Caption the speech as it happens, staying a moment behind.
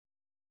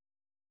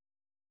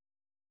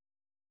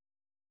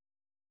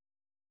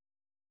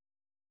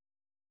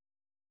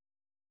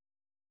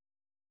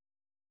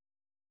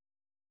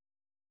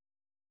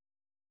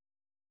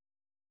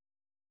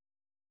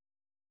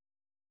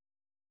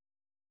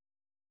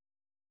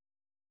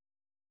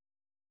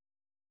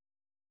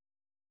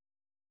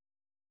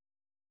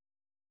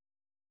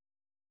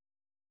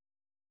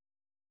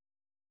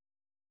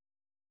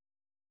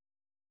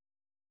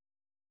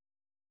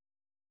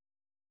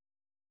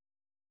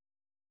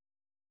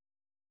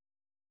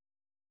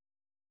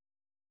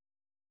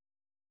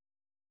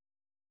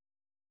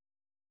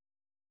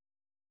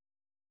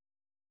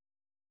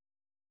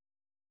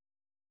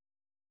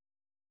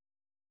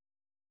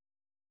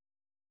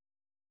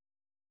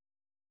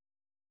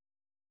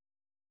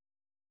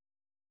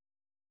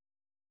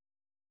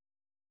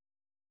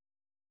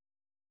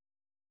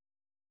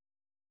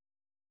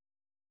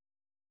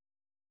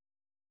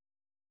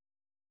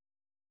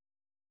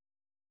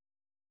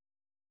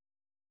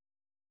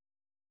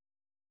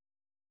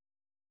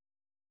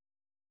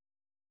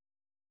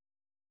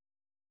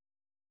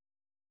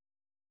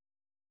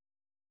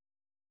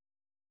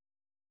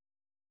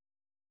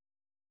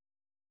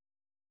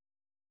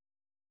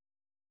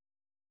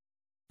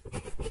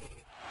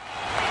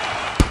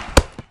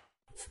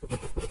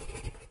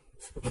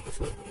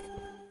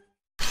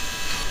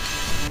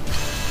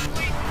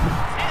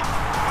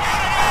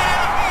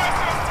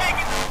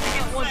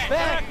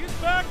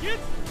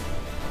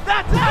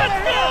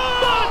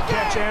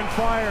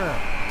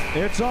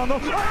It's on the...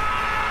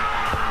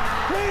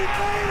 Ah! He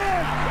made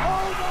it!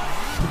 Oh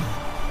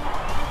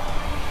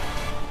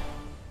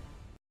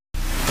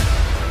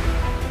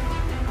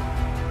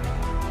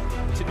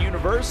my...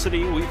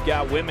 University, we've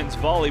got women's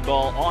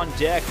volleyball on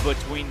deck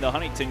between the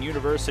Huntington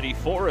University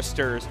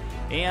Foresters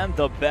and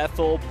the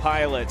Bethel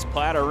Pilots.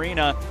 Platt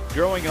Arena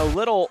growing a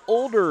little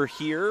older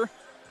here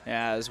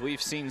as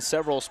we've seen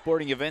several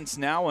sporting events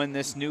now in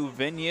this new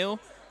venue. A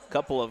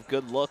couple of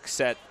good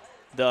looks at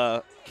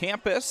the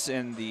campus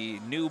and the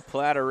new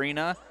Platt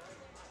Arena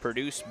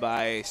produced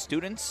by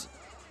students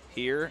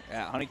here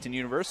at Huntington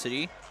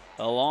University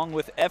along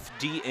with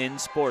FDN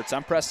Sports.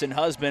 I'm Preston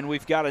Husband.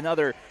 We've got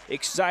another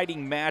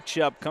exciting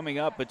matchup coming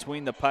up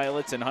between the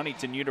Pilots and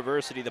Huntington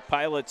University. The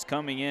Pilots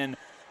coming in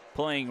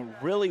playing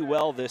really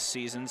well this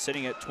season,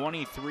 sitting at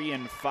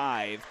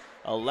 23-5,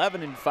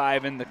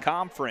 11-5 in the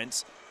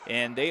conference,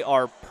 and they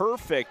are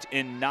perfect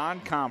in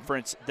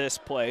non-conference this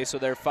play. So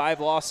their 5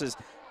 losses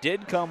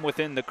did come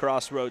within the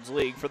Crossroads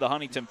League. For the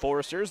Huntington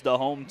Foresters, the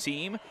home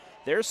team,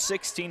 they're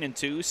 16-2,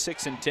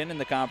 6-10 in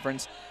the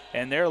conference,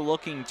 and they're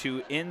looking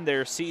to end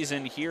their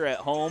season here at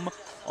home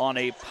on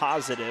a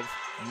positive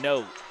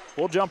note.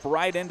 We'll jump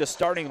right into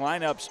starting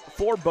lineups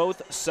for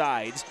both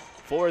sides.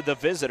 For the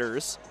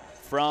visitors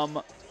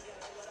from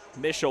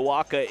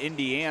Mishawaka,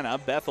 Indiana,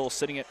 Bethel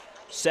sitting at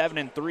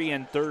 7-3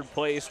 in third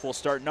place. We'll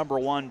start number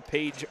 1,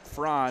 Paige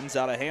Franz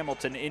out of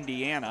Hamilton,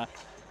 Indiana.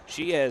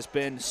 She has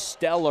been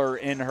stellar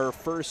in her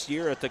first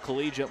year at the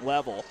collegiate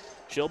level.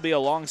 She'll be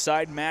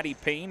alongside Maddie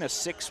Payne, a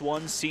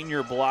 6'1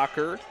 senior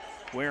blocker,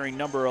 wearing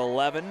number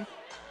 11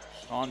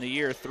 on the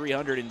year,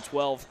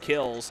 312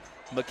 kills.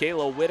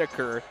 Michaela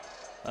Whitaker,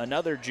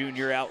 another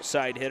junior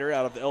outside hitter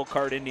out of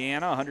Elkhart,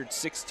 Indiana,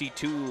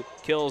 162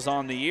 kills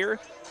on the year.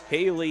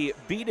 Haley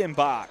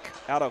Biedenbach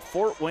out of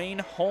Fort Wayne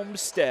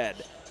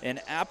Homestead,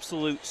 an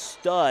absolute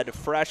stud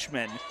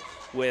freshman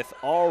with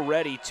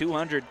already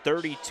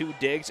 232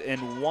 digs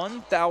and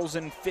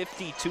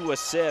 1,052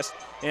 assists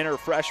in her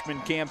freshman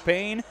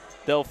campaign.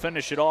 They'll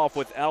finish it off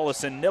with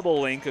Allison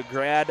Nibelink, a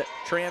grad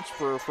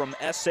transfer from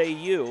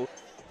SAU,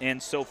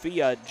 and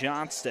Sophia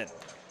Johnston.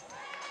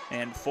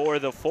 And for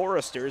the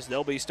Foresters,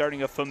 they'll be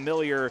starting a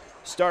familiar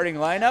starting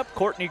lineup.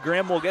 Courtney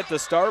Grimm will get the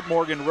start.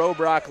 Morgan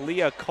Robrock,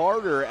 Leah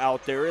Carter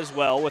out there as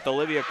well with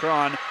Olivia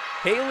Cron,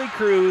 Haley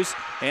Cruz,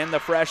 and the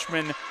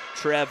freshman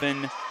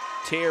Trevin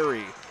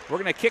Terry. We're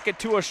going to kick it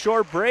to a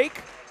short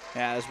break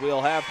as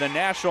we'll have the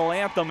national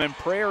anthem and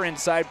prayer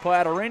inside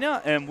Platt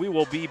Arena, and we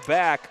will be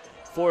back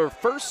for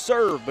first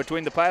serve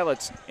between the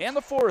Pilots and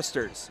the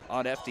Foresters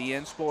on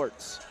FDN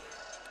Sports.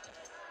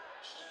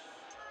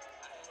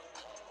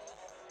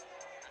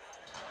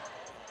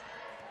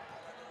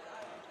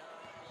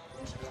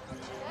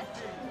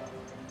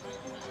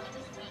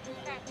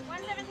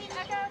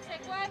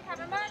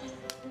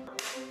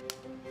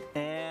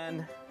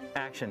 And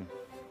action.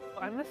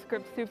 I'm the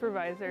script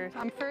supervisor.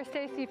 I'm first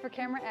AC for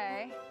camera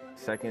A.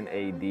 Second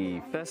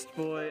AD. Best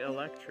boy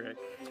electric.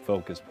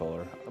 Focus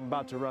puller. I'm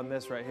about to run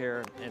this right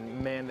here and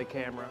man the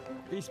camera.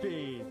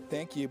 B-speed.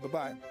 Thank you,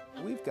 bye-bye.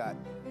 We've got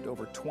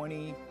over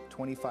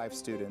 25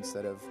 students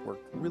that have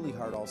worked really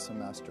hard all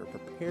semester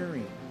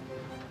preparing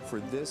for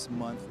this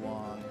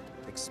month-long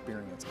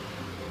experience.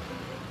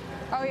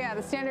 Oh yeah,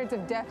 the standards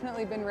have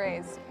definitely been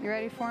raised. You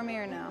ready for me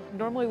or no?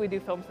 Normally we do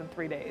films in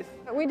 3 days.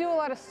 We do a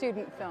lot of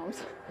student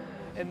films.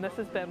 And this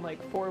has been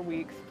like 4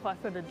 weeks plus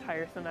an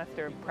entire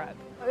semester of prep.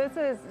 This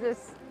is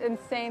just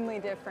insanely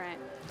different.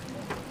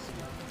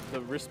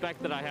 The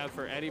respect that I have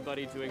for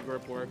anybody doing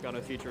grip work on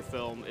a feature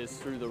film is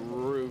through the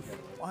roof.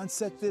 On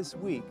set this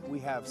week, we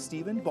have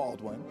Stephen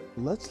Baldwin.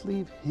 Let's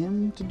leave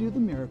him to do the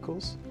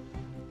miracles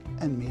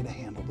and me to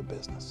handle the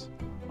business.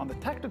 On the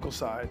technical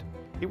side,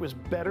 it was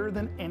better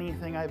than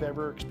anything I've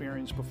ever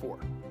experienced before.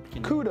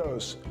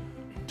 Kudos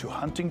to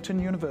Huntington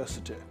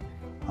University.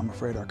 I'm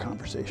afraid our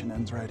conversation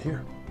ends right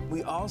here.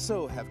 We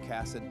also have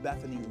casted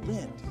Bethany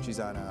Lind. She's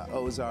on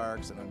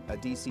Ozarks and a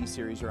DC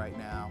series right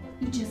now.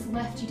 You just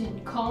left, you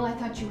didn't call, I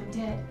thought you were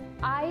dead.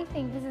 I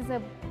think this is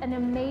an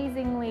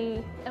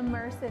amazingly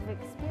immersive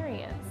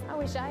experience. I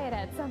wish I had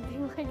had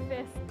something like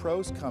this.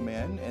 Pros come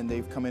in, and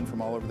they've come in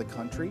from all over the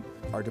country,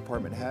 our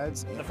department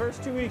heads. The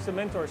first 2 weeks of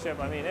mentorship,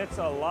 I mean, it's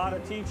a lot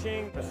of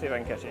teaching. Let's see if I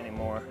can catch any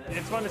more.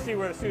 It's fun to see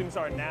where the students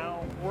are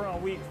now. We're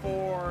on week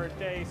 4,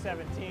 day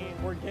 17.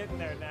 We're getting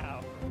there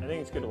now. I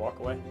think it's good to walk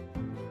away.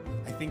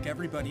 I think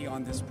everybody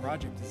on this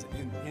project is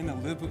in a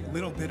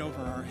little bit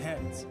over our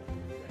heads.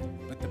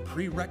 But the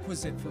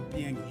prerequisite for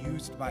being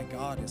used by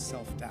God is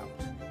self-doubt.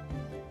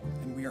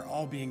 And we are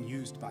all being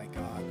used by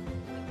God.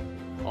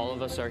 All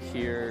of us are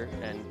here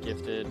and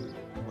gifted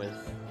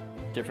with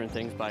different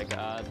things by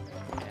God.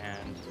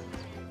 And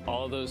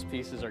all of those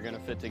pieces are going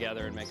to fit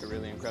together and make a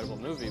really incredible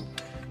movie.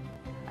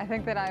 I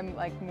think that I'm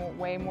like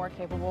way more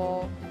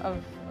capable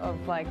of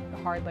like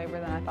hard labor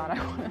than I thought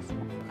I was.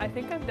 I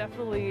think I've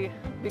definitely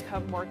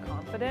become more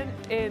confident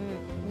in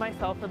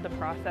myself in the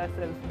process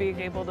of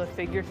being able to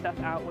figure stuff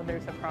out when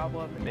there's a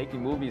problem.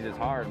 Making movies is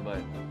hard, but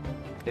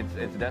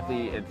it's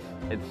definitely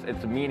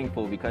it's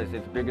meaningful because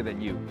it's bigger than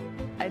you.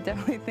 I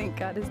definitely think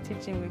God is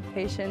teaching me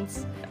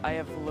patience. I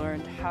have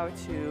learned how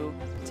to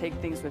take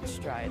things with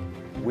stride.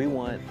 We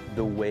want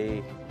the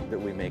way that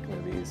we make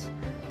movies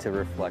to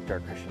reflect our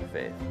Christian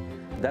faith.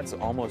 That's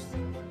almost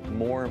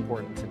more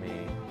important to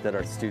me, that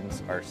our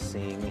students are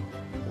seeing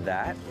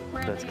that.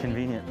 That's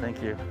convenient,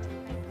 thank you.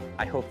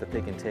 I hope that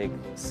they can take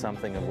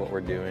something of what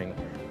we're doing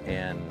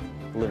and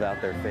live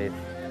out their faith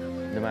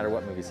no matter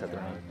what movie set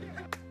they're on.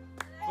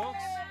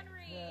 Folks,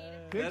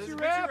 that is a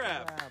picture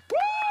wrap. Woo!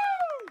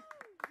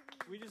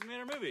 We just made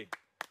our movie.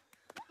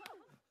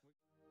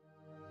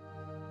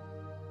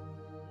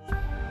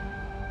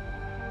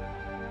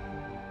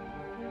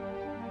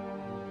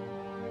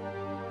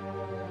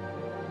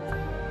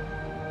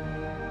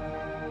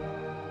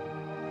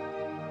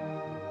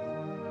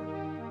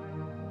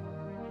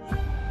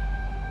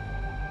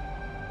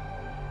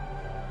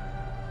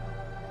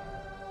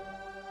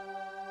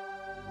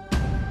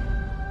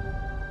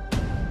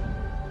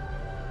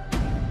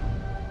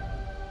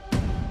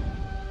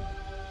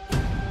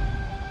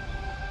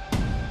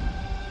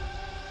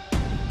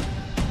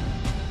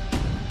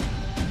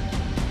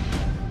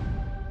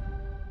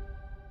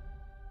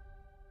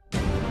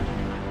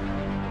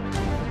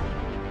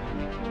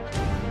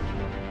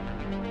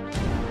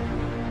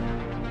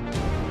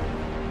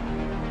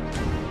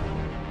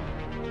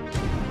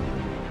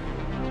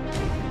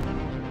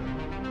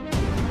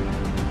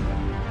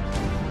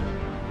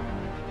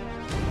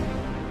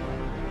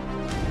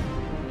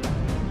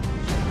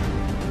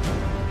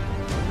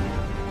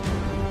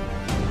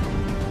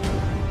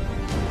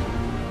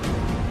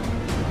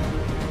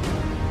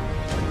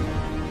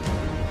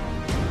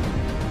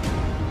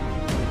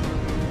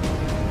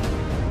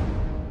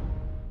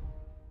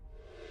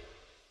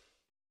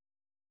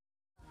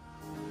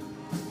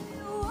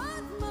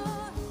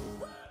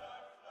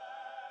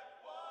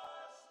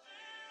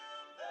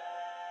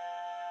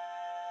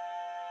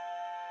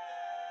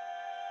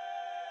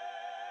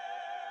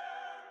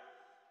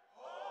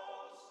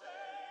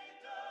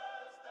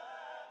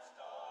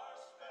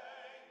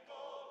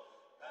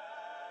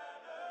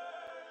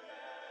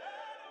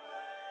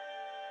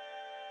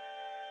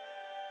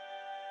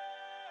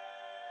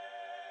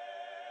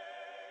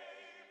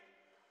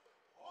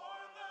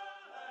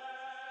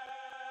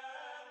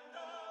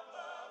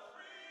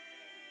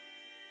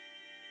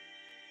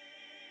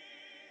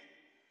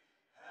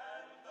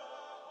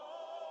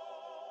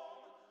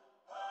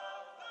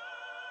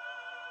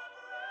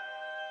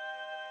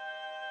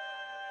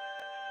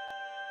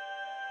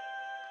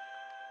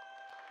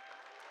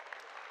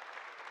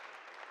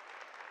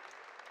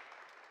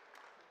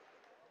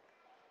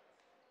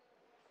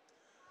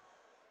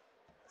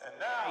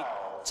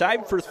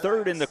 Tied for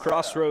third in the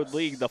Crossroad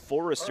League, the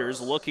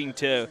Foresters looking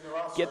to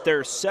get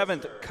their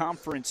 7th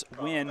conference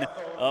win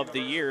of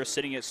the year,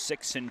 sitting at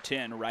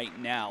 6-10 right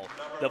now.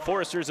 The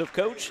Foresters of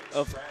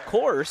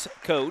course,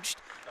 coached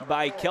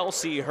by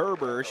Kelsey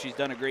Herber. She's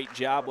done a great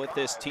job with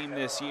this team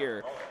this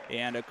year.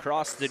 And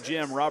across the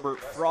gym, Robert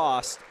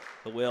Frost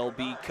will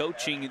be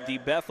coaching the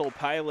Bethel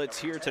Pilots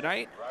here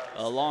tonight,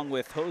 along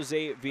with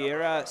Jose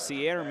Vieira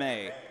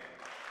Cierme.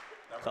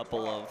 A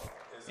couple of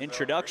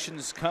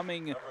introductions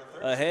coming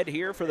ahead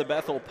here for the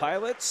Bethel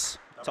Pilots.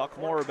 Talk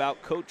more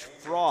about Coach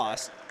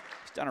Frost.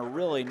 He's done a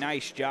really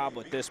nice job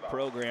with this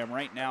program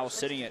right now,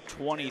 sitting at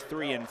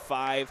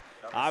 23-5.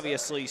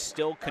 Obviously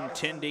still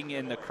contending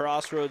in the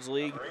Crossroads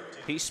League.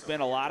 He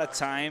spent a lot of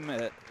time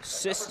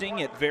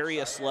assisting at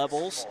various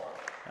levels,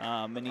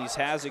 and he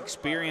has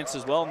experience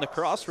as well in the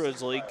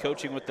Crossroads League,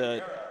 coaching with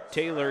the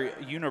Taylor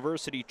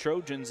University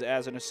Trojans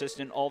as an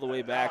assistant all the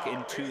way back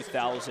in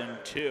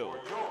 2002.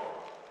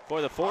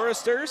 For the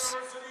Foresters,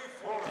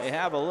 they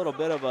have a little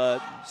bit of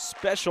a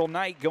special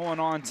night going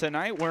on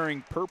tonight,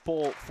 wearing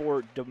purple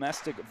for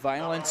domestic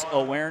violence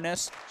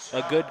awareness.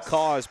 A good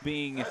cause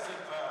being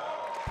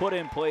put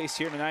in place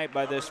here tonight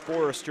by this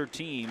Forester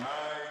team,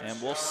 and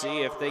we'll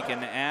see if they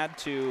can add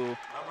to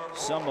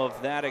some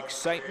of that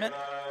excitement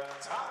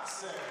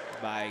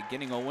by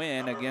getting a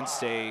win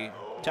against a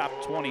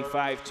top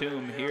 25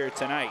 team here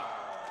tonight.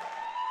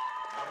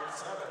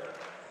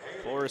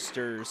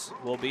 Foresters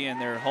will be in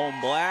their home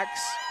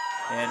blacks,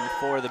 and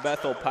for the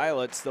Bethel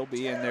Pilots, they'll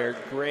be in their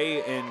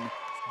gray and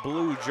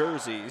blue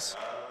jerseys.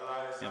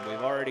 And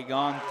we've already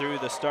gone through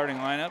the starting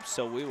lineup,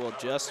 so we will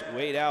just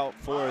wait out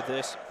for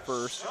this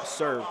first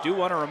serve. Do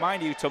want to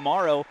remind you,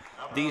 tomorrow,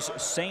 these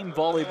same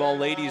volleyball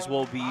ladies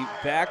will be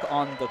back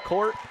on the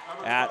court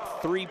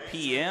at 3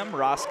 p.m.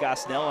 Ross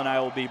Gosnell and I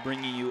will be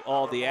bringing you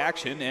all the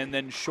action, and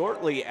then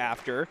shortly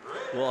after,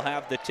 we'll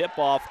have the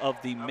tip-off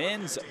of the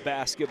men's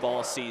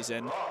basketball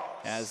season,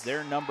 as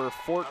they're number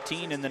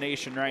 14 in the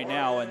nation right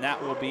now, and that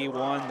will be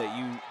one that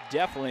you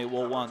definitely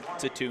will want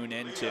to tune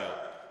into.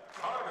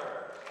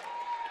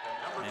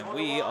 And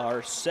we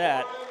are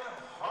set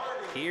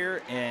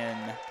here in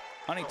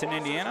Huntington,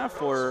 Indiana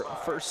for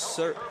first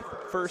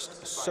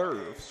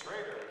serve.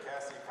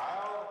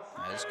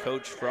 As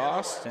Coach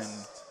Frost and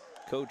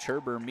Coach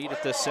Herber meet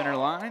at the center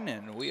line,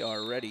 and we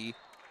are ready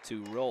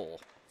to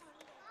roll.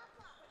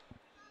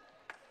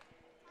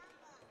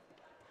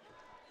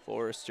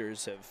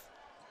 Foresters have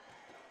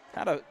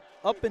had a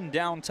up and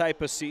down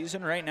type of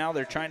season. Right now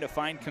they're trying to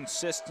find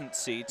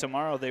consistency.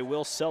 Tomorrow they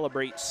will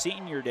celebrate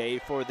Senior Day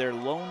for their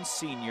lone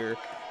senior,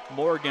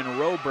 Morgan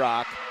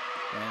Robrock,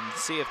 and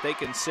see if they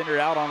can send her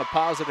out on a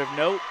positive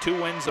note.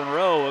 2 wins in a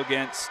row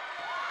against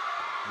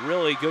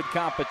really good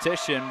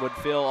competition would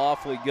feel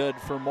awfully good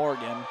for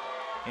Morgan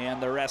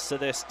and the rest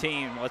of this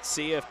team. Let's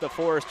see if the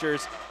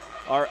Foresters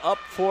are up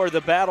for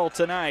the battle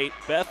tonight.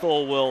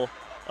 Bethel will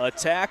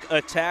attack,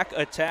 attack,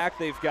 attack.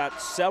 They've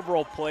got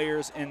several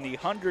players in the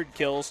 100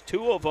 kills,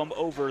 2 of them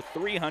over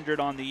 300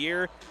 on the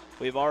year.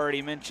 We've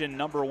already mentioned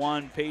number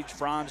 1, Paige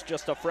Franz,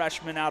 just a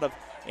freshman out of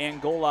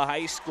Angola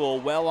High School,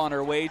 well on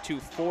her way to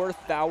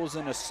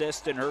 4,000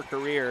 assists in her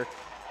career,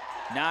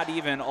 not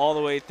even all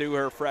the way through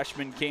her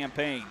freshman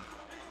campaign.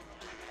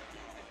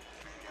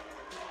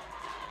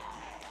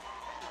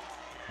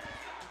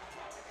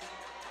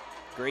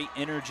 Great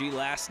energy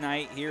last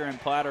night here in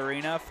Platte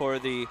Arena for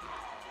the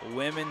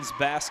women's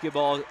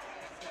basketball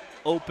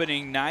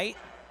opening night.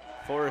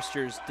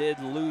 Foresters did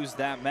lose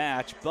that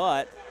match,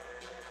 but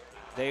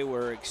they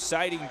were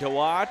exciting to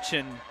watch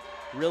and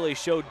really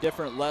showed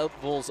different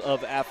levels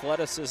of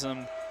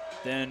athleticism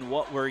than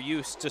what we're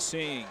used to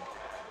seeing.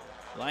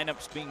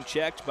 Lineups being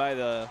checked by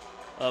the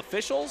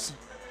officials,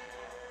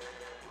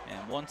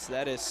 and once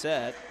that is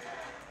set,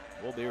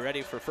 we'll be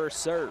ready for first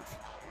serve.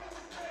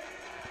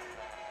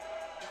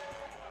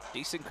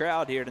 Decent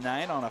crowd here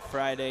tonight on a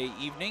Friday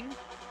evening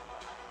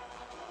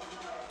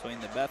between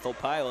the Bethel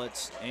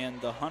Pilots and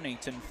the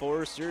Huntington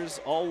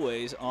Foresters,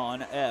 always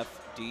on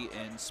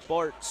FDN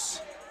Sports.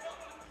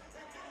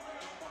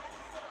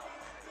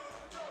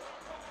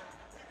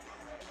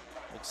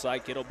 Looks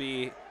like it'll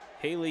be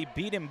Haley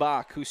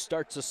Biedenbach who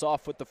starts us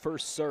off with the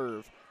first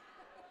serve.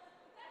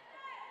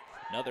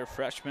 Another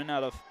freshman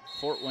out of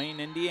Fort Wayne,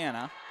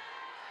 Indiana.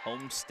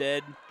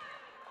 Homestead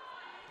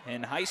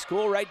in high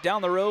school right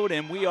down the road,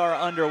 and we are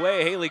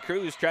underway. Haley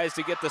Cruz tries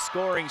to get the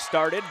scoring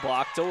started,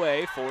 blocked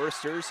away.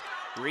 Foresters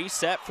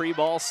reset, free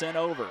ball sent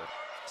over.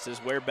 This is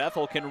where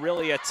Bethel can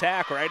really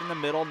attack, right in the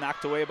middle,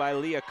 knocked away by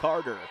Leah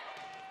Carter.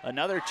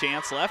 Another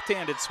chance,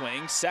 left-handed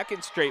swing,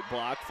 second straight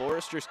block.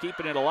 Foresters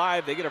keeping it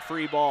alive, they get a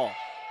free ball.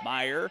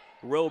 Meyer,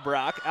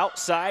 Robrock,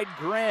 outside,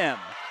 Grimm.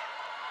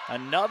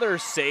 Another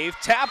save,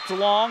 tapped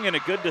long, and a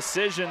good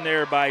decision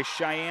there by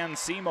Cheyenne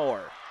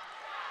Seymour.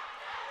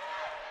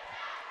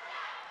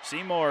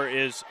 Seymour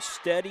is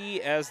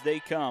steady as they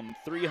come,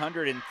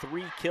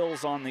 303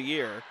 kills on the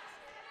year.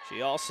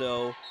 She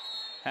also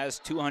has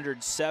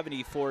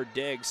 274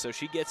 digs, so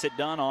she gets it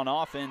done on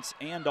offense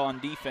and on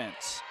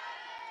defense.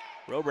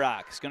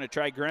 Robrock is going to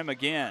try Grimm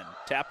again.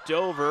 Tapped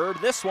over.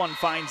 This one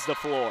finds the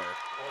floor.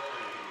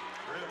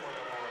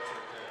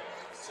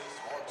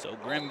 So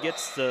Grimm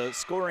gets the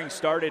scoring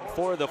started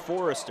for the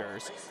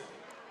Foresters.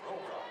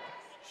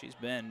 She's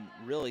been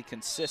really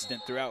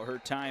consistent throughout her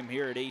time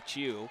here at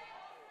HU.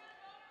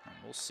 And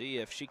we'll see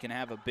if she can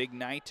have a big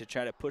night to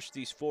try to push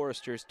these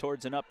Foresters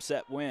towards an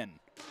upset win.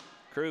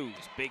 Cruz,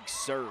 big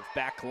serve,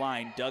 back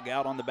line, dug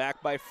out on the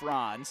back by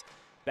Franz.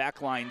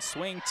 Back line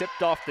swing,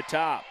 tipped off the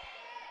top.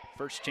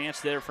 First chance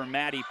there for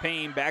Maddie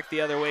Payne. Back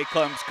the other way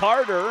comes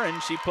Carter,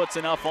 and she puts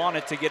enough on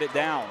it to get it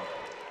down.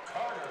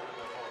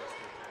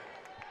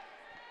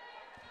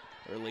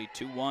 Early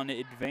 2-1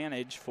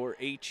 advantage for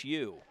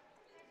HU.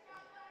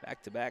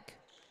 Back-to-back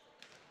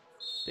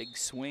big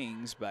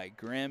swings by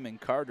Grimm and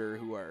Carter,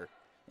 who are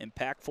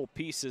impactful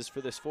pieces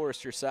for this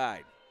Forester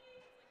side.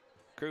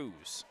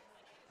 Cruz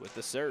with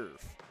the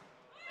serve.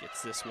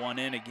 Gets this one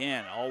in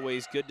again.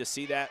 Always good to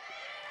see that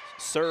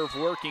serve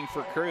working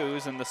for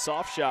Cruz, and the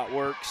soft shot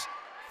works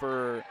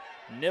for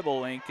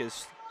Nibelink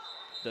as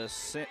the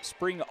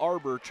Spring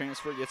Arbor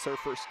transfer gets her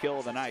first kill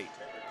of the night.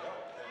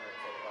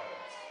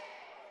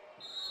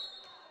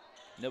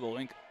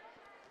 Nibelink,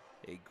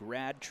 a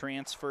grad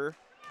transfer,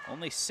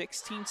 only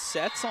 16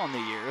 sets on the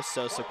year,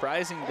 so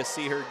surprising to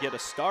see her get a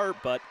start,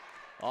 but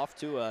off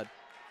to a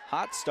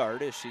hot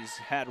start as she's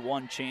had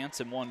 1 chance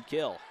and 1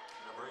 kill.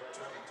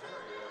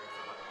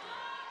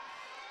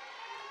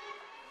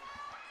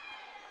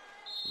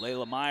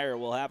 Layla Meyer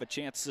will have a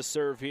chance to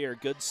serve here.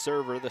 Good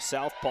server, the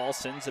southpaw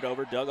sends it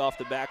over, dug off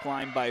the back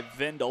line by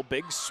Vendel.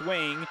 Big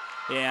swing,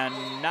 and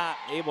not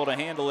able to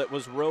handle it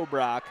was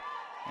Robrock,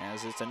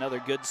 as it's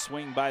another good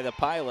swing by the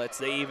Pilots.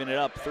 They even it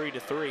up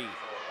 3-3.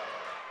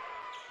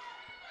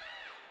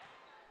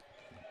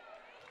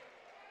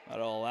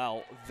 That'll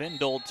allow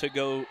Vendel to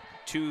go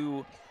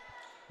to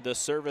the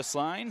service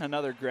line.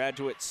 Another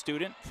graduate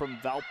student from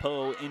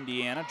Valpo,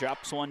 Indiana,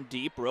 drops one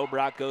deep.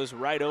 Robrock goes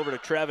right over to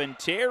Trevin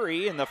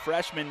Terry, and the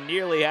freshman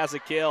nearly has a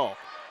kill.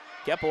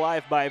 Kept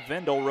alive by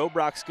Vendel.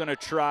 Robrock's going to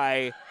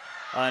try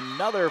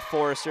another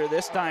Forester.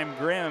 This time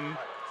Grimm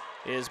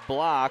is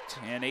blocked,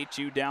 and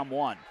HU down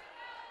 1.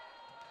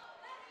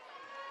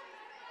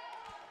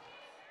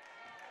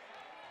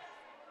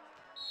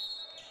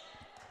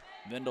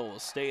 Vendel will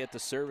stay at the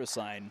service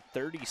line.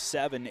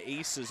 37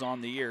 aces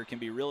on the year, can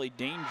be really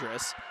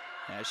dangerous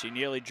as she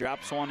nearly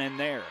drops one in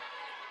there.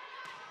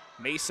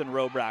 Mason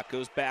Robrock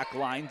goes back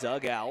line,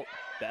 dug out.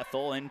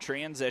 Bethel in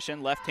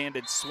transition,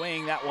 left-handed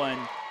swing. That one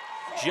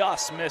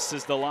just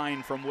misses the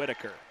line from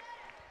Whitaker.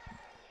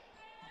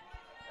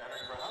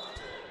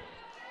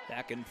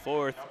 Back and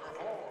forth.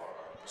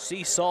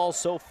 Seesaw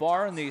so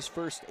far in these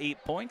first 8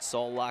 points,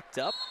 all locked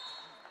up.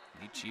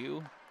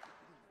 HU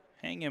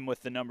hanging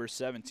with the number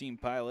 17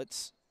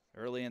 Pilots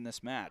early in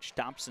this match.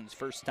 Thompson's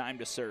first time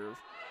to serve.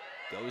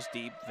 Goes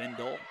deep,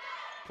 Vindel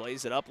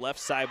plays it up left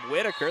side,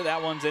 Whitaker.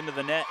 That one's into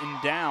the net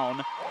and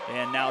down.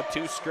 And now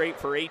 2 straight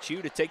for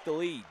HU to take the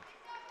lead.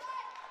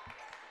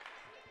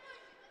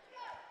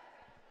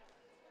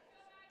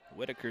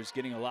 Whitaker's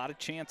getting a lot of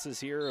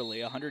chances here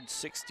early,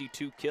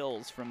 162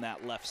 kills from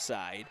that left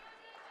side.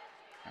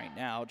 Right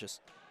now, just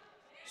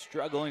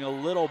struggling a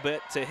little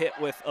bit to hit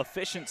with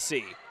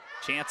efficiency.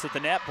 Chance at the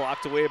net,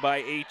 blocked away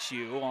by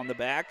HU on the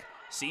back.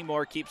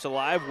 Seymour keeps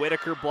alive,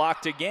 Whitaker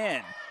blocked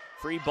again.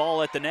 Free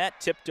ball at the net,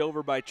 tipped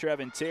over by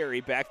Trevin Terry.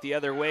 Back the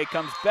other way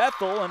comes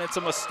Bethel, and it's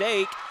a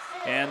mistake.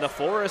 And the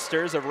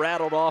Foresters have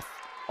rattled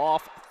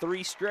off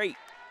 3 straight.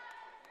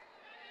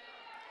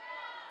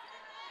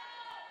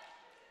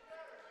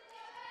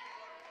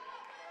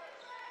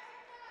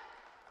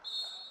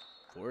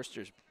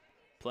 Foresters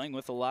playing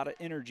with a lot of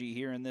energy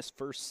here in this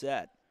first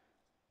set.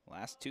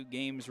 Last 2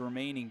 games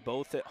remaining,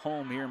 both at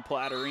home here in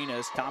Platte Arena,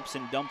 as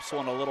Thompson dumps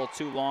one a little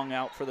too long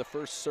out for the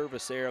first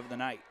service error of the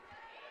night.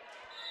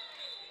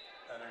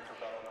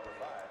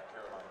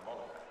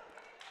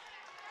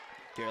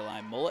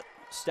 Caroline Mullet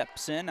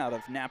steps in out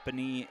of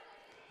Napanee,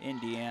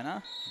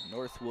 Indiana.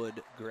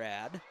 Northwood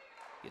grad.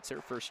 Gets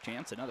her first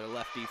chance. Another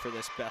lefty for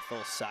this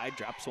Bethel side.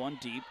 Drops one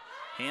deep.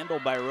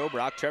 Handled by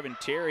Robrock. Trevin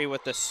Terry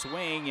with the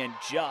swing and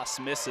just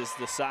misses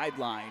the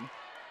sideline.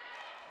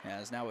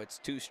 As now it's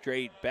 2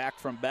 straight back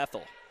from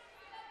Bethel.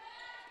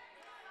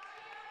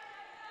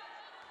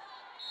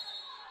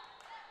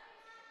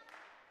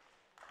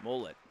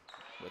 Mullet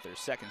with her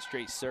second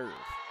straight serve.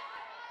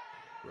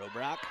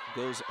 Robrock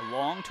goes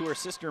long to her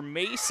sister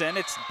Mason.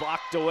 It's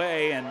blocked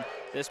away, and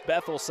this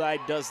Bethel side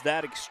does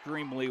that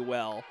extremely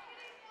well,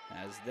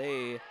 as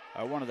they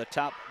are one of the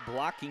top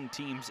blocking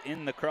teams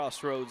in the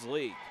Crossroads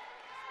League.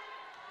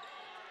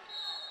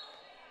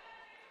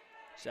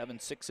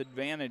 7-6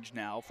 advantage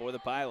now for the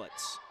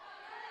Pilots.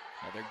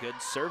 Another good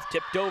serve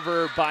tipped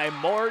over by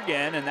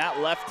Morgan, and that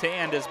left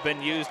hand has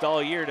been used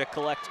all year to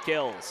collect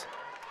kills.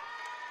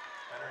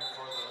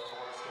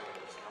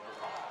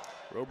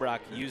 Robrock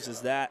uses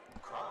that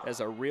as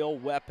a real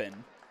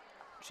weapon.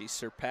 She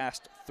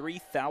surpassed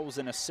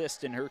 3,000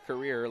 assists in her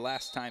career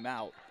last time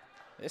out.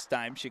 This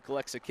time she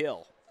collects a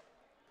kill.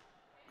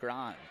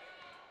 Cron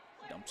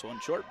dumps one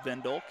short.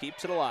 Vindel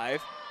keeps it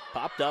alive.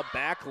 Popped up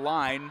back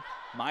line.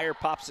 Meyer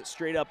pops it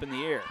straight up in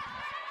the air.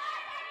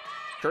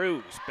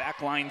 Cruz,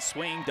 back line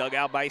swing, dug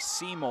out by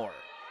Seymour.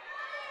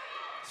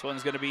 This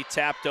one's going to be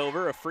tapped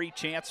over. A free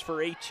chance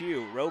for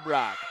HU.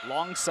 Robrock,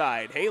 long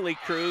side. Haley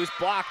Cruz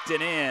blocked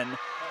it in.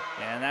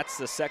 And that's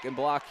the second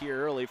block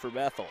here early for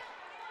Bethel.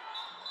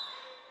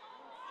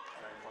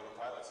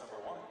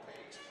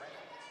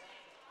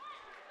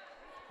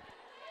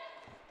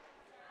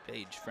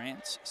 Paige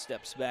France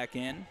steps back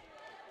in.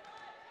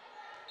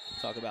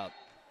 Talk about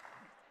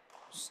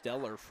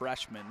stellar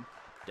freshman.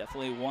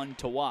 Definitely one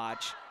to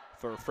watch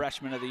for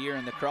freshman of the year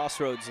in the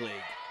Crossroads League.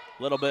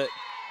 A little bit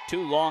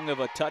too long of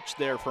a touch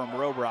there from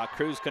Robrock.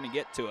 Cruz couldn't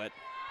get to it.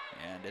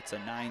 And it's a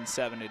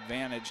 9-7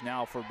 advantage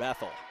now for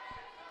Bethel.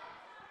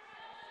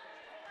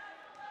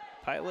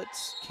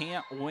 Pilots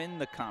can't win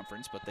the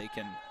conference, but they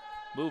can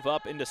move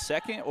up into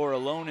second or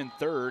alone in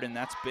third, and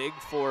that's big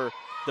for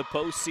the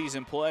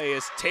postseason play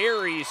as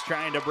Terry's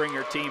trying to bring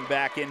her team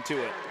back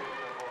into it.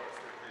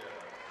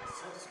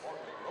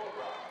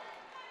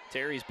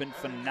 Terry's been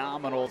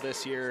phenomenal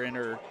this year in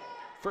her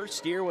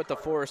first year with the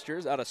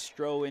Foresters out of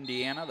Stroh,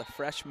 Indiana. The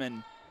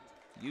freshman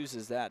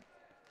uses that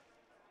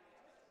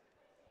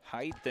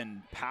height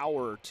and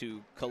power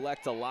to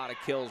collect a lot of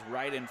kills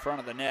right in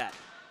front of the net.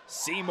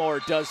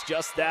 Seymour does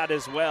just that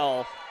as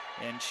well,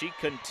 and she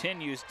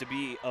continues to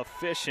be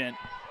efficient,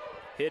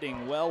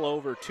 hitting well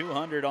over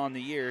 200 on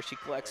the year. She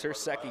collects her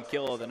second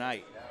kill of the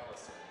night.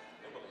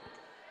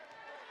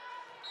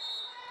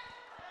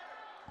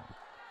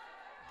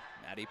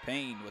 Maddie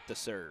Payne with the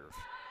serve.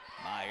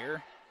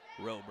 Meyer,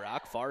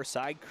 Robrock, far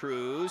side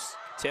Cruz,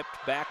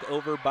 tipped back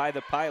over by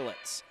the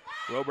Pilots.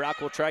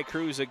 Robrock will try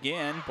Cruz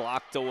again,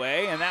 blocked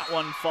away, and that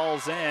one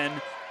falls in.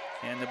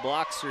 And the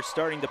blocks are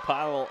starting to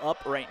pile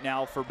up right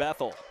now for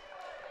Bethel.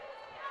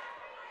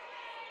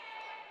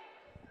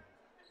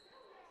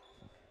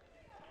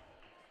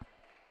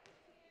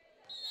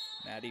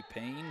 Maddie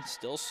Payne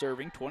still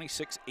serving,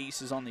 26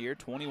 aces on the year,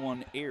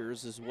 21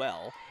 errors as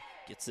well.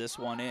 Gets this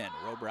one in.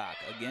 Robrock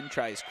again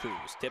tries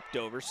Cruz. Tipped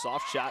over,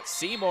 soft shot.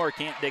 Seymour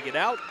can't dig it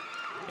out.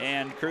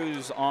 And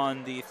Cruz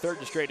on the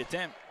third straight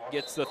attempt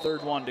gets the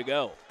third one to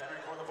go.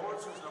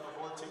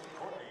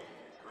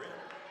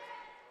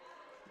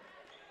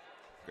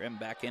 Grimm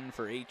back in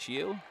for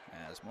HU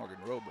as Morgan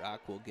Robrock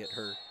will get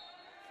her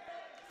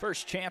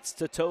first chance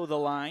to toe the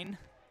line.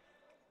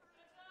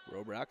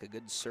 Robrock, a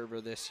good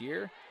server this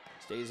year,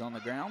 stays on the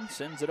ground,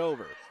 sends it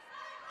over.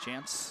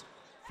 Chance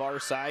far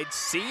side.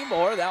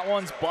 Seymour, that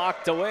one's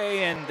blocked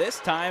away, and this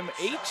time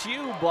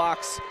HU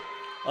blocks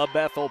a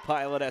Bethel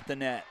Pilot at the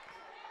net.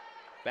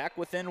 Back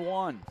within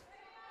one.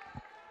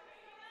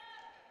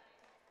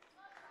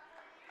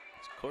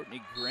 It's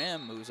Courtney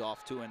Grimm who's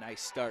off to a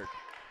nice start,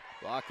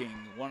 blocking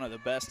one of the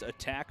best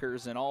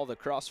attackers in all the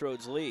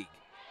Crossroads League.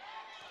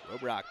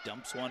 Robrock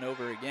dumps one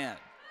over again.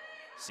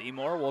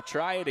 Seymour will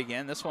try it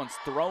again. This one's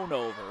thrown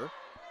over.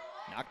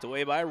 Knocked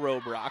away by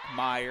Robrock.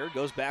 Meyer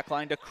goes back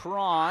line to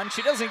Cron.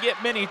 She doesn't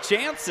get many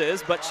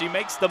chances, but she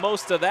makes the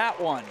most of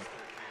that one.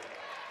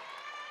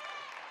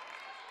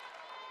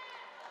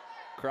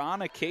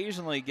 Cron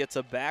occasionally gets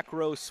a back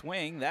row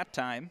swing. That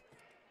time,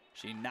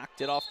 she knocked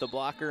it off the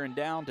blocker and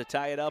down to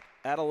tie it up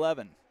at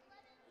 11.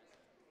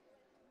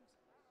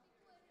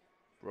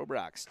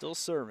 Robrock still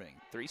serving.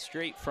 3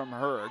 straight from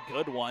her.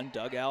 Good one,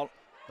 dug out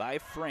by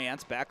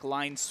France. Back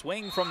line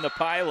swing from the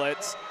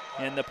Pilots,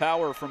 and the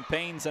power from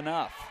Payne's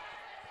enough.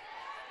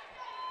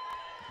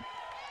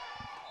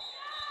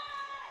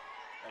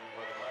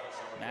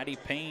 Maddie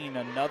Payne,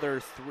 another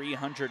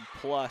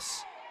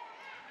 300-plus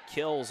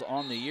kills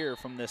on the year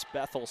from this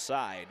Bethel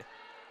side.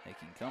 They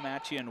can come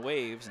at you in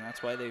waves, and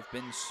that's why they've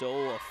been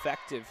so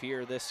effective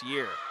here this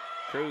year.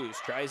 Cruz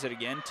tries it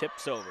again,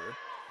 tips over.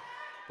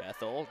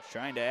 Bethel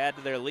trying to add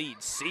to their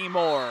lead.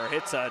 Seymour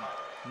hits a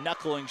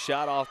knuckling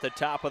shot off the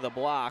top of the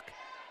block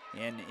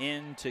and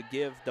in to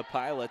give the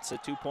Pilots a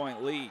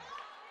 2-point lead.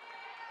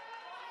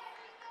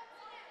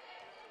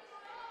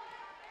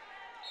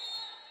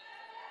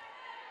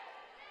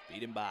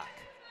 Biedenbach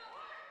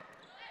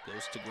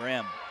goes to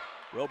Grimm.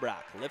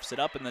 Robrock lifts it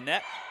up in the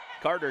net.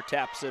 Carter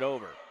taps it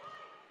over.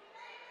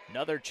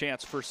 Another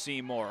chance for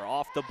Seymour.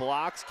 Off the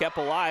blocks, kept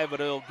alive, but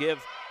it'll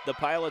give the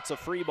Pilots a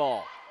free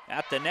ball.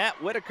 At the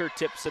net, Whitaker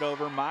tips it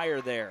over.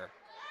 Meyer there.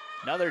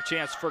 Another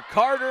chance for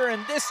Carter,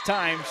 and this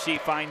time she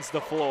finds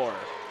the floor.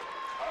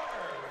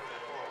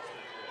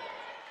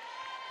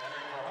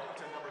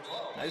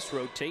 Nice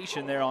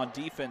rotation there on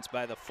defense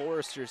by the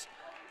Foresters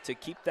to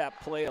keep that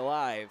play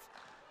alive.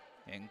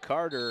 And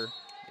Carter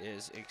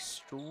is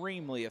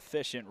extremely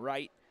efficient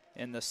right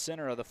in the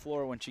center of the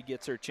floor when she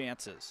gets her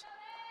chances.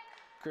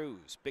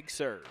 Cruz, big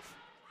serve.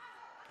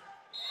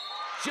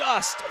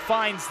 Just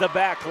finds the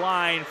back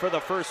line for the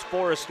first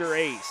Forester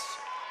ace.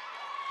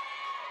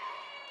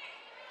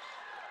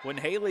 When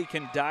Haley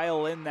can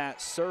dial in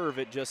that serve,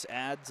 it just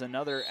adds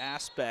another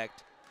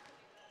aspect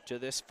to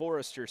this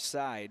Forester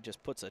side,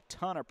 just puts a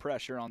ton of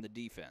pressure on the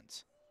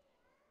defense.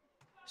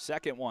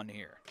 Second one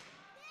here.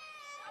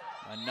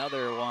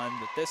 Another one,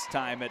 but this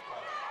time it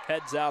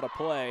heads out of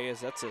play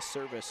as that's a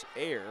service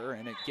error,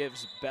 and it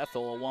gives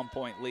Bethel a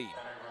 1-point lead.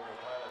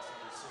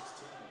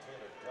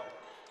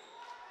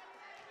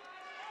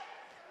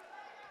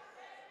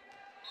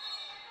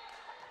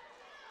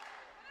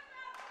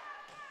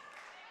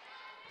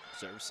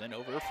 Serves in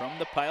over from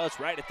the Pilots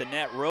right at the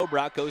net.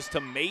 Robrock goes to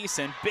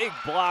Mason. Big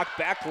block,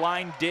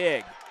 backline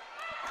dig.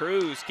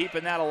 Cruz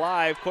keeping that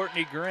alive.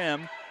 Courtney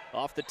Grimm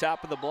off the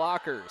top of the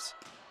blockers.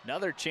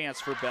 Another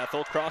chance for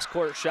Bethel.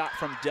 Cross-court shot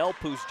from Delp,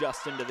 who's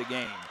just into the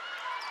game.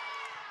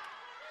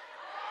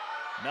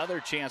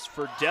 Another chance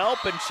for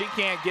Delp, and she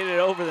can't get it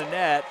over the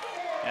net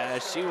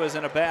as she was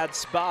in a bad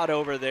spot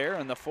over there,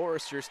 and the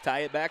Foresters tie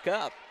it back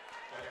up.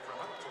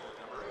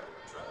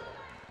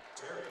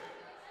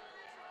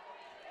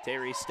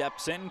 Terry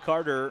steps in,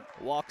 Carter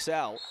walks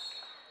out,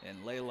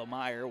 and Layla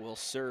Meyer will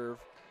serve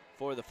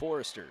for the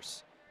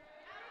Foresters.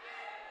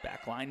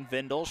 Backline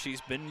Vindel,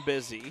 she's been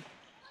busy.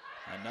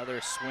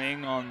 Another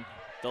swing on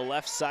the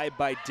left side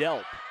by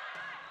Delp.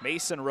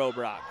 Mason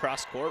Robrock,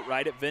 cross court,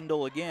 right at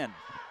Vindel again.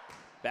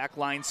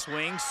 Backline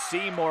swing,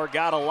 Seymour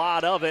got a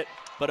lot of it,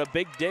 but a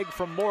big dig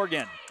from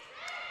Morgan.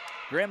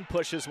 Grimm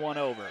pushes one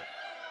over.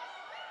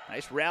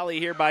 Nice rally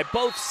here by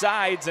both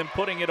sides, and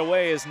putting it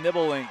away is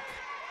Nibelink.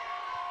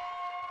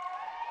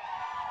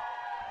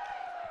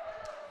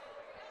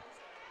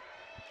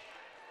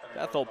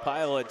 Bethel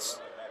Pilots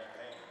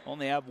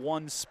only have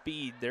one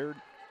speed. They're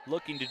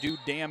looking to do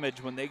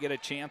damage when they get a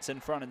chance in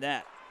front of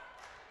net.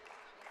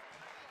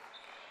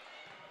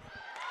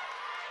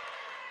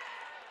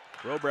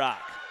 Robrock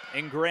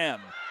and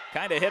Grimm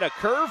kind of hit a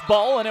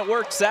curveball, and it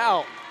works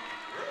out.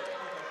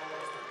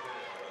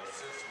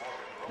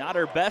 Not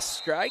her best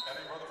strike,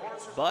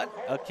 but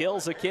a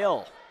kill's a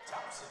kill.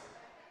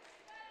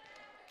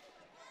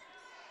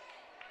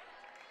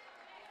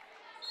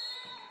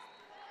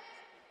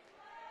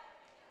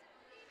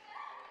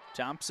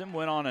 Thompson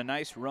went on a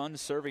nice run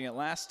serving it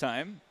last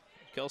time.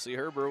 Kelsey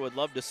Herber would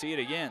love to see it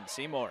again.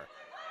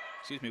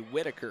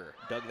 Whitaker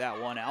dug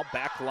that one out.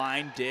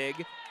 Backline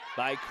dig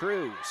by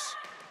Cruz.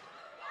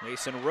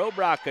 Mason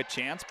Robrock a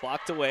chance,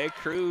 blocked away.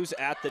 Cruz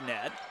at the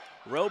net.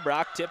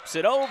 Robrock tips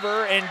it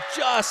over and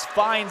just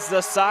finds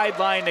the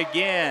sideline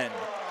again.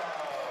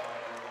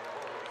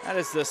 That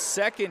is the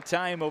second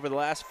time over the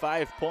last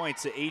 5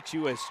 points that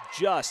HU has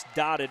just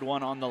dotted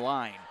one on the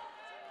line.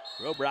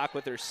 Robrock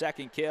with her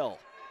second kill.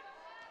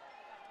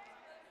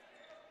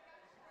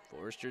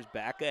 Foresters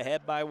back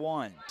ahead by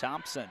 1.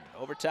 Thompson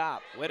over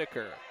top,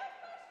 Whitaker.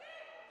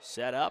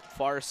 Set up,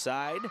 far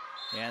side,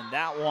 and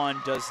that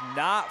one does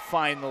not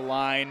find the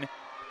line,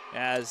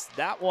 as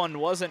that one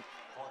wasn't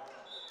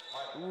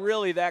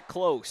really that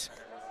close.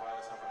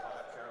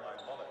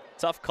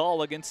 Tough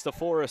call against the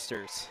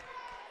Foresters.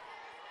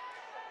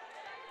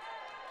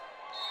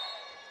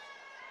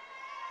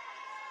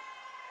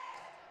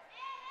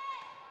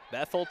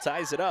 Bethel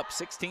ties it up,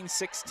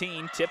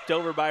 16-16, tipped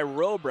over by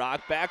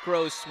Robrock, back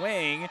row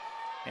swing,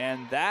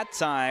 and that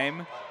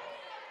time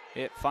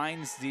it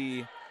finds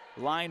the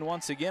line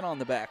once again on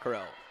the back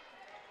row.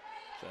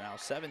 So now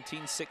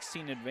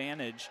 17-16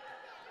 advantage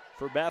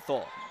for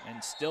Bethel,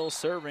 and still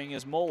serving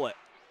is Mullet.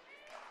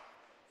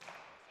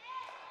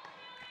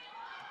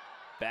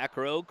 Back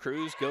row,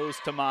 Cruz goes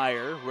to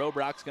Meyer.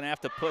 Robrock's gonna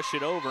have to push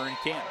it over and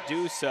can't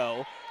do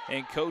so,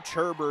 and Coach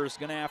Herber's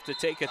gonna have to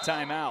take a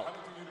timeout.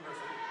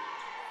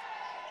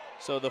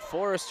 So the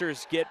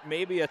Foresters get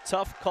maybe a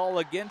tough call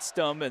against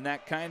them, and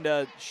that kind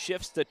of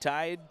shifts the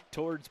tide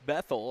towards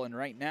Bethel, and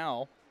right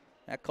now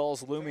that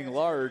call's looming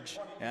large,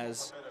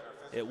 as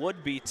it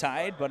would be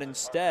tied, but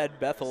instead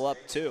Bethel up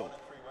 2.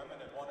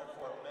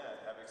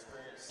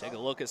 Take a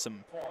look at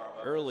some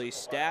early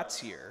stats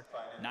here.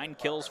 9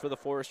 kills for the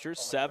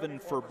Foresters, 7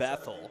 for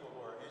Bethel,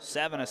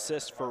 7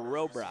 assists for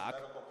Robrock,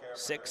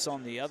 6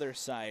 on the other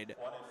side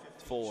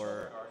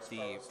for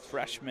the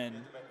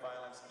freshman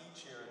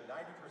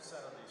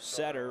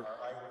setter,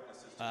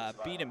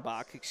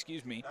 Biedenbach,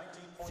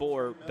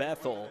 for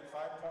Bethel,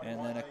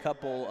 and then a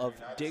couple of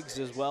digs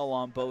as well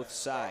on both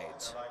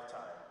sides.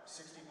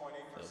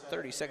 So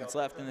 30 seconds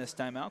left in this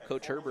timeout.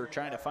 Coach Herbert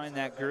trying to find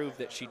that groove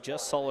that she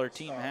just saw her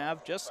team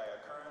have just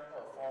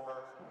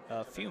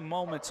a few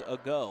moments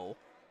ago,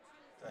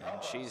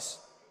 and she's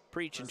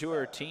preaching to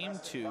her team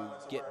to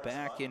get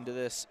back into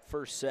this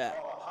first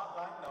set.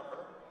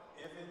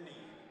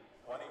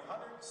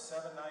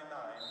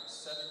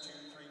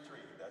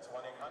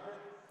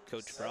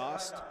 Coach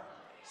Frost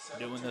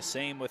doing the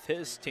same with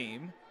his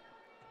team.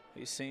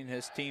 He's seen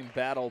his team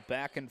battle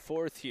back and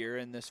forth here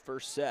in this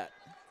first set.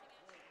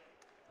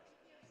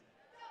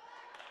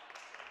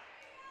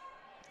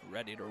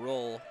 Ready to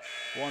roll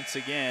once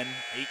again.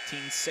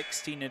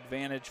 18-16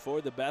 advantage for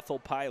the Bethel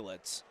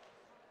Pilots.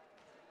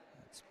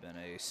 It's been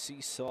a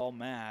seesaw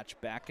match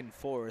back and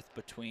forth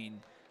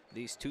between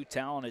these two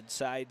talented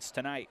sides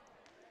tonight.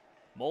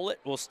 Mullet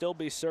will still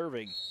be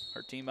serving.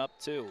 Her team up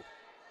 2.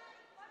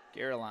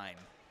 Caroline,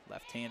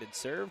 left-handed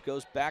serve,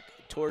 goes back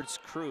towards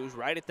Cruz,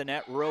 right at the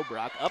net.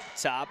 Robrock up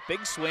top,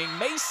 big swing.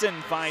 Mason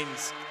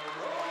finds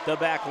the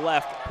back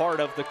left part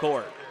of the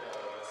court.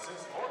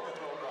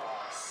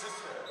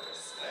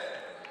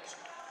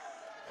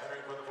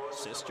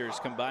 Sisters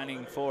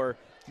combining for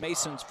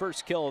Mason's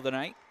first kill of the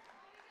night.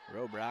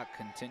 Robrock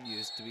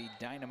continues to be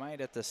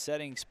dynamite at the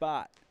setting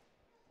spot.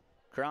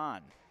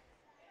 Cron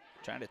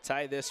trying to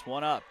tie this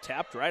one up.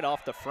 Tapped right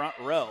off the front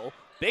row.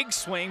 Big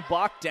swing,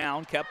 blocked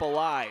down, kept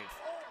alive.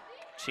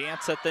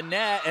 Chance at the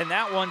net, and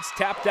that one's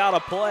tapped out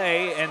of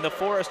play, and the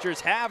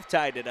Foresters have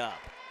tied it up.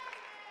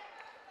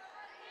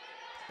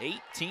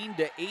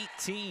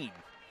 18-18.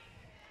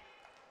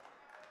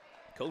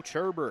 Coach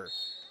Herber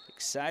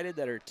excited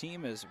that her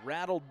team has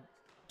rattled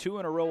 2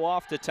 in a row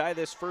off to tie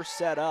this first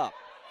set up.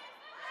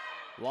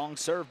 Long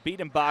serve,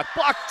 Biedenbach,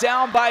 blocked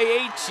down by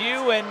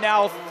HU, and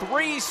now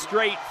 3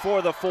 straight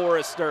for the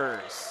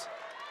Foresters.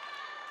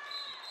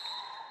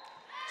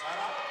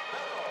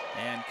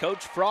 And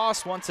Coach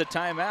Frost wants a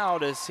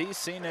timeout as he's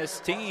seen his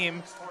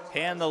team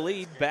hand the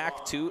lead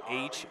back to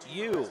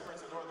HU.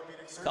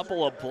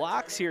 Couple of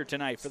blocks here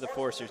tonight for the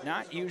Foresters.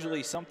 Not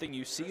usually something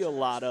you see a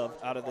lot of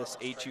out of this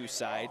HU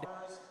side,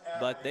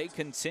 but they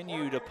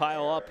continue to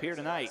pile up here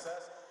tonight.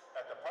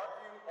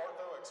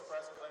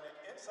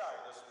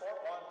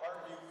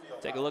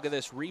 Take a look at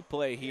this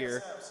replay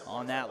here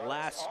on that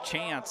last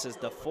chance as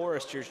the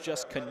Foresters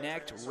just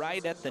connect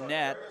right at the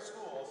net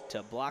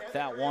to block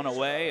that one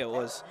away. It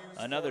was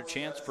another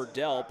chance for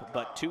Delp,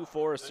 but 2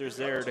 Foresters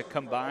there to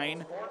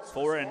combine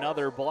for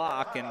another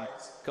block, and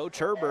Coach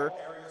Herber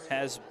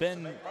has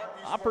been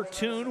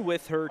opportune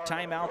with her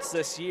timeouts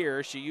this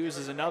year. She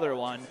uses another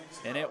one,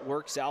 and it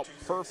works out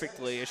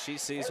perfectly as she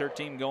sees her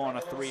team go on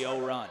a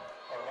 3-0 run.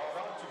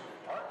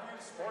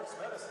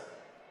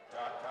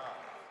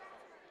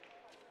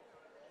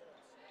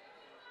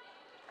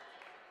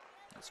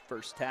 This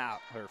first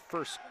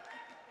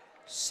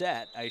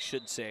set, I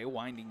should say,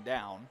 winding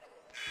down.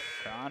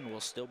 Cron will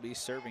still be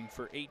serving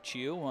for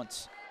HU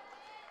once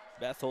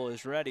Bethel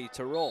is ready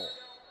to roll.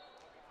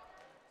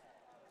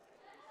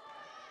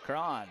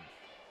 Cron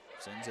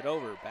sends it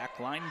over, back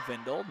line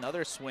Vindel,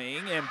 another swing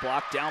and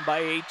blocked down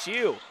by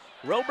HU.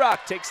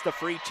 Robrock takes the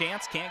free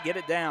chance, can't get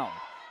it down.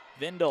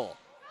 Vindel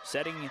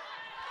setting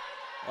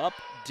up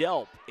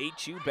Delp,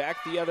 HU back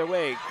the other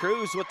way.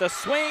 Cruz with the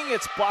swing,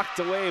 it's blocked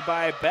away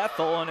by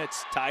Bethel, and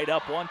it's tied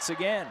up once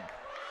again.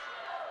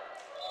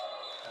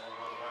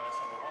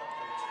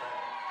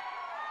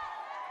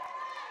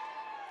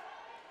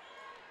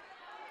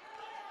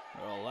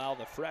 We'll allow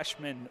the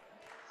freshman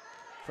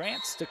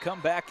France to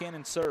come back in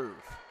and serve.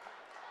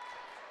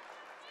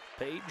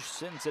 Page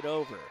sends it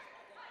over.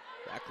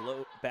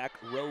 Back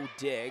row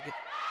dig.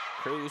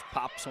 Cruz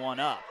pops one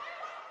up.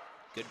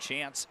 Good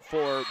chance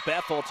for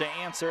Bethel to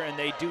answer, and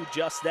they do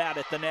just that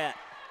at the net.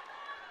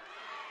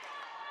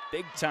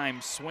 Big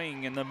time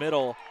swing in the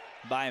middle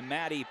by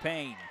Maddie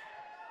Payne.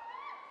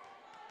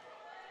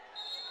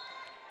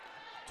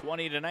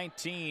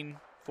 20-19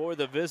 for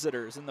the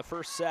visitors in the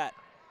first set.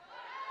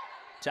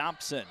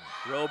 Thompson,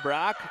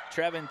 Robrock,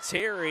 Trevin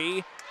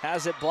Terry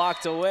has it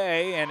blocked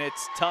away, and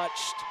it's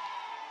touched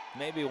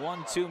maybe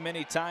one too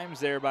many times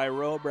there by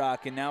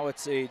Robrock, and now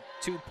it's a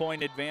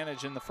 2-point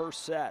advantage in the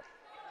first set.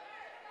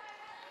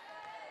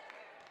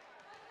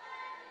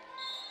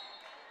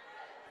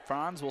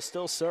 Franz will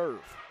still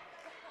serve.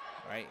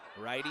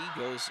 Righty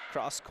goes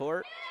cross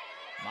court.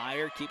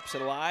 Meyer keeps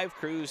it alive.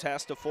 Cruz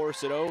has to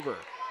force it over.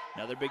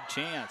 Another big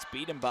chance.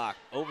 Biedenbach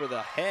over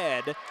the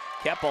head.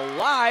 Kept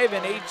alive,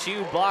 and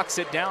HU blocks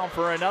it down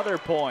for another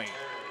point.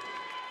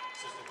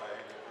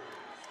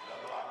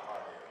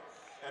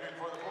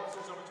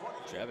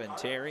 Trevin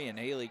Terry and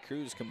Haley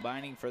Cruz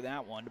combining for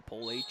that one to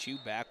pull HU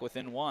back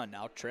within one.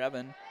 Now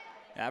Trevin,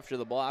 after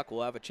the block,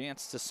 will have a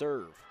chance to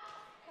serve.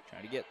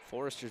 Trying to get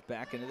Foresters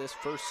back into this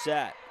first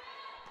set.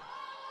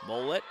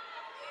 Mollett,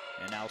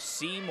 and now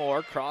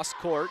Seymour cross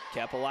court,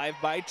 kept alive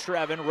by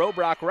Trevin.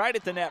 Robrock right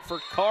at the net for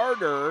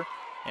Carter,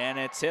 and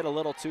it's hit a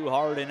little too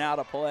hard and out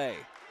of play.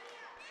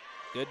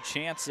 Good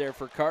chance there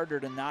for Carter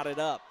to knot it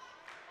up.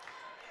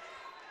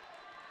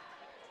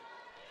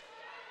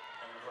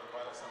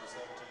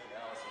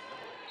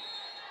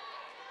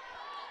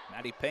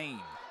 Maddie Payne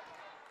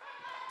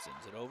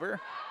sends it over.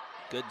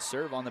 Good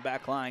serve on the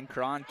back line.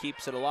 Cron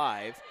keeps it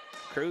alive.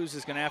 Cruz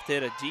is going to have to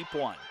hit a deep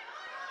one.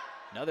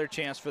 Another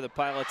chance for the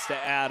Pilots to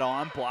add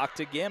on. Blocked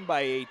again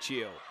by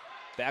HU.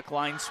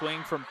 Backline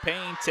swing from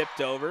Payne,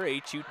 tipped over.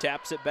 HU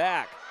taps it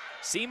back.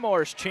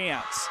 Seymour's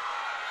chance.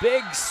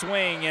 Big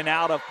swing and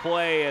out of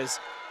play as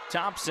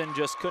Thompson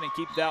just couldn't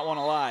keep that one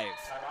alive.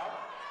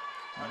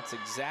 That's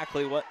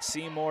exactly what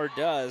Seymour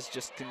does,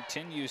 just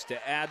continues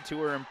to add to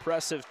her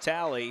impressive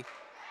tally.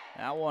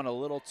 That one a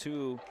little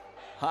too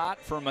hot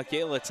for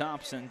Michaela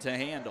Thompson to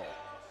handle.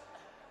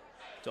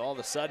 So all of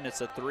a sudden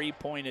it's a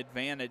 3-point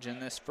advantage in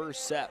this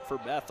first set for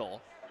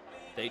Bethel.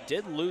 They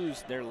did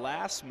lose their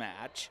last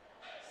match,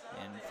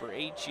 and for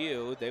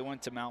HU, they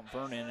went to Mount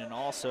Vernon and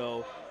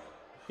also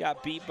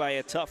got beat by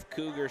a tough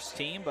Cougars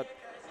team, but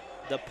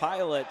the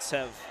Pilots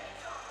have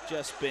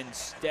just been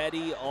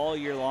steady all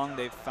year long.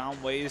 They've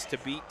found ways to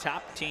beat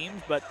top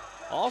teams, but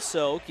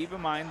also keep in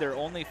mind their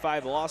only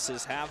 5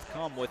 losses have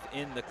come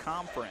within the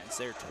conference.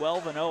 They're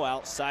 12-0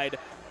 outside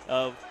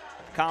of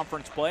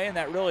conference play, and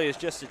that really is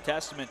just a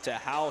testament to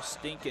how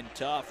stinking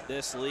tough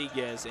this league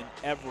is in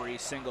every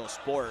single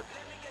sport.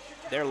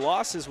 Their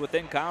losses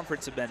within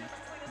conference have been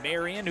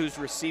Marion, who's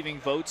receiving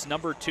votes,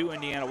 number 2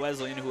 Indiana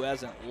Wesleyan, who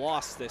hasn't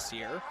lost this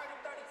year.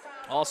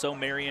 Also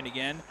Marion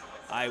again,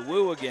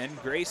 IWU again,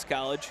 Grace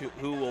College,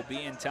 who will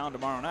be in town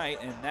tomorrow night,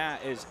 and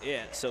that is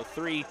it. So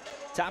 3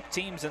 top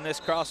teams in this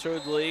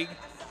Crossroads League,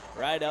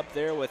 right up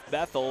there with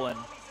Bethel, and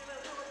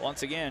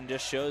once again,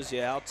 just shows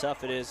you how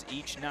tough it is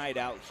each night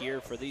out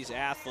here for these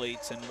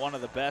athletes in one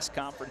of the best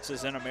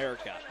conferences in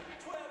America.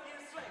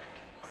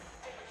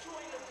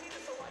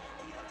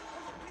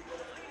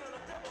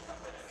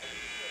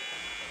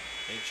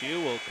 HU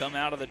will come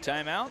out of the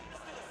timeout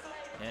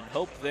and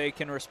hope they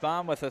can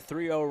respond with a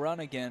 3-0 run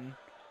again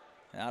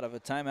out of a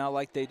timeout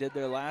like they did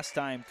their last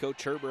time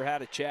Coach Herber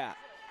had a chat.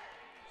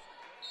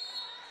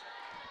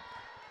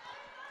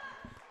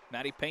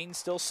 Maddie Payne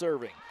still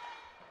serving.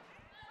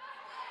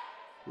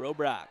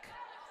 Robrock,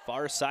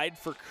 far side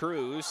for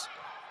Cruz.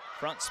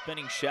 Front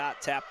spinning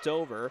shot tapped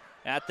over.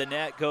 At the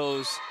net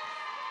goes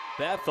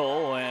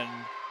Bethel, and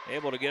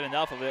able to get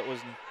enough of it was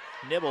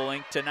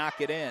Nibbling to knock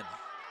it in.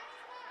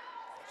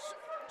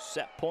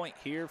 Set point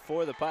here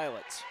for the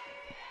Pilots.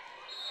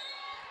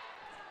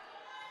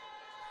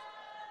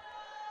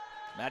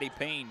 Maddie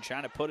Payne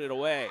trying to put it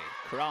away.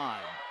 Cron,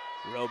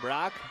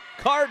 Robrock,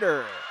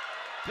 Carter.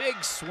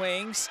 Big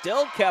swing,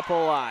 still kept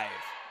alive.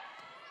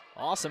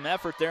 Awesome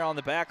effort there on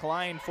the back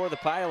line for the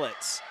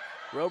Pilots.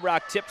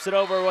 Robrock tips it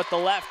over with the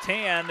left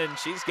hand, and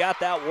she's got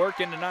that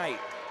working tonight.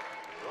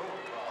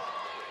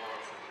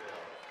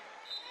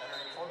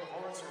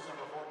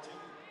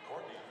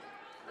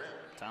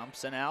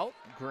 Thompson out,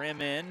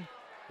 Grimm in.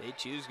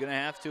 HU's gonna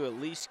have to at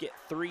least get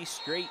 3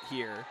 straight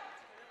here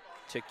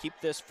to keep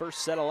this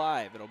first set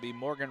alive. It'll be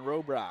Morgan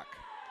Robrock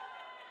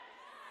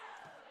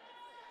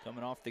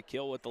coming off the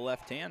kill with the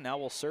left hand. Now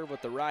we'll serve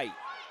with the right.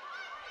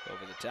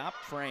 Over the top,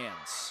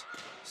 France.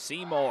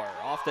 Seymour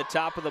off the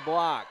top of the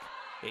block.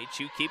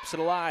 HU keeps it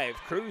alive.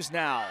 Cruz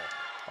now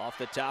off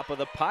the top of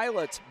the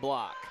Pilots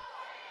block.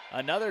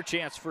 Another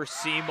chance for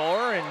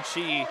Seymour, and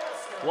she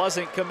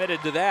wasn't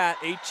committed to that.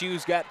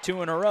 HU's got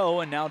 2 in a row,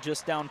 and now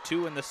just down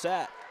 2 in the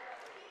set.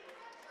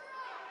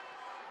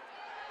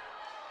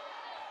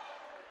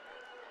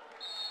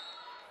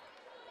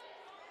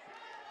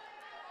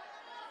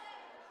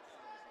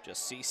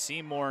 Just see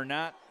Seymour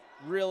not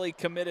really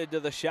committed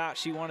to the shot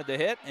she wanted to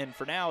hit, and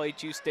for now,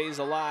 HU stays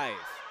alive.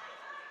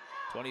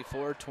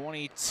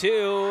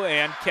 24-22,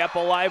 and kept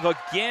alive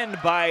again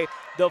by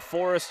the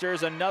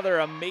Foresters. Another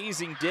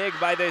amazing dig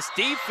by this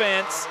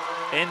defense,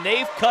 and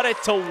they've cut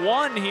it to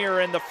 1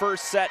 here in the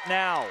first set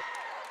now.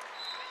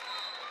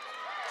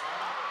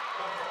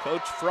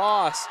 Coach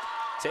Frost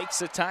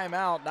takes a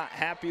timeout, not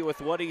happy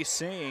with what he's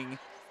seeing.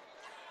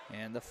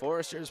 And the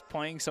Foresters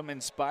playing some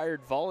inspired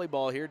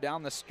volleyball here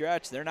down the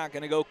stretch. They're not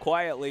going to go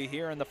quietly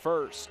here in the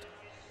first.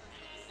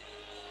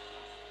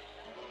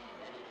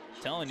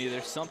 Telling you,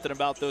 there's something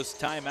about those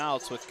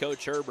timeouts with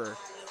Coach Herber.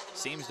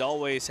 Seems to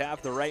always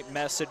have the right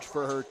message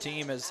for her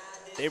team, as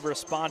they've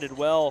responded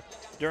well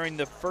during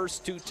the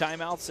first 2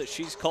 timeouts that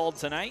she's called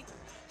tonight.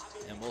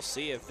 And we'll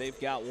see if they've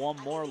got one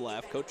more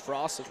left. Coach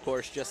Frost, of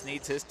course, just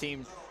needs his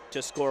team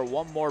to score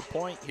 1 more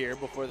point here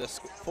before the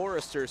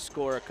Foresters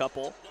score a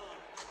couple.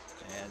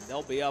 And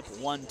they'll be up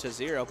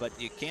 1-0,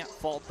 but you can't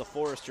fault the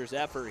Foresters'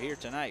 effort here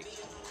tonight.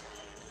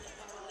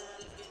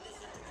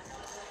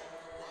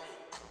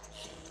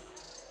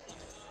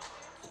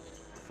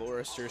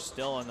 Foresters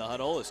still in the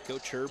huddle as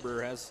Coach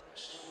Herber has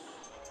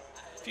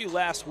a few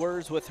last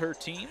words with her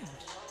team.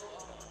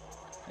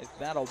 They've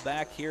battled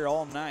back here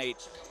all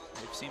night.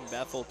 They've seen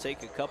Bethel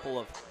take a couple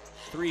of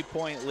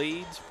 3-point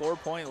leads,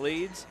 4-point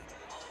leads,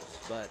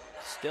 but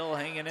still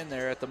hanging in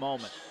there at the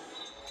moment.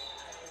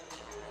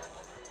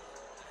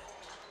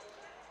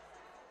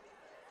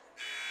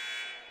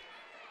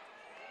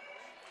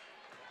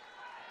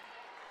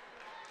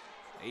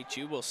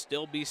 HU will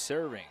still be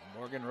serving.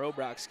 Morgan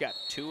Robrock's got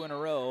 2 in a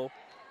row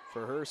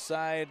for her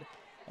side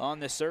on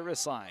the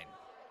service line.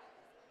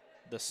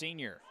 The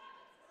senior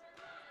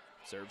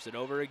serves it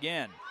over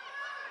again.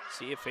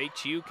 See if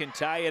HU can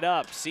tie it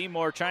up.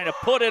 Seymour trying to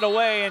put it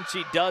away, and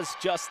she does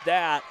just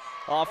that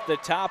off the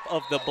top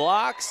of the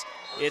blocks.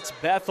 It's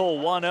Bethel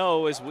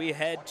 1-0 as we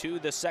head to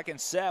the second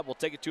set. We'll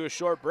take it to a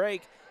short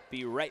break.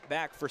 Be right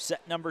back for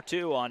set number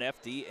 2 on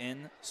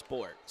FDN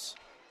Sports.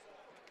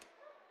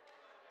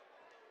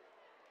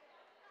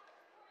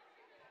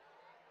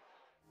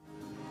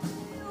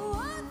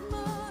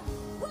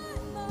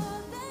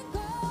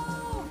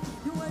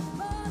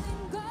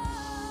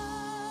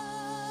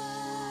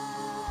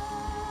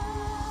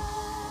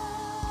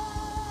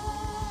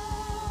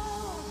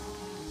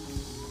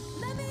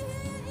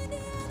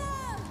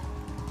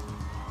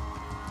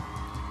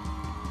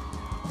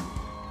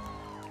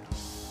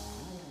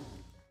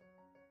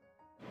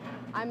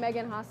 I'm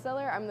Megan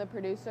Hosteller. I'm the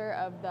producer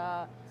of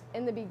the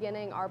In the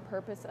Beginning, Our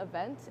Purpose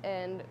event,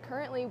 and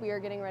currently we are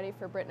getting ready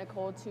for Britt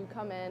Nicole to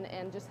come in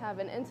and just have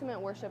an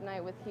intimate worship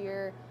night with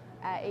here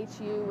at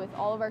HU with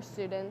all of our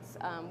students.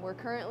 We're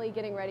currently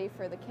getting ready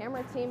for the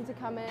camera team to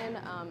come in,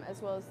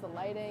 as well as the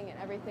lighting and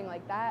everything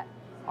like that.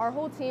 Our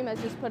whole team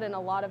has just put in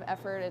a lot of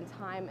effort and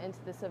time into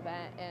this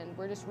event, and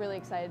we're just really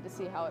excited to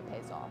see how it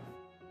pays off.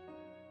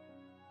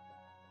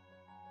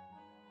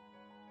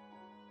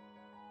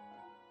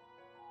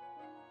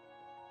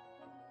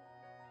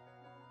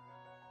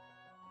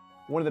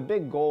 One of the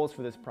big goals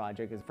for this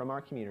project is from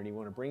our community. We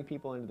want to bring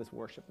people into this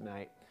worship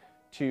night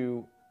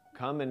to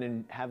come in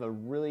and have a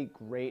really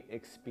great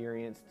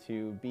experience,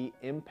 to be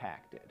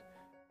impacted.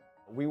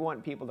 We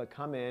want people to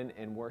come in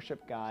and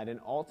worship God, and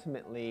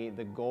ultimately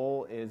the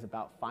goal is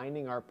about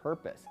finding our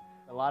purpose.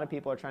 A lot of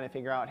people are trying to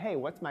figure out, hey,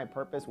 what's my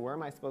purpose? Where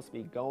am I supposed to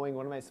be going?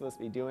 What am I supposed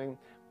to be doing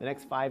the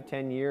next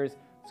 5-10 years?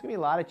 There's going to be a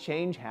lot of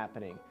change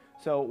happening.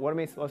 So what am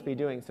I supposed to be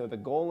doing? So the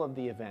goal of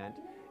the event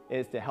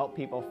is to help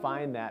people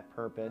find that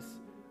purpose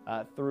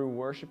through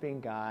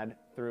worshiping God,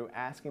 through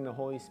asking the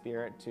Holy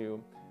Spirit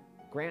to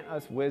grant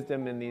us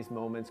wisdom in these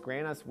moments,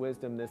 grant us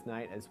wisdom this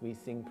night as we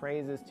sing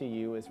praises to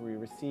you, as we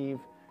receive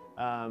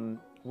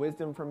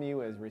wisdom from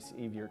you, as we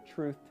receive your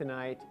truth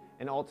tonight,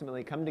 and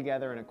ultimately come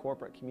together in a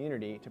corporate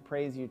community to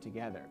praise you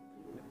together.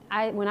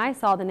 When I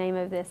saw the name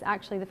of this,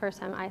 actually the first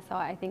time I saw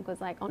it, I think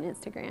was like on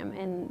Instagram,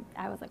 and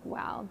I was like,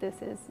 wow,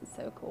 this is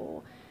so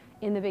cool.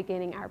 In the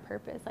beginning, our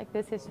purpose, like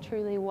this is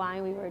truly why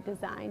we were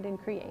designed and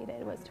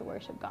created, was to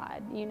worship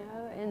God, you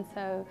know? And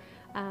so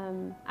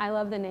I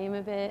love the name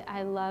of it.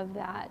 I love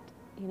that,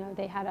 you know,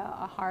 they had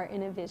a heart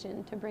and a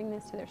vision to bring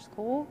this to their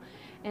school.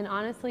 And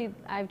honestly,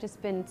 I've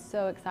just been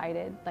so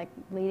excited, like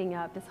leading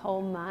up this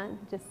whole month,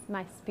 just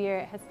my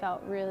spirit has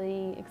felt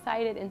really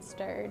excited and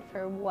stirred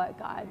for what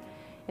God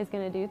is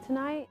going to do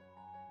tonight.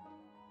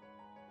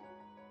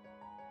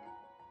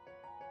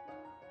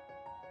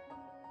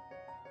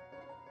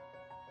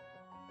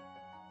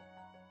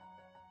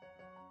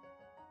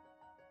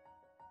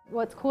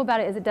 What's cool about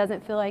it is it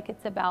doesn't feel like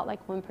it's about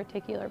like one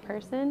particular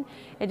person.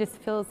 It just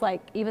feels like,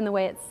 even the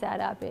way it's set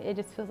up, it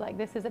just feels like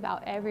this is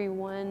about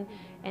everyone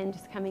and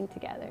just coming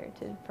together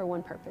for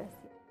one purpose.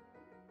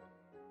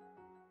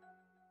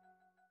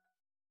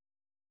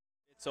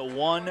 It's a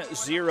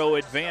 1-0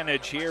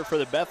 advantage here for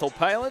the Bethel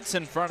Pilots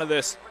in front of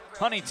this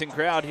Huntington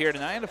crowd here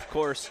tonight. Of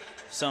course,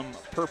 some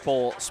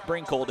purple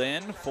sprinkled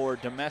in for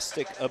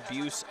Domestic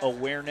Abuse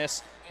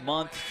Awareness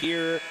Month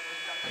here.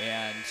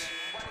 And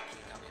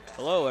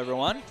hello,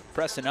 everyone.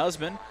 Preston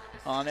Husband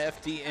on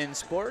FDN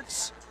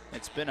Sports.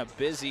 It's been a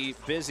busy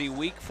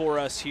week for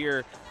us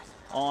here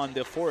on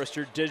the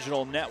Forrester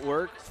Digital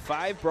Network.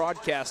 5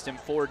 broadcasts in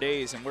 4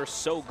 days, and we're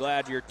so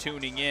glad you're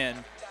tuning in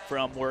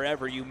from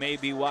wherever you may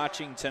be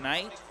watching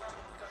tonight.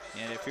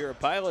 And if you're a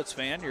Pilots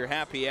fan, you're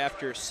happy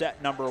after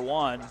set number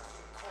 1.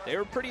 They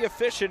were pretty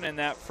efficient in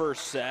that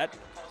first set.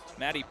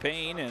 Maddie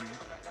Payne and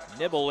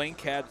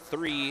Nibelink had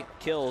 3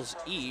 kills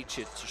each.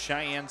 It's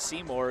Cheyenne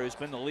Seymour who's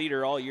been the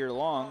leader all year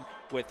long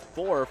with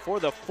 4. For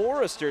the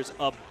Foresters,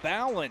 a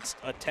balanced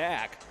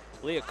attack.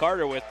 Leah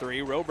Carter with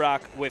 3,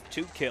 Robrock with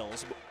 2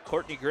 kills,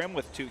 Courtney Grimm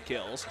with 2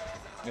 kills,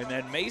 and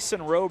then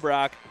Mason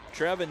Robrock,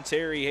 Trevin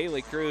Terry,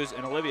 Haley Cruz,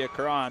 and Olivia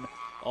Caron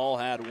all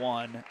had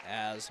 1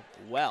 as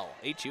well.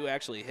 HU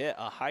actually hit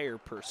a higher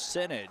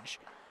percentage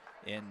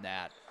in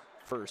that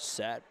first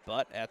set,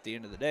 but at the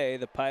end of the day,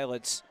 the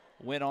Pilots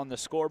win on the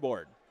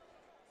scoreboard.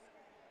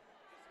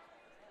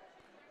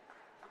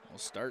 We'll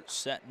start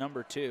set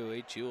number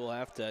 2. HU will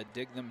have to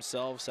dig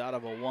themselves out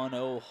of a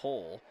 1-0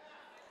 hole.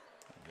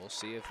 We'll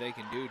see if they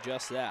can do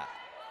just that.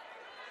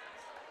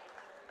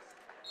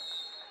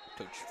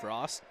 Coach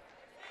Frost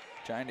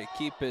trying to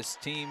keep his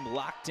team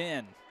locked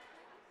in.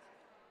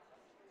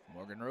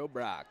 Morgan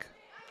Robrock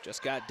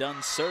just got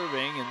done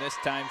serving, and this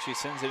time she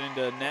sends it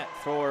into net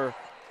for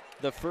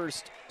the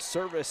first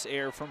service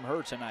error from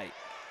her tonight.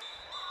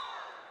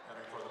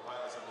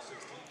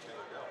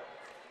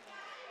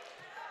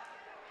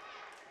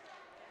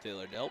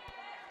 Taylor Delp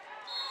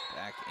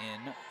back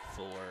in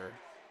for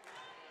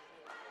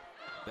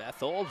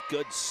Bethel.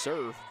 Good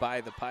serve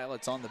by the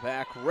Pilots on the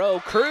back row.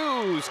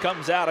 Cruz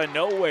comes out of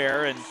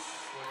nowhere and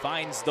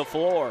finds the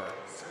floor.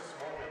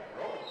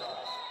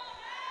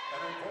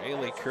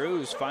 Haley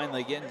Cruz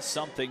finally getting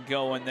something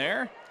going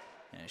there.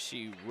 And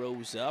she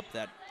rose up.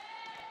 That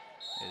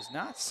is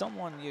not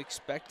someone you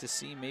expect to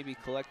see maybe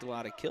collect a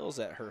lot of kills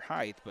at her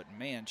height, but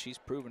man, she's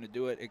proven to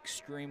do it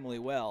extremely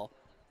well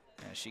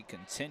as she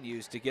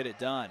continues to get it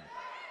done.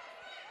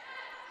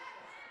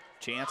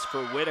 Chance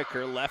for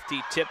Whitaker,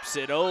 lefty tips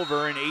it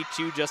over, and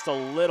HU just a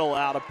little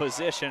out of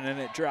position, and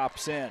it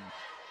drops in.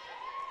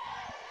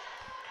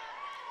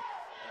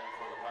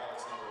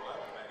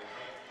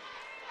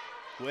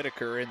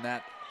 Whitaker in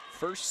that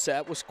first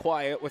set was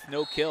quiet with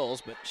no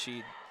kills, but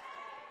she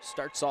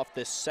starts off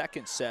this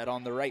second set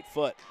on the right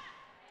foot.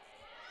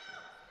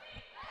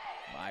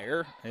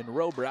 Meyer and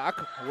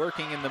Robrock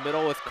working in the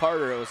middle with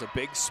Carter. It was a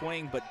big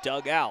swing, but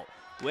dug out.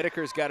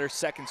 Whitaker's got her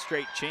second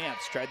straight chance.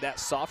 Tried that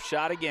soft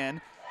shot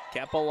again.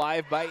 Kept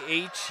alive by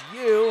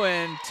HU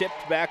and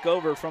tipped back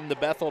over from the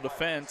Bethel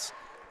defense.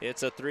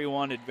 It's a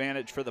 3-1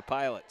 advantage for the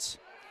Pilots.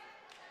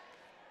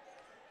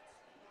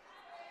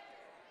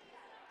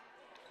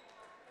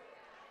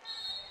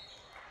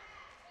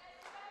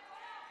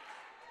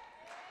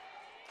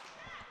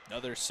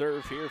 Another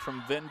serve here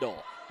from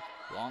Vindel.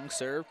 Long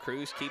serve,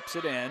 Cruz keeps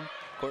it in.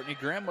 Courtney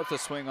Grimm with a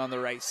swing on the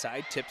right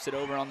side, tips it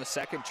over on the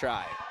second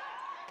try.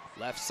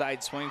 Left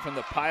side swing from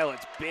the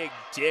Pilots, big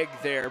dig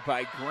there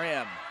by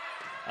Grimm.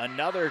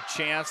 Another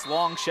chance,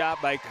 long shot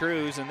by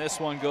Cruz, and this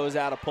one goes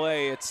out of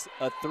play. It's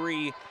a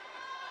 3-0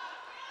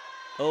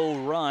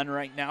 run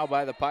right now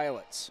by the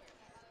Pilots.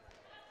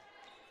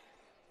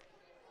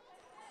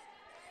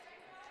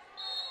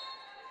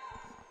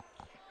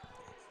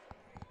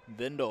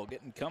 Vindel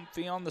getting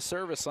comfy on the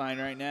service line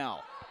right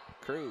now.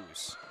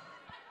 Cruz.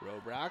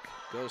 Robrock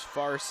goes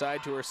far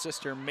side to her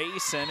sister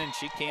Mason, and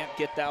she can't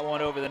get that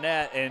one over the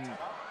net. And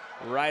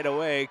right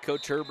away,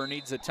 Coach Herber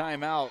needs a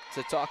timeout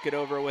to talk it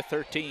over with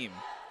her team.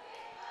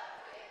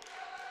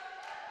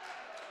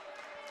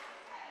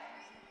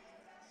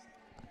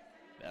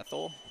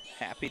 Bethel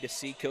happy to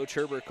see Coach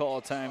Herber call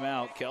a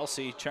timeout.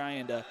 Kelsey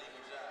trying to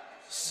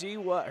see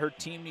what her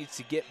team needs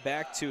to get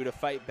back to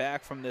fight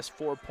back from this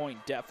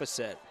 4-point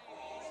deficit.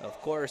 Of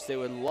course, they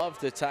would love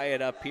to tie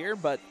it up here,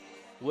 but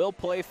will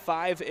play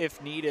 5 if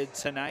needed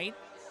tonight.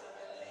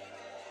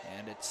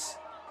 And it's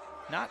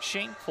not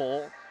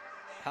shameful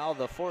how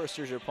the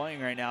Foresters are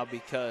playing right now,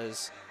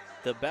 because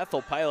the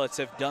Bethel Pilots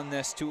have done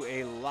this to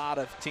a lot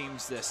of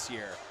teams this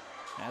year.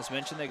 As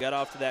mentioned, they got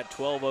off to that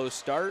 12-0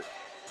 start.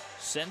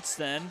 Since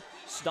then,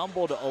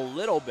 stumbled a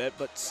little bit,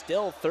 but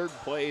still third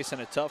place in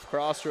a tough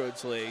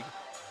Crossroads league.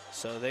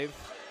 So they've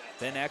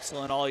been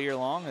excellent all year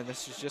long, and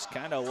this is just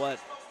kind of what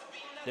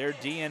their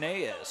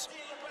DNA is.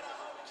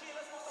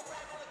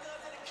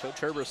 Coach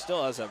Herber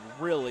still has a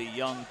really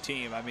young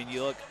team. I mean,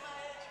 you look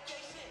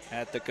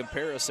at the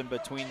comparison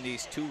between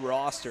these two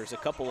rosters, a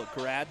couple of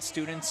grad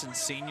students and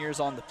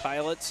seniors on the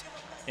Pilots,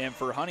 and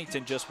for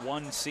Huntington, just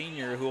one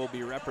senior who will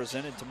be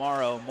represented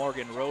tomorrow,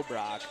 Morgan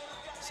Robrock.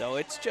 So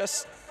it's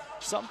just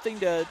something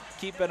to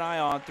keep an eye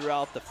on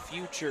throughout the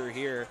future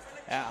here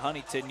at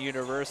Huntington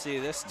University.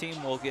 This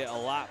team will get a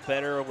lot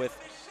better with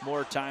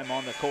more time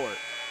on the court.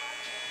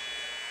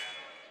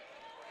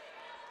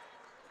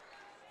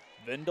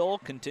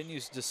 Vindel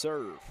continues to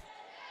serve.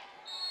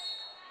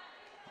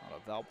 Out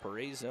of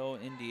Valparaiso,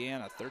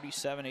 Indiana,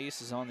 37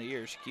 aces on the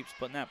year. She keeps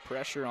putting that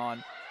pressure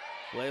on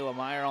Layla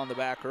Meyer on the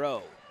back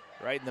row.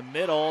 Right in the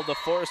middle, the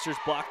Foresters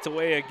blocked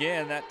away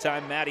again, that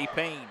time Maddie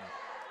Payne.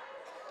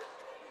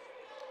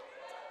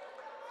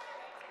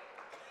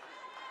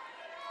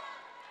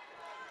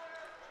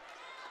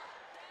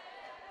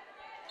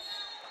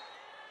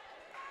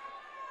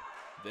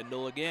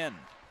 Vindel again.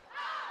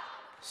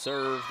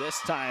 Serve this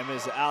time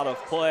is out of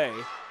play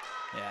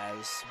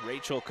as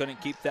Rachel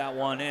couldn't keep that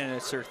one in.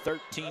 It's her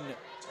 13th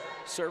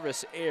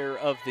service error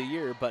of the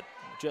year, but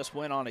just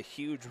went on a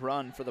huge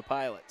run for the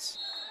Pilots.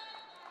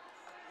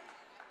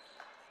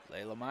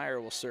 Layla Meyer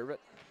will serve it.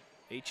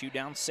 HU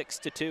down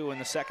 6-2 in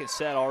the second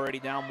set, already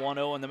down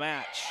 1-0 in the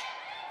match.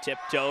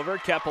 Tipped over,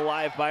 kept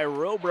alive by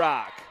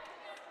Robrock.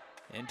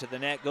 Into the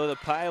net go the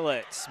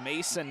Pilots.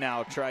 Mason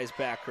now tries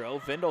back row.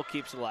 Vindel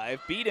keeps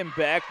alive.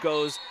 Biedenbeck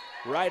goes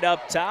right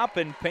up top,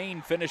 and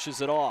Payne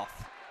finishes it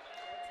off.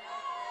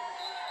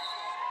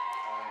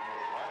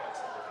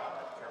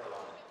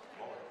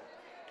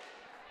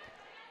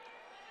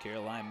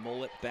 Caroline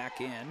Mullet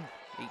back in.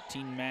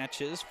 18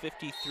 matches,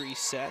 53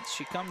 sets.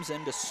 She comes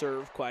in to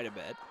serve quite a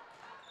bit.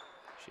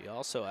 She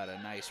also had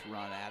a nice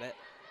run at it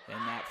in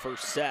that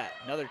first set.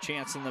 Another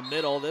chance in the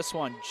middle. This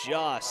one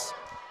just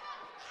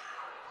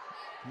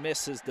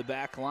misses the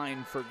back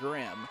line for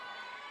Grimm.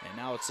 And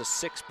now it's a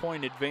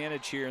 6-point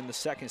advantage here in the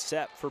second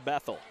set for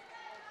Bethel.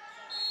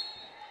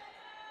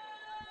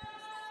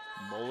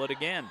 Mullet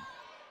again.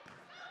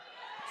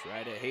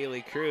 Try to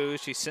Haley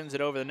Cruz. She sends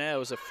it over the net. It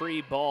was a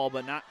free ball,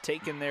 but not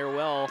taken there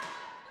well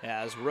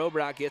as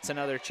Robrock gets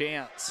another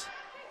chance.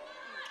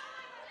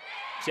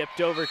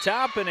 Tipped over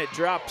top, and it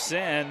drops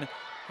in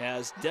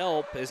as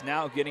Delp is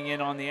now getting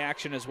in on the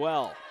action as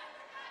well.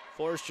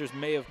 Foresters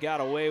may have got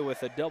away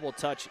with a double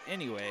touch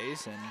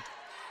anyways, and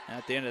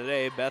at the end of the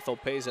day, Bethel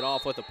pays it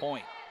off with a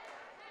point.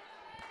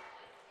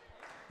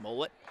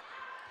 Mullet,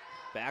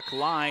 back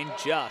line,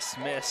 just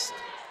missed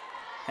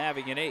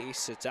having an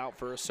ace. It's out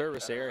for a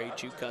service error.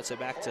 HU cuts it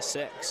back to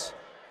 6.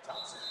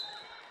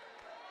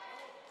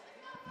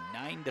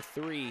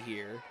 9-3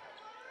 here.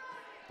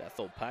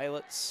 Bethel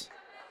Pilots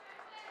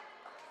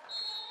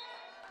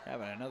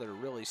having another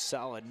really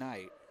solid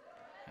night,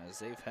 as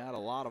they've had a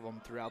lot of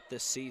them throughout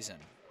this season.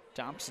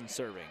 Thompson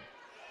serving.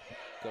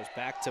 Goes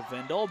back to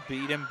Vindel.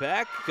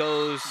 Biedenbeck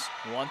goes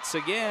once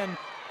again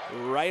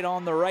right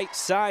on the right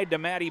side to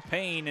Maddie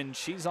Payne, and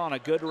she's on a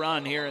good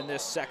run here in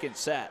this second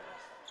set.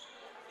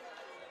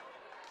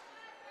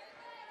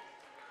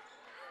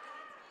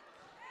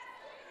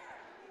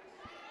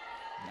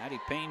 Maddie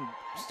Payne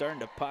starting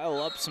to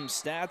pile up some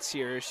stats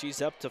here.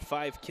 She's up to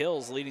 5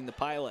 kills, leading the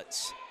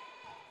Pilots.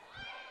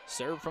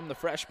 Serve from the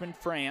freshman,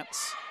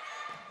 France.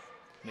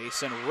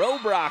 Mason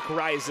Robrock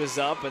rises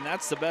up, and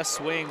that's the best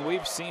swing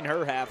we've seen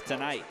her have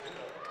tonight.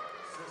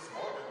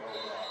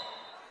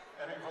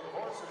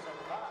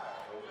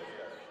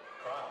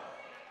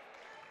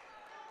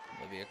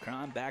 Olivia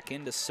Cron back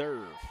in to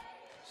serve.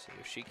 See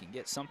if she can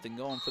get something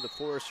going for the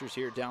Foresters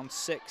here, down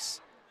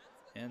 6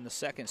 in the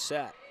second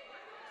set.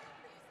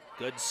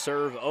 Good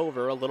serve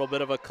over, a little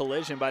bit of a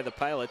collision by the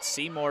Pilots.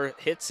 Seymour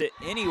hits it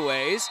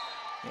anyways,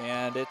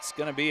 and it's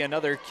going to be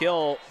another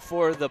kill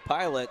for the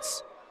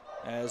Pilots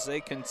as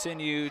they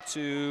continue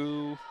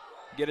to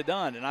get it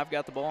done. And I've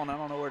got the ball, and I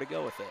don't know where to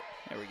go with it.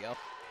 There we go.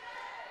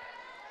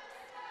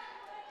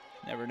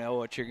 Never know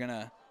what you're going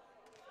to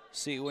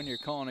see when you're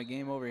calling a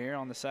game over here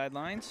on the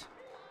sidelines.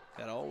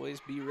 Got to always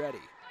be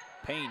ready.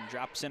 Payne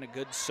drops in a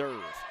good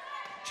serve.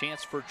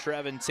 Chance for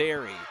Trevin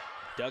Terry.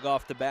 Dug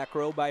off the back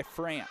row by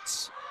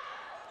France.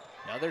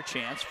 Another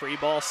chance, free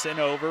ball sent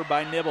over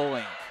by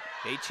Nibelink.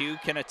 HU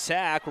can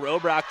attack.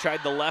 Robrock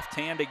tried the left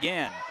hand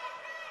again.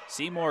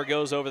 Seymour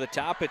goes over the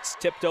top. It's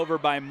tipped over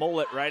by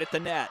Mullet right at the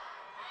net.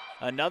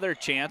 Another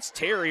chance.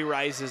 Terry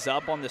rises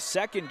up on the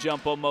second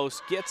jump,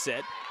 almost gets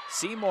it.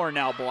 Seymour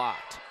now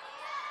blocked.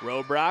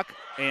 Robrock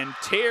and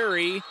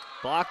Terry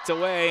blocked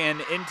away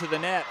and into the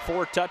net.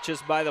 4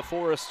 touches by the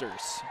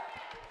Foresters.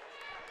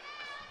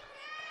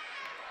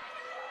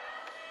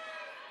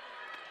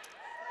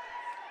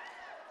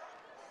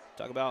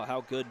 Talk about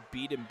how good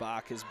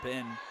Biedenbach has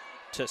been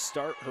to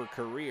start her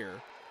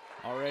career.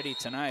 Already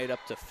tonight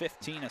up to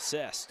 15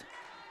 assists.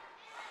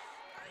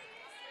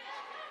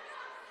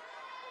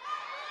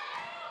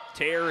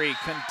 Terry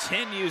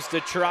continues to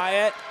try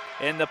it,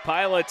 and the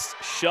Pilots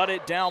shut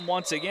it down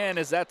once again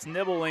as that's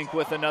Nibelink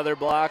with another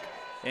block,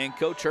 and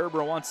Coach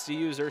Herber wants to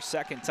use her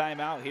second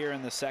timeout here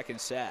in the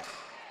second set.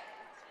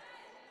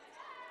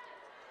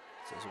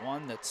 This is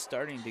one that's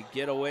starting to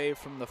get away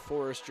from the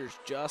Foresters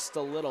just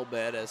a little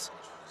bit as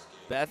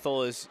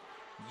Bethel has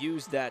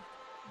used that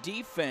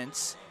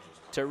defense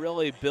to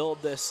really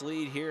build this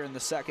lead here in the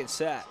second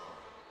set.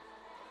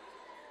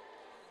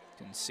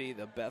 You can see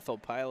the Bethel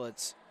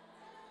Pilots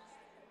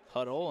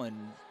huddle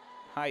in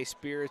high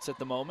spirits at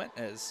the moment,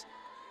 as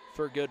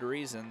for good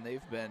reason.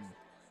 They've been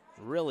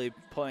really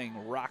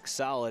playing rock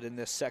solid in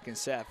this second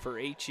set. For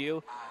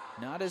HU,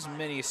 not as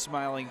many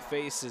smiling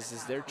faces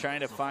as they're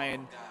trying to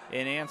find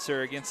an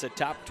answer against a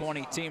top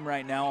 20 team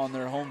right now on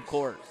their home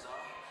court.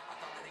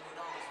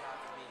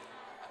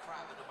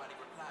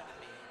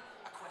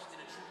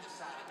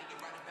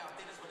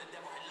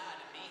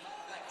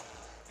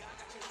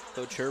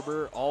 Coach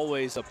Herber,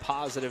 always a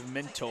positive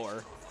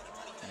mentor,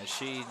 as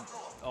she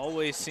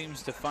always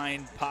seems to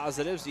find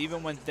positives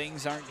even when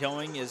things aren't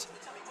going as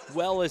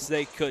well as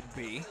they could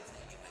be.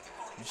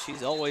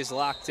 She's always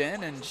locked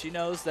in, and she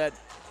knows that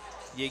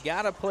you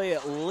got to play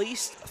at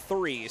least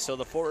 3, so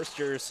the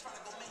Foresters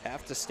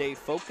have to stay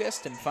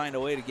focused and find a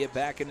way to get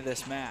back into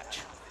this match.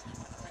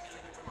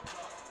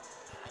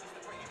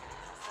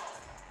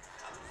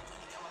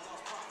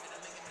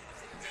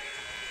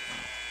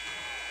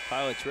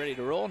 Pilots ready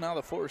to roll. Now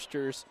the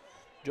Foresters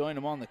join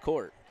them on the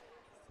court.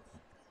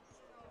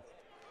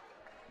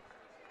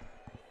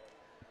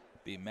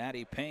 Be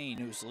Maddie Payne,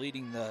 who's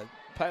leading the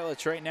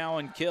Pilots right now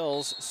in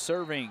kills,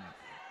 serving.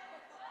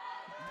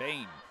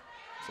 Payne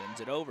sends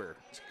it over.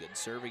 It's a good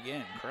serve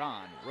again.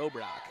 Cron,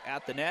 Robrock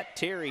at the net.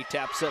 Terry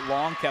taps it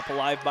long, kept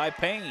alive by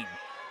Payne.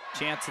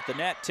 Chance at the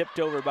net, tipped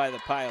over by the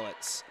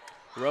Pilots.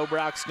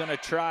 Robrock's gonna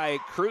try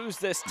Cruz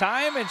this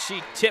time, and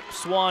she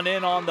tips one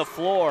in on the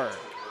floor.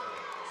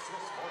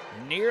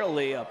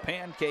 Nearly a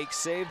pancake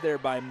save there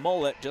by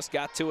Mullet, just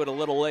got to it a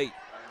little late.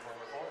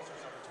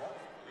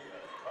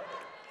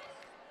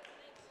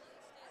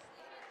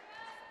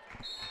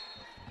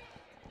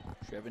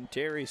 Trevin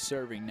Terry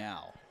serving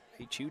now.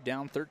 HU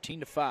down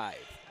 13-5.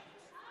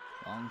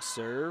 Long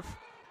serve,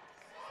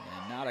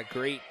 and not a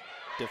great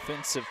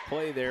defensive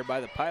play there by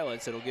the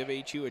Pilots. It'll give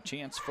HU a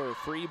chance for a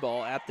free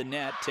ball at the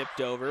net,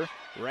 tipped over,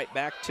 right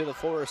back to the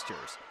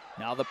Foresters.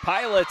 Now the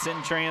Pilots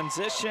in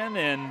transition,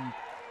 and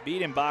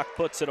Biedenbach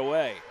puts it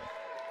away.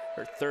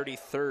 Her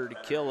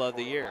 33rd kill of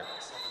the year.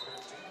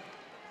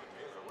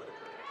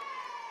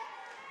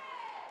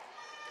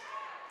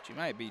 She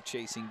might be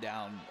chasing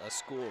down a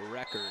school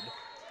record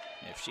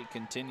if she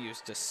continues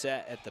to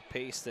set at the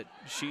pace that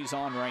she's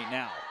on right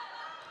now.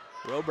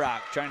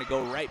 Robrock trying to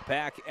go right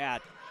back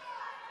at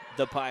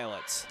the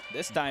Pilots.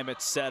 This time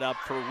it's set up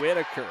for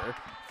Whitaker.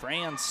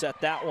 Franz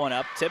set that one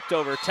up, tipped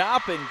over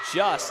top, and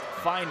just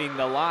finding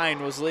the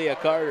line was Leah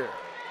Carter.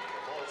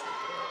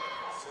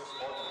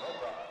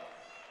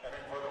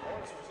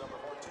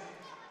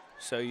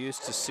 So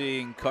used to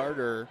seeing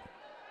Carter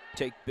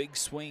take big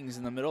swings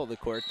in the middle of the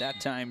court.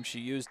 That time she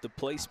used the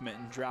placement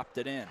and dropped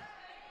it in.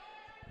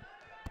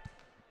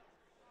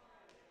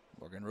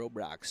 Morgan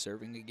Robrock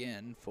serving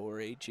again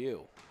for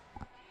HU.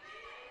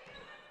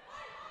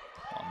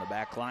 On the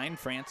back line,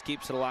 France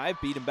keeps it alive.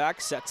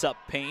 Biedenbach sets up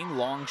Payne,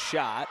 long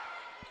shot.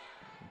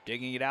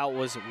 Digging it out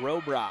was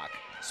Robrock.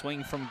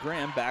 Swing from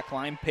Grimm, back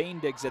line, Payne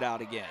digs it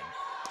out again.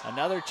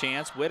 Another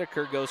chance,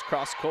 Whitaker goes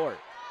cross court.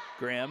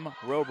 Grimm,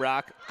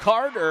 Robrock,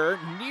 Carter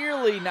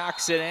nearly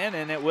knocks it in,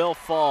 and it will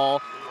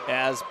fall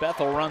as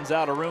Bethel runs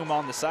out of room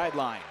on the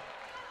sideline.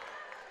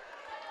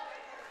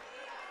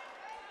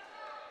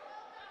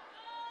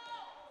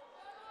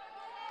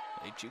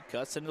 HU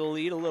cuts into the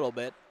lead a little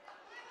bit.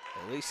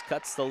 At least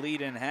cuts the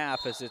lead in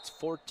half as it's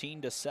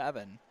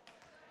 14-7.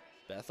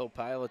 Bethel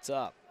Pilots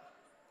up.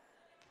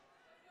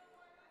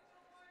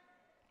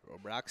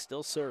 Robrock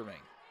still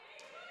serving.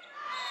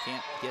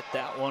 Can't get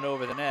that one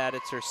over the net.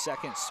 It's her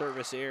second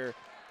service error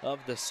of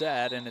the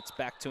set, and it's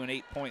back to an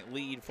 8-point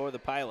lead for the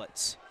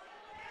Pilots.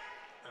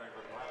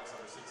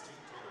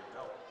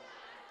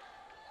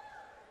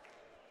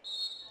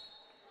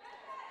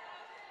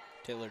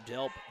 Taylor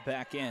Delp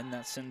back in.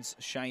 That sends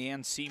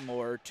Cheyenne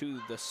Seymour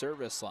to the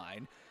service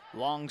line.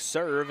 Long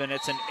serve, and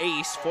it's an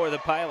ace for the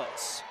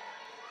Pilots.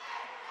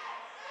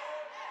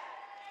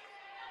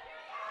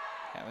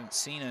 Haven't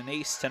seen an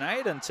ace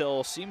tonight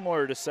until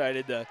Seymour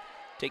decided to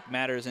take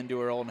matters into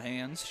her own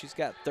hands. She's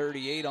got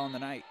 38 on the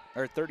night,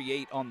 or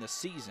 38 on the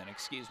season,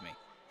 excuse me.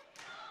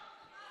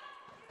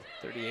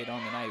 38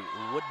 on the night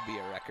would be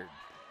a record.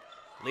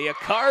 Leah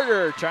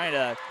Carter trying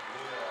to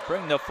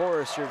bring the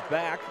Foresters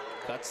back.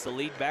 Cuts the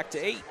lead back to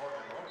 8.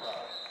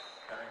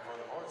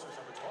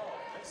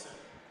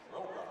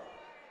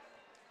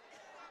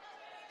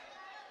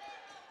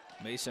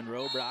 Mason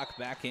Robrock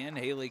back in.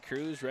 Haley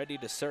Cruz ready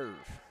to serve.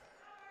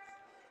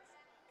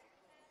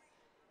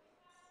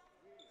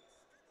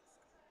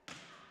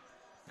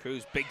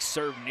 Cruz, big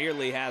serve,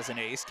 nearly has an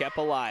ace, kept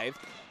alive.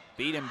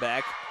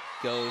 Biedenbach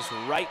goes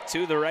right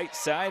to the right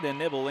side, and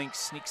Nibelink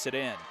sneaks it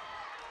in.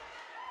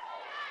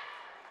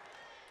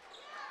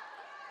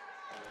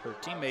 Her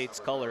teammates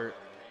call her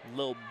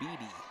Lil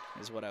Beady,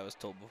 is what I was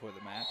told before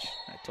the match.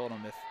 I told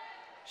them if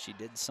she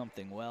did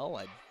something well,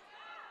 I'd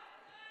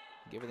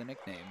give her the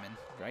nickname, and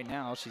right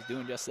now she's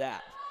doing just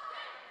that.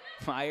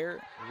 Meyer,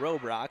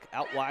 Robrock,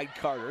 out wide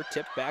Carter,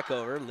 tipped back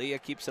over. Leah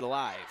keeps it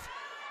alive.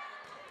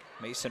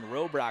 Mason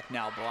Robrock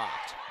now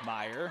blocked.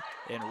 Meyer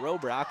and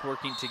Robrock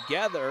working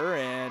together,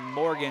 and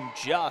Morgan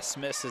just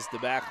misses the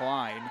back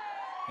line.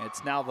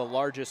 It's now the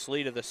largest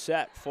lead of the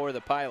set for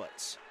the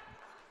Pilots.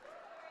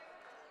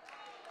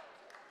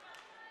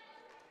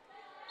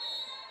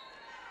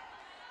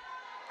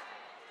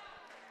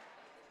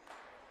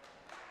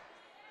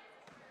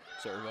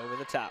 Serve over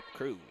the top,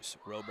 Cruz.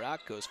 Robrock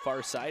goes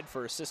far side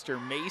for her sister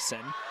Mason.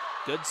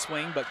 Good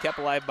swing, but kept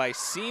alive by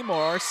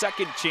Seymour.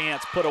 Second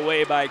chance put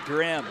away by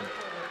Grimm.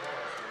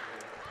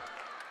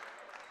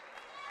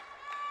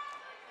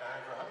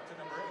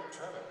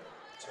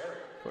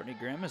 Courtney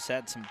Grimm has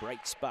had some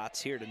bright spots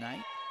here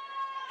tonight.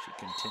 She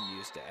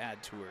continues to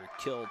add to her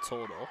kill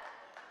total.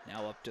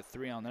 Now up to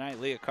 3 on the night.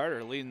 Leah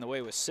Carter leading the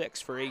way with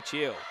 6 for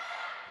HU.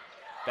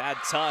 Bad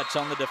touch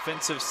on the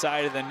defensive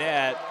side of the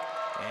net,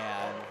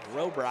 and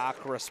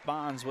Robrock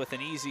responds with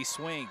an easy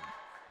swing.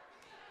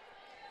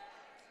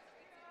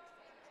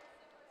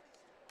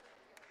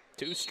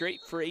 2 straight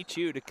for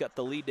HU to cut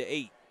the lead to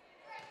 8.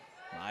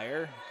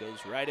 Meyer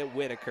goes right at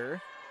Whitaker.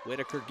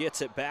 Whitaker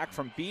gets it back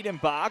from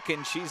Biedenbach,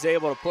 and she's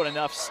able to put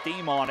enough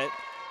steam on it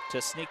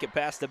to sneak it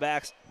past the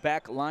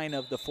back line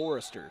of the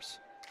Foresters.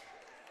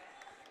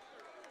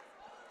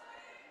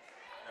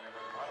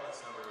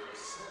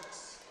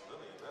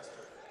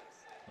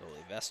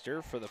 Lily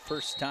Vester, for the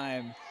first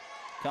time,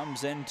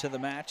 comes into the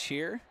match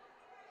here.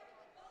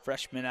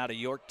 Freshman out of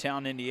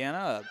Yorktown,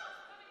 Indiana.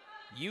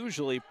 A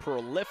usually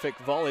prolific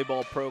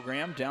volleyball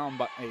program down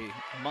by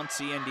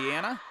Muncie,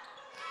 Indiana.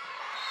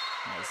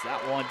 As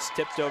that one's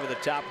tipped over the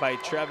top by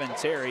Trevin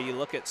Terry. You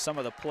look at some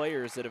of the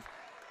players that have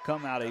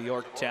come out of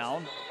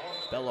Yorktown.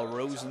 Bella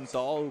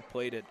Rosenthal, who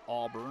played at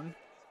Auburn.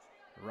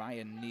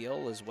 Ryan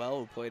Neal as well,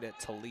 who played at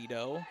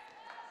Toledo.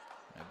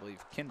 I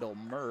believe Kendall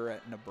Murr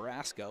at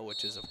Nebraska,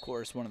 which is, of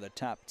course, one of the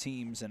top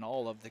teams in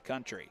all of the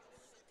country.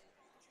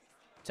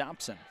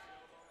 Thompson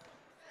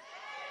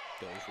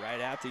goes right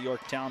at the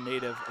Yorktown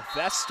native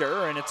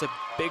Vester, and it's a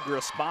big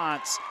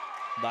response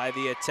by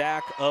the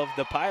attack of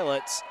the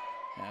Pilots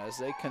as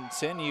they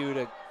continue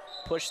to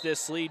push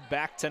this lead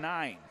back to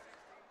 9.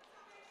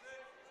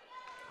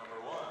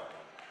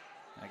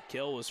 That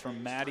kill was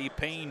from Maddie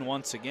Payne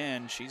once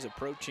again. She's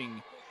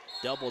approaching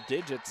double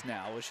digits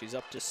now as she's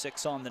up to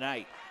 6 on the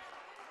night.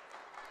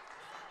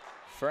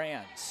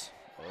 Franz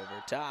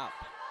over top.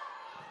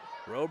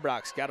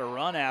 Robrock's got to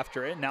run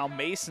after it. Now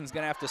Mason's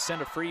going to have to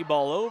send a free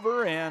ball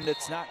over, and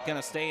it's not going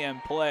to stay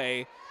in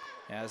play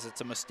as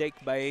it's a mistake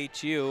by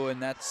HU,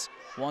 and that's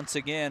once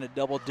again a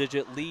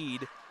double-digit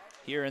lead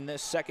here in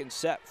this second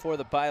set for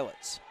the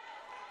Pilots.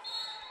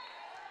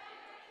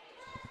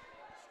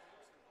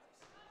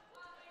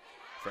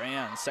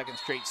 Franz, second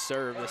straight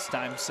serve, this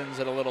time sends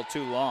it a little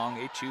too long.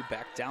 HU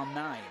back down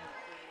 9.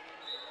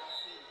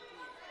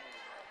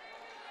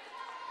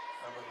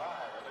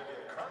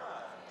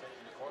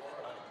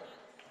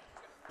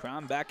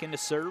 Cron back into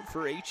serve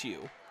for HU.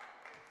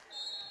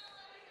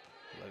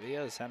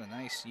 Olivia has had a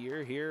nice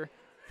year here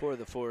for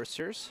the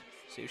Foresters.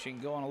 See if she can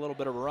go on a little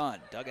bit of a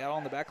run. Dug out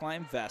on the back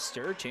line,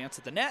 Vester. Chance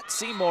at the net.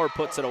 Seymour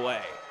puts it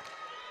away.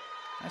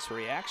 Nice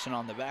reaction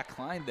on the back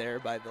line there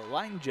by the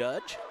line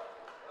judge.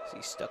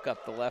 He stuck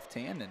up the left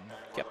hand and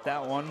kept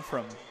that one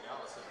from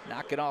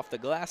knocking off the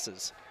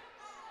glasses.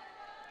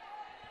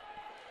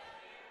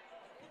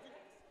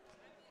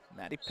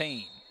 Maddie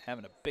Payne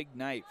having a big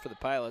night for the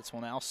Pilots, will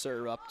now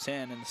serve up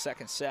 10 in the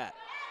second set.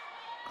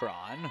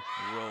 Cron,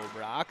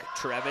 Robrock,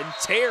 Trevin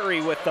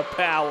Terry with the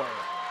power.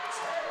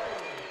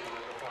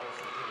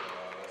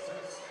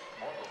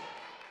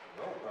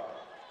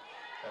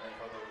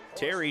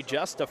 Terry,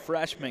 just a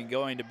freshman,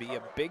 going to be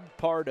a big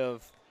part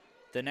of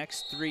the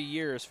next 3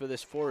 years for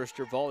this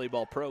Forester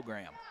volleyball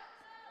program.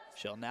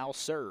 She'll now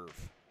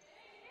serve.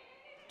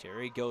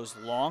 Terry goes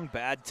long,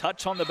 bad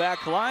touch on the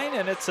back line,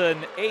 and it's an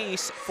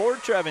ace for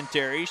Trevin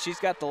Terry. She's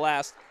got the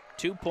last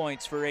 2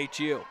 points for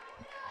HU.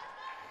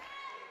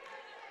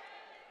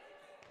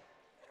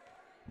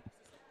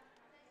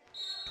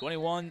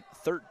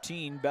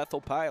 (21-13)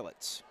 Bethel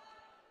Pilots.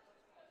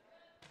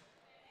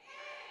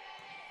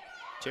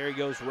 Terry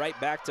goes right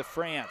back to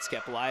France,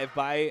 kept alive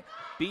by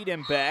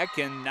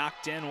Biedenbeck and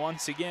knocked in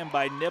once again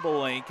by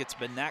Nibelink. It's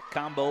been that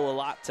combo a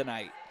lot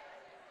tonight.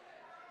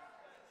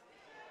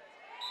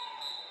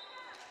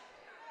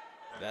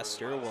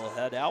 Vester will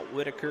head out,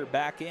 Whitaker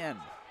back in. And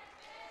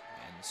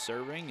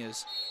serving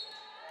is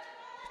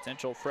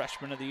potential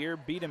freshman of the year,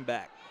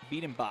 Biedenbach,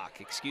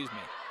 excuse me.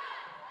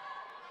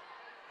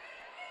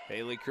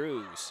 Bailey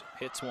Cruz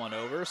hits one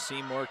over.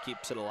 Seymour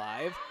keeps it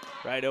alive.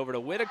 Right over to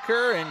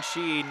Whitaker, and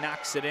she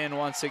knocks it in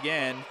once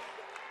again.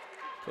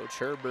 Coach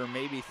Herber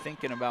may be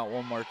thinking about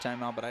one more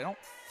timeout, but I don't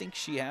think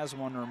she has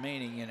one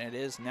remaining, and it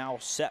is now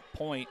set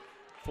point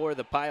for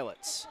the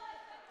Pilots.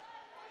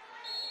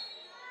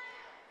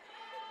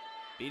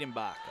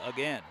 Biedenbach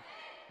again.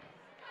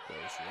 Goes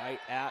right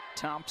at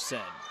Thompson.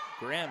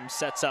 Grimm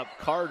sets up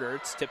Carter.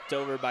 It's tipped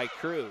over by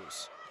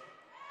Cruz.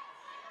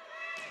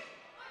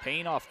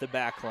 Payne off the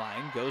back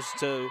line, goes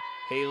to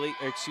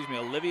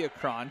Olivia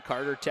Cron.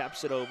 Carter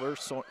taps it over,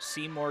 so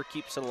Seymour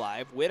keeps it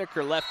alive.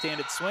 Whitaker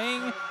left-handed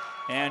swing,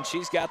 and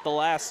she's got the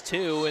last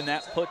 2, and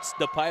that puts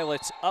the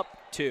Pilots up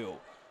 2.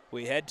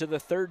 We head to the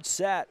third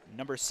set.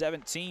 Number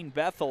 17,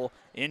 Bethel,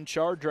 in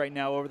charge right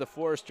now over the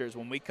Foresters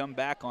when we come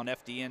back on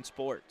FDN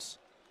Sports.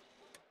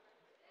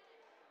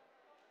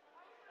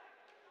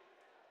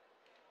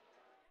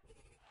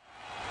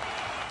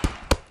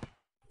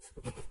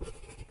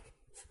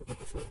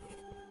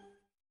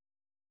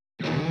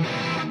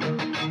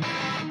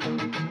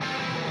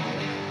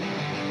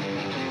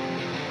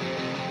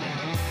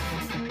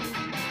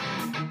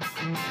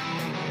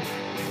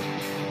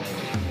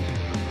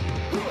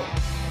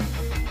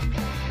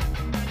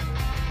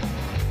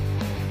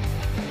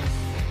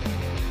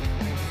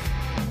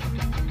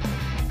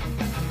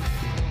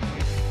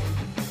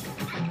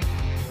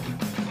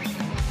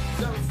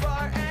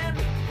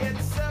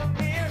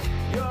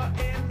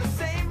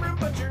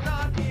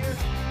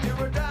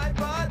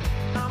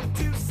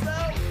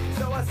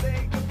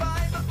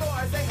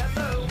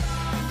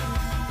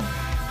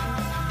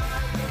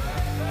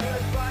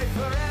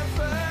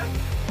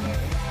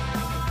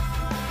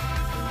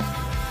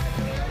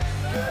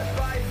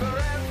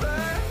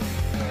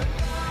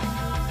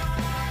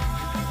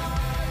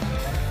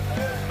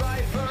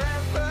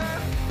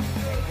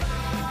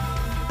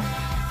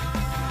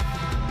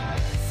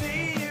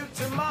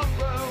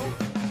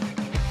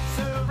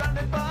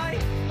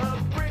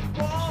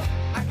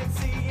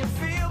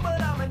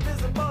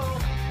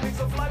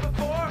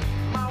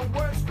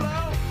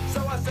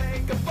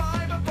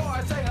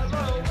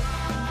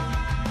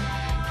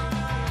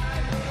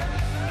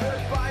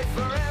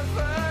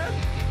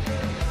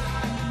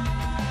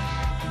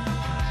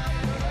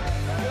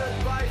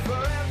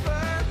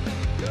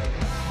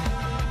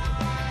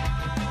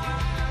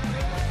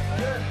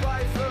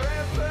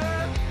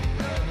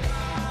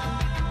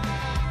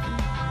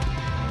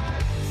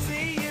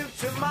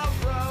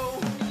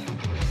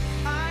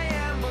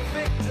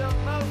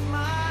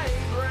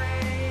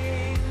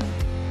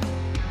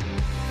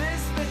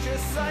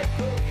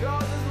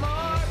 causes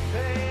more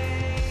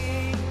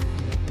pain.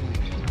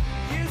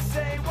 You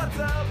say, what's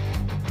up?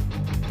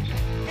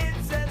 It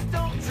says,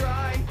 don't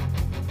try.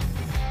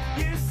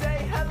 You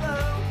say,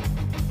 hello.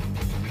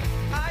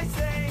 I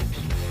say,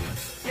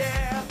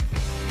 yeah.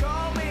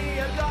 Call me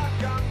a doc,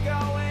 I'm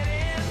going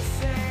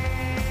insane.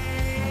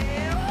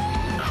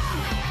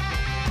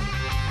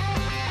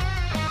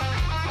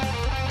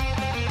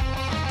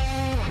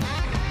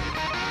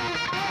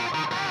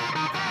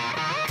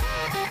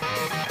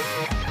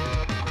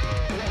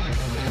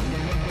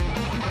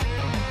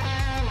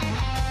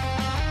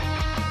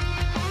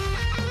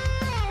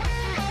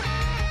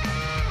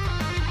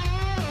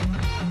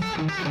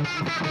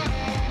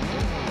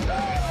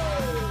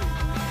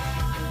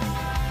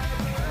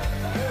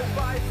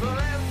 Goodbye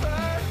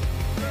forever.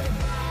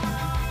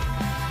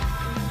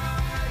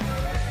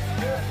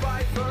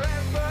 Goodbye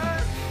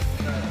forever.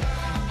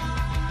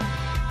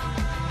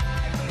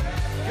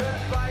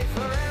 Goodbye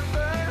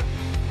forever.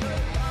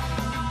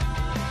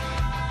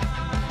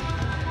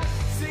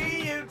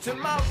 See you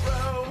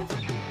tomorrow.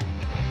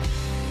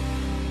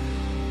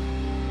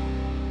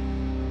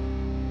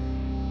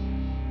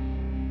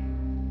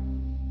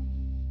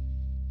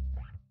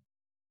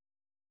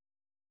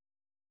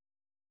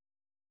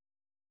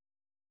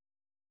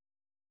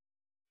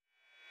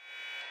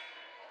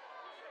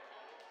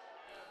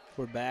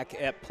 We're back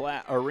at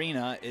Platt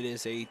Arena. It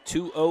is a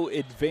 2-0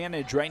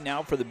 advantage right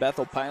now for the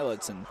Bethel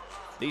Pilots, and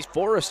these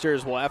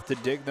Foresters will have to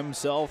dig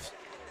themselves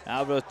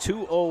out of a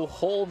 2-0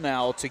 hole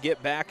now to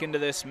get back into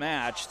this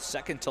match.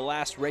 Second to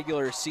last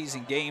regular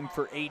season game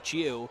for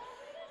HU,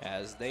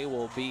 as they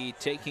will be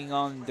taking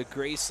on the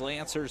Grace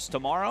Lancers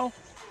tomorrow.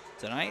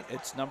 Tonight,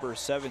 it's number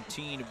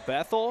 17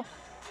 Bethel,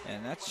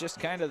 and that's just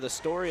kind of the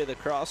story of the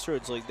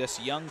Crossroads League. This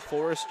young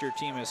Forester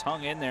team has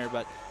hung in there,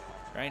 but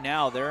right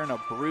now, they're in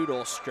a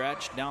brutal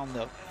stretch down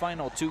the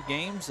final 2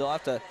 games. They'll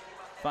have to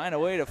find a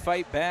way to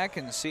fight back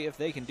and see if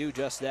they can do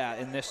just that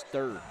in this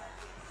third.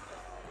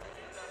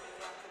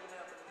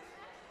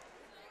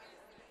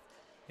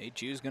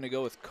 HU's going to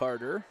go with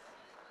Carter,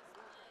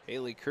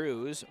 Haley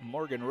Cruz,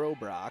 Morgan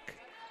Robrock,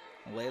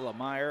 Layla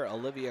Meyer,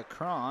 Olivia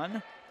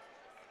Cron,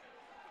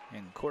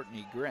 and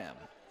Courtney Grimm.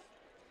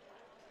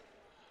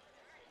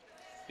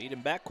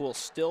 Biedenbeck will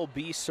still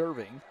be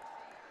serving,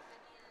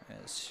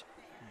 as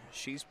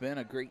she's been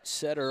a great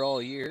setter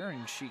all year,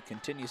 and she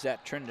continues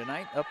that trend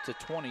tonight, up to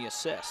 20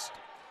 assists.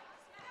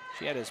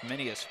 She had as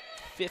many as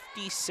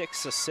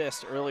 56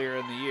 assists earlier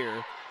in the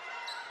year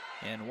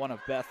in one of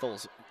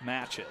Bethel's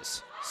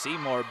matches.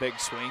 Seymour, big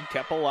swing,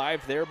 kept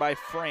alive there by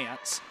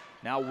France.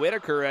 Now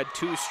Whitaker had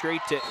 2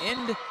 straight to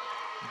end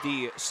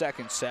the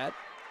second set.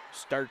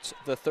 Starts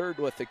the third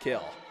with the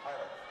kill.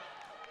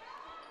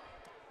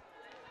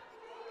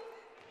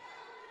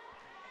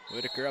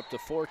 Whitaker up to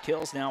 4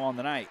 kills now on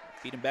the night.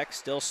 Biedenbeck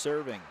still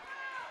serving.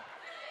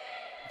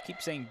 I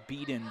keep saying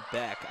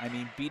Biedenbeck, I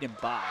mean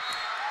Biedenbach,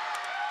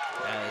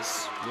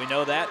 as we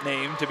know that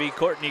name to be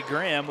Courtney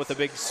Grimm with a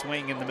big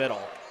swing in the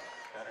middle.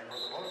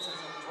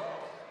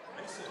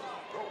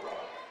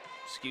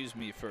 Excuse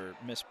me for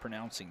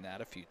mispronouncing that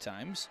a few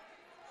times.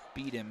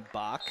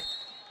 Biedenbach.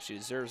 She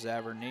deserves to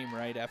have her name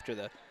right after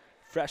the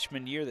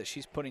freshman year that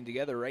she's putting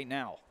together right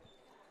now.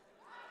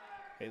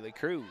 Haley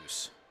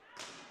Cruz.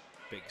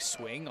 Big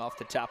swing off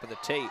the top of the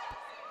tape.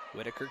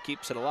 Whitaker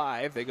keeps it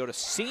alive. They go to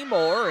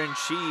Seymour, and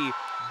she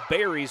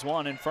buries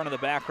one in front of the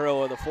back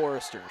row of the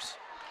Foresters.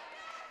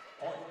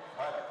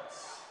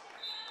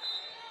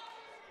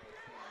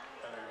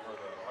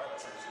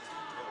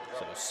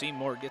 So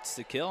Seymour gets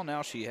the kill.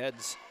 Now she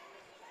heads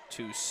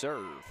to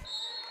serve.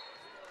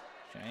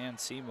 Cheyenne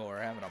Seymour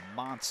having a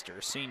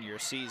monster senior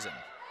season.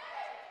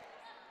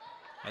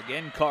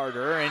 Again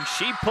Carter, and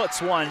she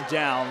puts one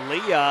down.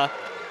 Leah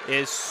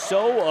is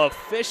so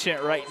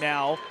efficient right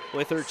now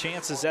with her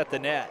chances at the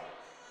net.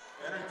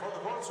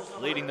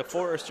 Leading the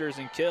Foresters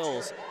in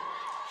kills.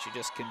 She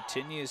just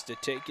continues to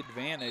take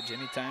advantage.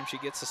 Anytime she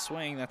gets a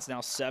swing, that's now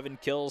 7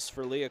 kills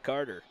for Leah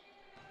Carter.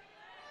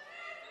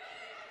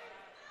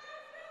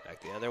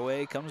 Back the other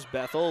way comes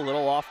Bethel, a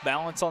little off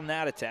balance on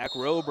that attack.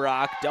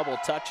 Robrock double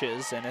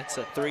touches, and it's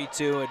a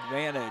 3-2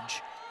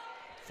 advantage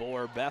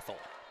for Bethel.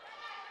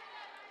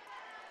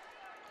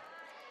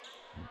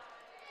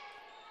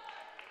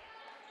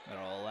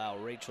 That'll allow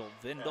Rachel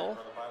Vindel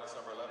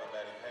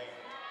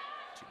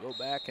to go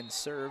back and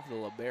serve the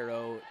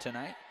libero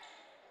tonight.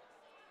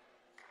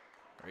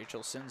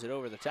 Rachel sends it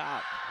over the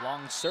top.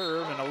 Long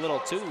serve and a little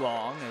too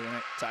long, and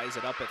it ties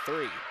it up at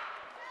 3.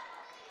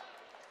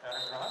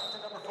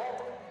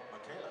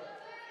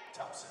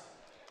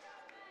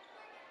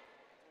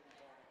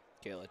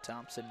 Kayla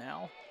Thompson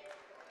now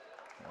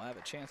will have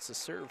a chance to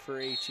serve for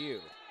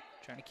HU.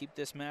 Trying to keep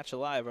this match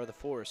alive are the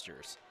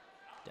Foresters.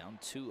 Down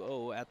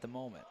 2-0 at the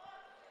moment.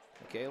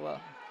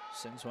 Michaela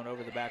sends one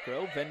over the back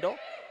row. Vindel,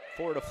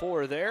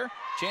 4-4 there.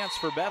 Chance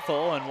for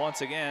Bethel, and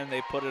once again,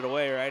 they put it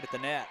away right at the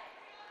net.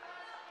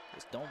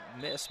 Just don't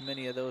miss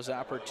many of those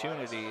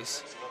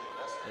opportunities.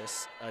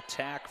 This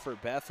attack for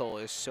Bethel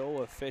is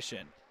so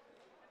efficient.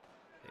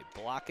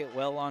 They block it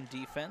well on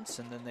defense,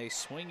 and then they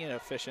swing it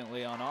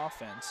efficiently on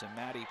offense, and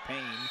Maddie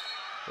Payne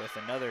with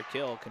another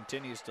kill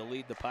continues to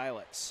lead the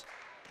Pilots.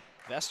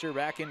 Vester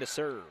back into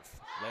serve.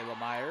 Layla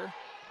Meyer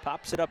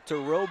pops it up to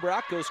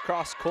Robrock, goes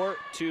cross court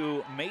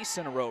to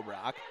Mason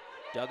Robrock.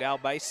 Dug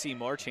out by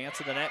Seymour, chance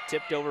of the net,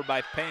 tipped over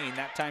by Payne.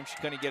 That time she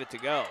couldn't get it to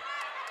go.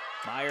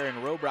 Meyer and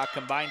Robrock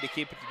combined to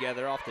keep it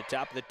together off the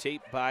top of the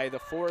tape by the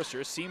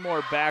Foresters.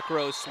 Seymour back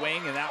row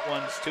swing, and that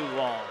one's too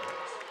long.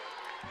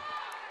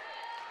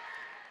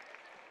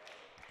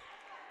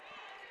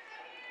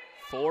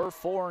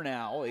 Four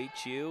now.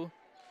 HU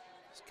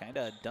has kind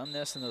of done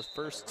this in those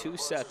first two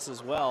sets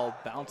as well,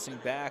 bouncing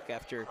back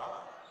after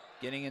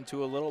getting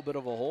into a little bit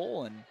of a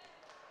hole, and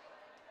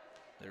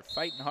they're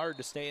fighting hard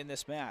to stay in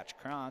this match.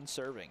 Cron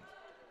serving.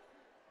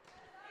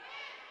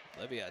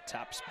 Olivia,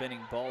 top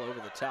spinning ball over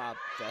the top.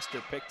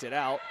 Vester picked it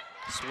out.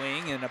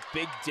 Swing and a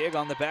big dig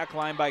on the back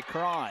line by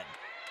Cron.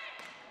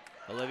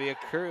 Haley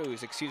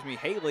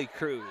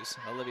Cruz.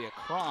 Olivia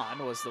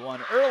Cron was the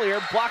one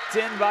earlier, blocked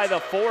in by the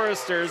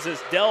Foresters as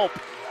Delp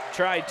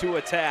tried to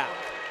attack.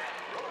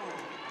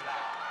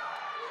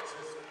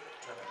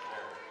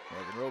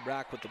 Morgan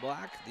Robrock with the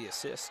block, the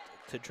assist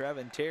to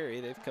Trevin Terry.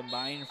 They've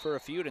combined for a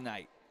few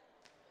tonight.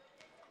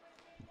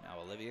 Now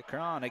Olivia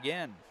Cron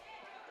again.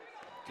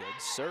 Good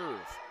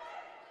serve.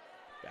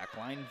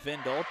 Backline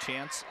Vindel,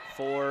 chance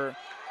for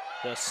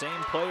the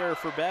same player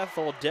for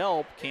Bethel.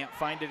 Delp can't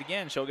find it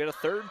again. She'll get a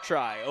third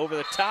try over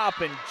the top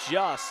and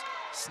just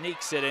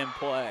sneaks it in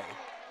play.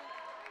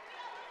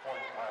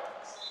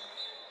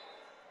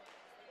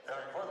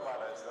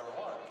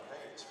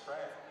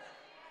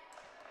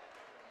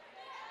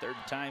 Third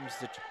time's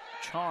the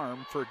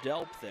charm for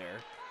Delp there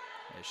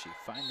as she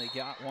finally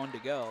got one to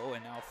go,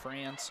 and now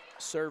France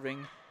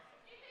serving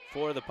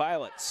for the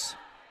Pilots.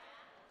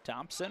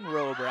 Thompson,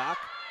 Robrock.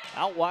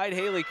 Out wide,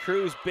 Haley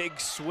Cruz, big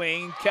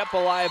swing, kept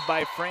alive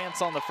by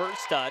France on the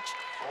first touch,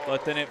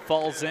 but then it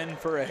falls in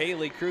for a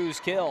Haley Cruz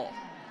kill.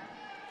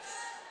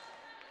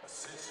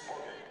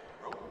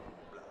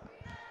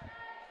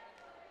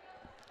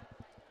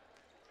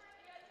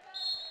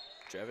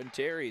 Trevin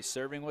Terry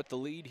serving with the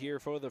lead here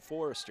for the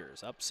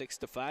Foresters. Up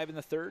 6-5 in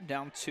the third,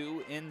 down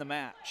 2 in the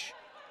match.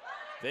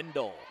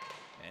 Vindel,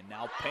 and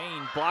now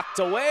Payne blocked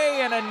away,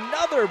 and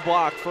another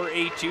block for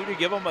HU to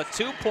give them a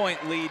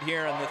 2-point lead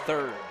here in the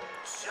third.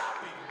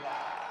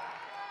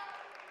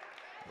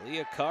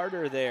 Leah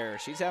Carter there.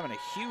 She's having a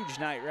huge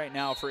night right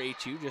now for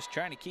HU, just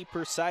trying to keep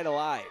her side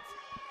alive.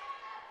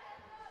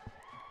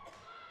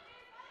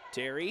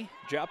 Terry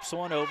drops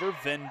one over.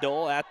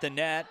 Vindel at the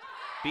net.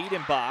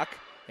 Biedenbach.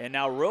 And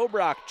now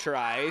Robrock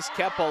tries.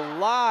 Kept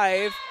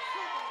alive.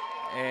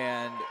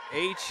 And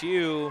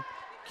HU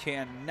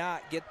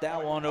cannot get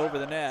that one over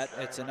the net.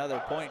 It's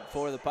another point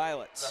for the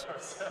Pilots.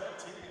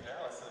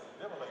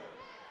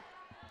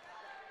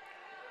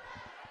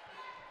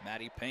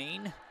 Maddie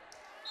Payne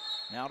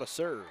now to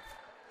serve.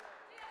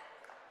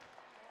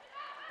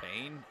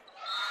 Payne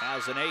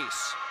has an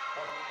ace.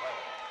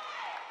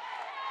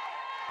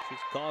 She's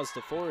caused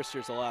the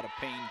Foresters a lot of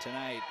pain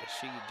tonight as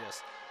she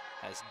just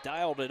has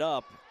dialed it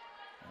up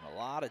in a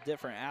lot of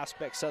different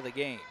aspects of the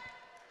game.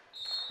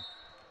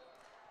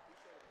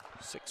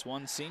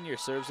 6'1" senior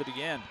serves it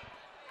again.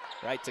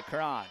 Right to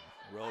Cron.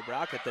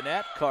 Robrock at the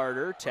net.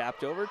 Carter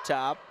tapped over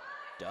top.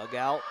 Dug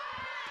out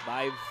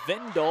by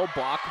Vindel,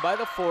 blocked by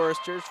the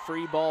Foresters,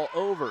 free ball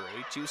over.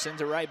 HU sends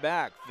it right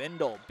back.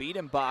 Vindel,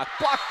 Biedenbach,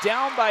 blocked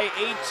down by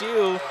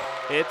HU.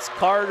 It's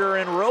Carter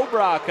and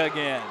Robrock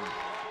again.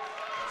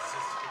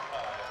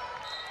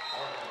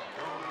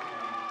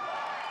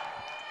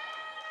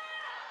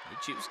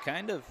 HU's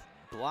kind of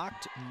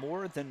blocked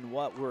more than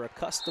what we're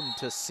accustomed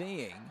to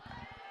seeing.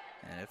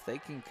 And if they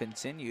can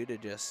continue to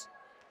just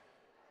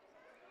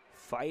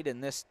fight in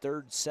this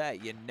third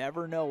set, you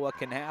never know what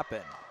can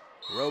happen.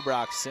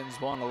 Robrock sends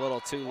one a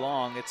little too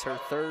long. It's her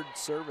third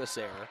service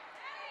error.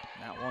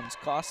 And that one's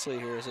costly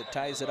here as it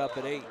ties it up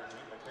at 8.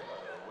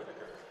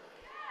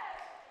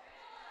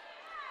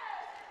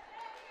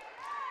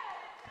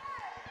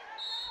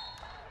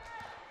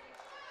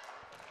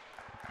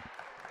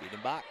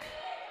 Biedenbach.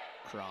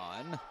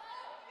 Cron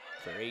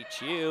for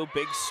HU.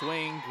 Big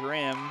swing.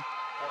 Grimm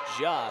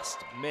just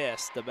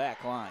missed the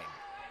back line.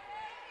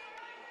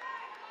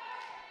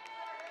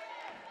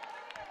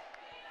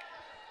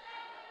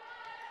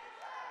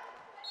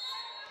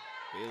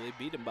 Bailey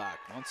Biedenbach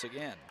once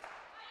again.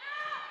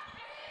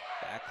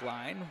 Back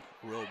line,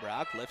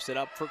 Robrock lifts it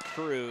up for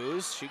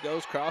Cruz. She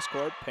goes cross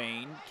court,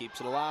 Payne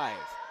keeps it alive.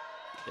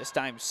 This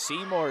time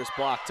Seymour's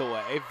blocked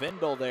away,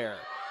 Vindel there.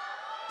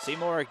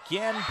 Seymour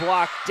again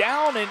blocked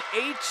down, and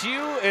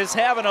HU is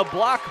having a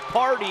block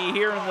party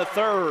here in the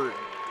third.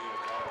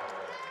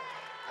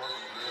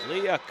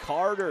 Leah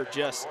Carter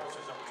just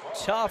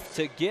tough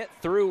to get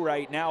through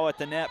right now at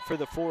the net for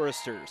the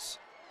Foresters.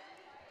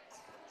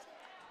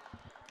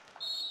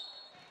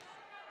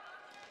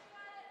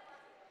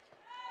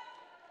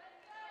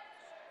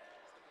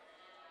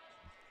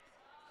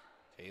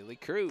 Haley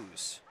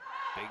Cruz,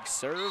 big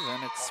serve,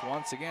 and it's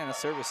once again a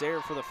service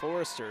error for the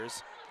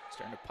Foresters.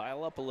 starting to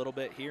pile up a little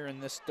bit here in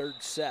this third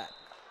set.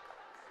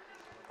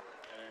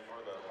 And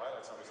for the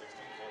Pilots, number 16,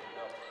 Taylor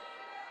Duff.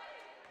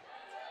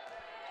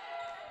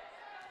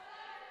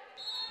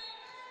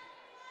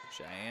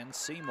 Cheyenne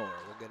Seymour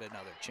will get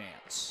another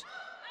chance.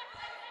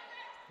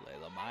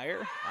 Layla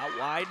Meyer out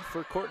wide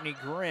for Courtney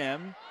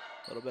Grimm.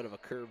 A little bit of a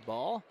curve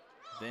ball.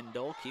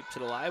 Vindel keeps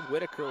it alive.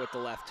 Whitaker with the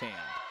left hand.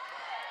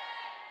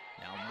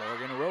 Now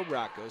Morgan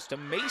Robrock goes to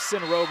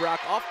Mason Robrock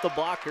off the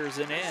blockers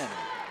and in.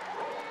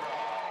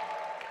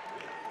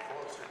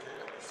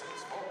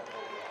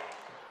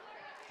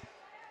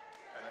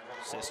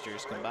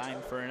 Sisters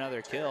combine for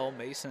another kill.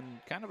 Mason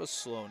kind of a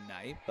slow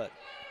night, but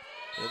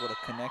able to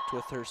connect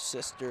with her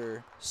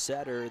sister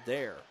setter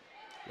there.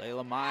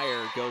 Layla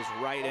Meyer goes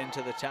right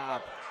into the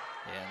top.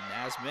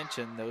 And as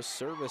mentioned, those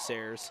service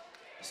errors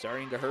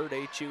starting to hurt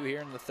HU here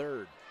in the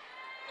third.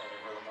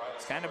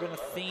 It's kind of been a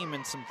theme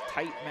in some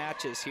tight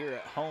matches here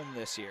at home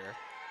this year.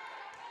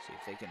 See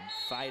if they can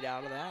fight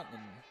out of that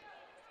and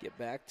get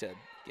back to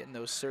getting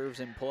those serves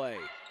in play.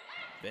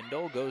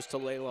 Vindel goes to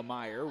Layla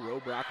Meyer.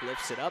 Robrock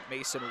lifts it up.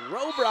 Mason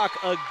Robrock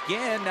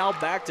again. Now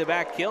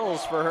back-to-back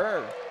kills for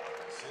her.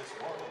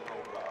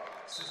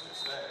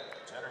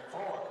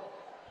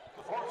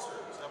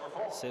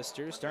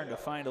 Sisters starting to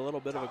find a little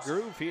bit of a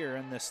groove here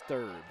in this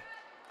third.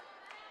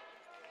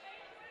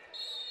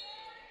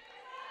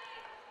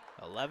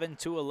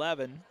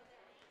 11-11.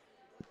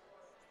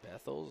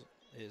 Bethel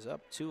is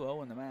up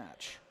 2-0 in the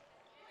match.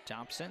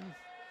 Thompson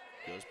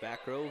goes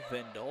back row,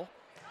 Vindel.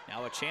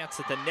 Now a chance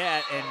at the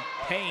net, and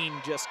Payne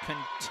just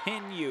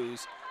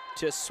continues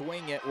to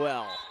swing it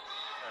well.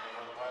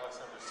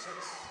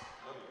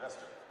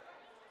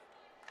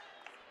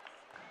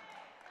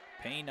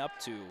 Payne up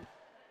to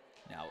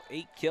now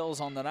 8 kills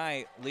on the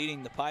night,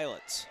 leading the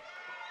Pilots.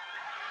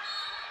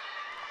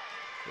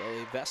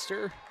 Lily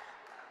Vester,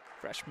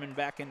 freshman,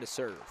 back into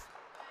serve.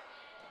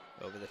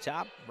 Over the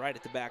top, right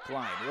at the back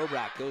line.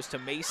 Robrock goes to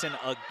Mason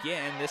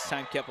again, this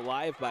time kept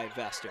alive by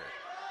Vester.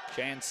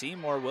 Cheyenne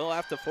Seymour will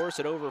have to force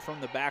it over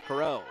from the back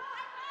row.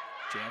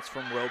 Chance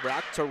from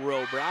Robrock to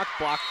Robrock,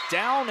 blocked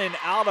down and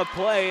out of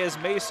play as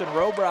Mason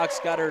Robrock's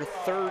got her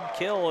third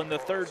kill in the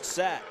third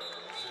set. –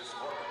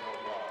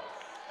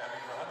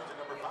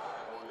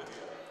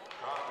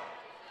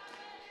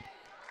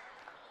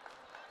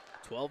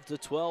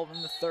 12-12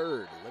 in the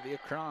third. Olivia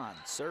Cron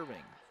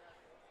serving.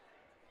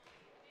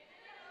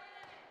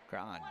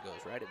 Cron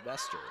goes right at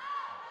Vester.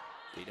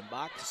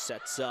 Wiedenbach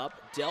sets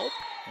up Delp,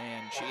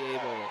 and she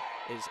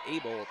is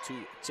able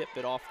to tip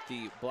it off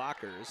the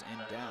blockers and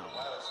down.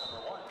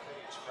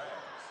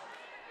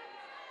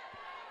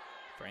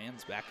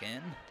 Franz back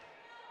in.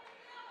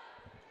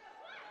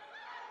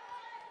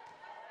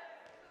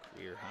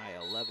 Career high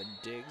 11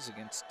 digs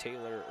against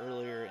Taylor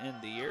earlier in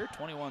the year.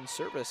 21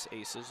 service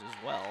aces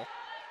as well.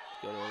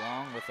 Go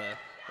along with an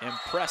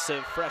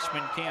impressive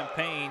freshman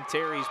campaign.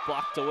 Terry's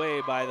blocked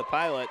away by the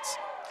Pilots.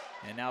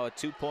 And now a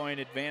 2-point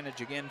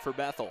advantage again for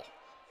Bethel.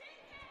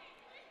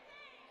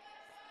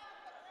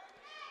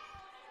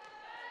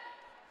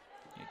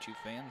 HU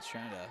fans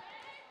trying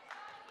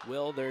to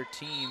will their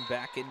team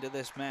back into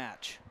this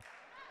match.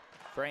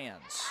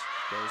 Franz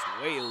goes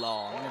way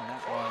long, and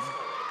that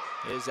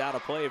one is out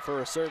of play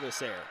for a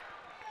service error.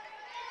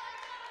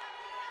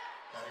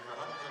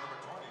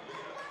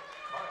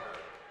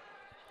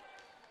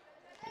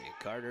 Leah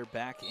Carter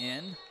back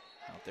in.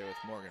 Out there with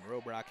Morgan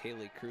Robrock,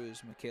 Haley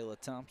Cruz, Michaela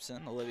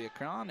Thompson, Olivia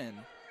Cron, and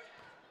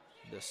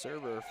the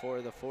server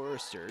for the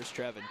Foresters,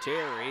 Trevin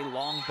Terry.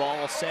 Long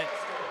ball sent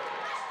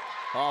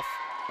off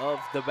of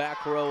the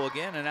back row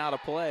again and out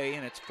of play,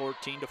 and it's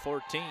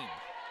 14-14.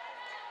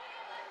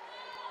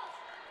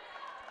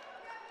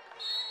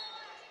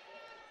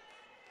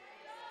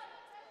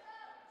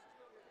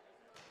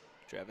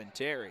 Trevin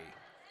Terry.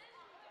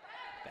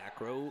 Back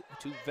row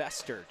to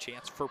Vester.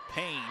 Chance for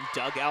Payne.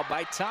 Dug out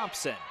by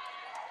Thompson.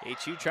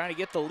 HU trying to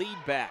get the lead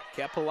back.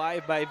 Kept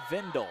alive by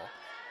Vindel.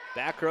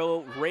 Back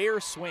row,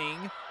 rare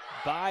swing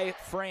by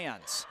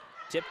Franz.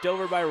 Tipped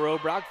over by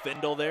Robrock.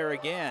 Vindel there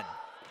again.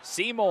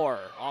 Seymour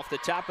off the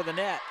top of the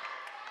net.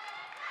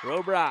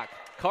 Robrock,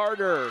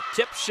 Carter,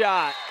 tip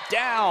shot,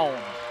 down.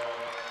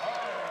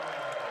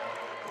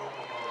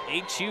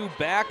 HU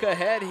back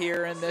ahead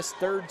here in this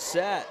third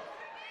set.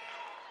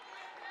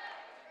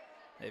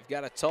 They've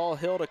got a tall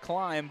hill to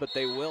climb, but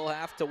they will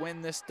have to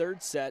win this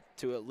third set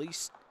to at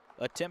least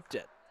attempt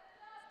it.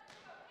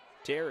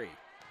 Terry.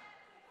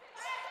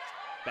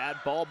 Bad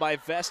ball by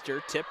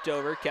Vester, tipped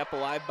over, kept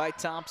alive by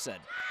Thompson.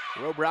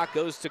 Robrock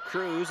goes to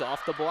Cruz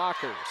off the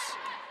blockers.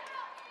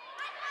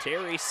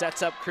 Terry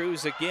sets up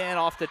Cruz again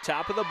off the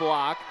top of the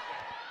block.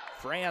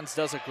 Franz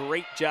does a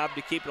great job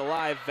to keep it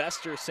alive.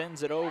 Vester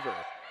sends it over.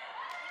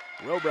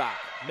 Robrock,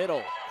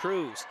 middle,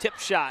 Cruz, tip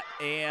shot,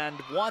 and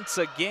once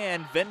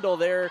again, Vindel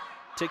there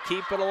to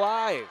keep it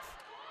alive.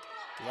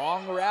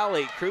 Long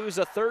rally, Cruz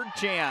a third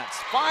chance,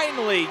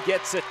 finally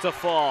gets it to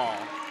fall.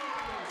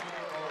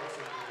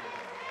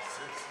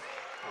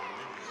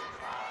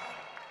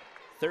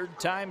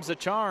 Third time's a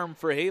charm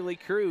for Haley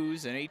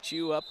Cruz, and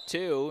HU up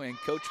 2, and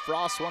Coach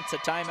Frost wants a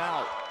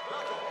timeout.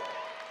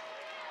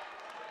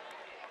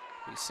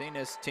 He's seen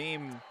his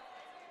team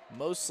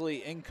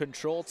mostly in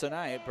control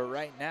tonight, but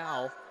right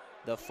now,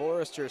 the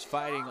Foresters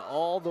fighting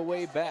all the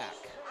way back.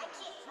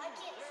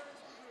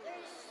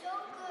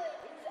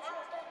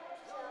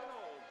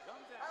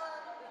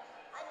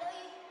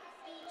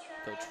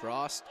 Coach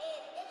Frost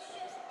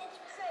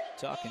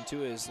talking to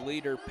his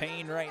leader,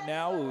 Payne, right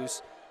now,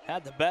 who's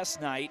had the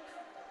best night.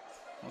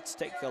 Let's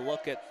take a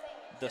look at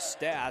the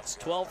stats.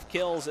 12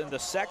 kills in the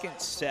second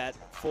set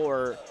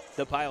for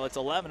the Pilots,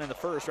 11 in the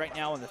first. Right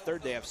now in the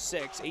third, they have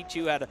 6.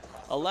 HU had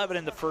 11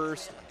 in the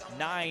first,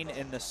 9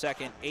 in the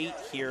second, 8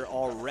 here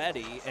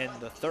already in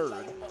the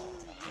third.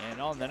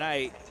 And on the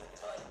night,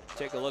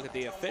 take a look at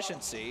the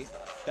efficiency.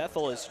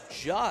 Bethel is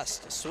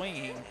just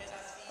swinging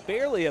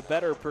barely a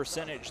better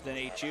percentage than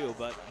HU,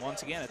 but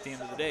once again, at the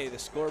end of the day, the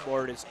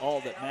scoreboard is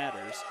all that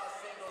matters.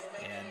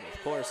 And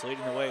of course,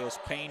 leading the way was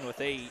Payne with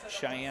 8,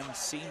 Cheyenne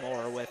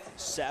Seymour with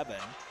 7.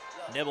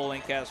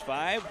 Nibelink has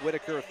 5,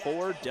 Whitaker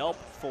 4, Delp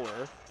 4,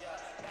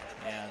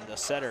 and the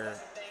setter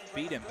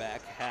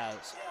Biedenbach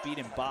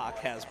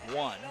has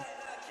 1.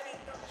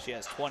 She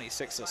has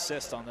 26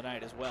 assists on the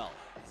night as well.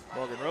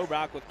 Morgan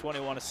Robrock with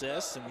 21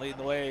 assists, and leading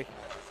the way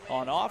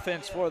on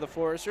offense for the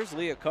Foresters,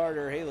 Leah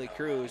Carter, Haley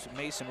Cruz,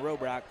 Mason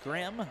Robrock,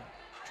 Grimm,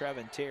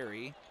 Trevin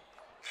Terry.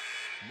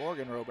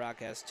 Morgan Robrock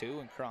has 2,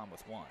 and Crom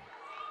with 1.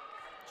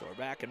 So we're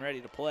back and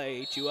ready to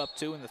play. HU up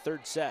 2 in the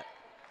third set.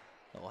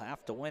 They'll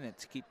have to win it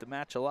to keep the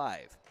match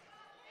alive.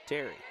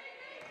 Terry,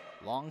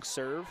 long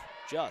serve,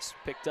 just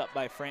picked up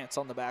by France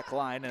on the back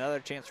line. Another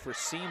chance for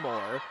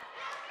Seymour.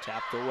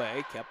 Tapped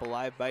away, kept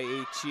alive by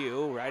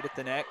HU. Right at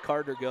the net,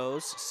 Carter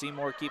goes.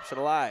 Seymour keeps it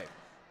alive.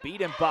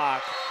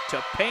 Biedenbach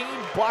to Payne,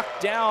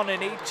 blocked down,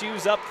 and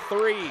HU's up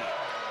 3.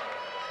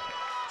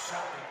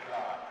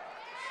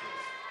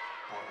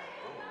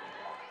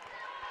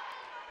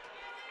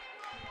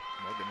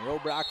 Morgan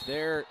Robrock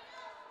there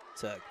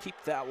to keep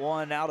that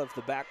one out of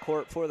the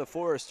backcourt for the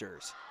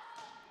Foresters.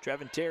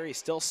 Trevin Terry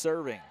still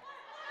serving.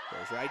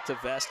 Goes right to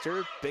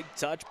Vester, big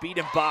touch.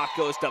 Biedenbach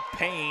goes to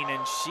Payne,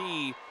 and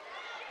she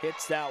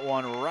hits that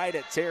one right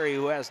at Terry,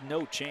 who has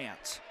no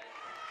chance.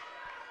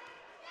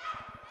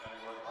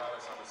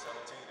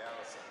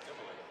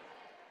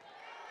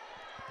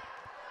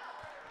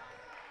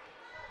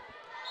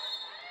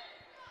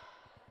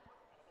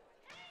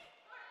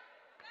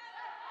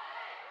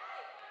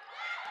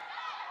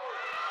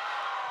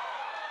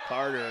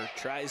 Carter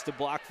tries to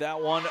block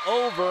that one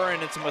over,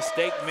 and it's a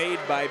mistake made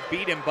by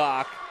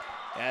Biedenbach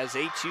as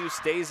HU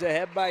stays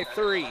ahead by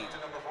 3.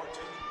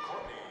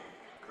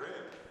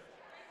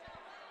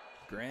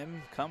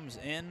 Grimm comes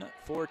in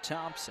for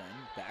Thompson.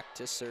 Back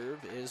to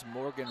serve is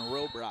Morgan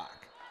Robrock.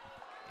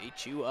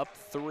 HU up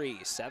 3,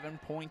 7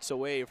 points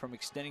away from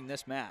extending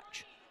this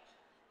match.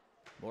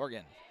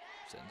 Morgan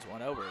sends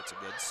one over. It's a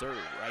good serve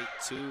right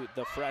to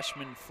the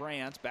freshman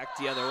France. Back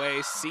the other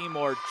way.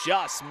 Seymour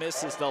just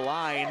misses the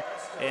line.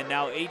 And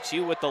now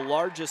HU with the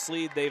largest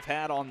lead they've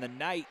had on the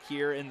night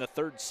here in the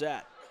third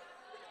set.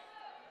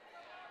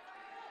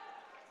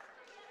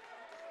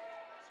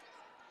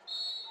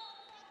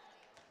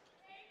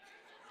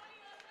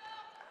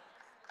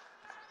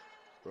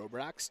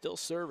 Robrock still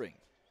serving.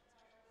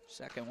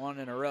 Second one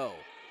in a row.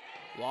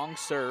 Long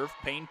serve.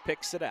 Payne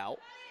picks it out.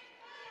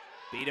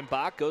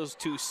 Biedenbach goes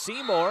to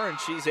Seymour, and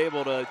she's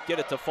able to get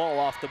it to fall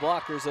off the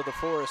blockers of the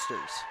Foresters.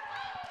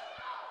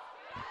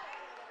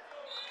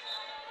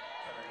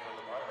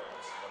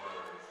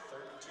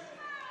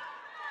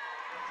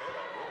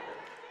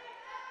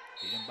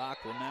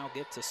 Biedenbach will now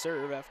get to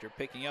serve after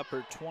picking up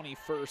her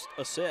 21st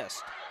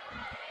assist.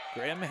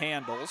 Grimm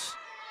handles.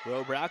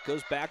 Robrock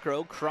goes back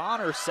row.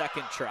 Cron her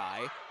second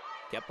try.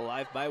 Kept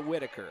alive by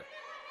Whitaker.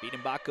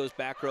 Biedenbach goes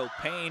back row.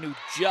 Payne, who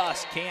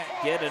just can't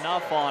get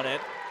enough on it.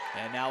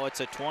 And now it's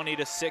a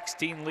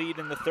 20-16 lead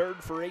in the third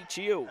for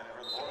HU.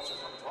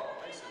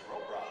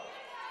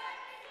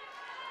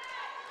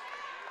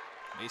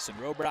 Mason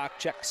Robrock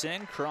checks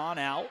in, Cron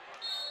out.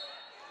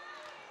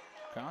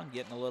 Cron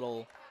getting a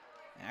little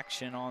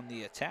action on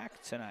the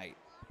attack tonight.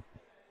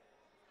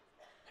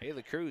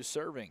 Haley Cruz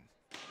serving.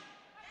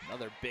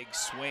 Another big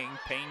swing,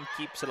 Payne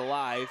keeps it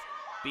alive.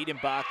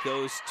 Biedenbach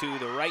goes to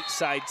the right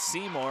side,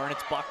 Seymour, and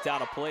it's blocked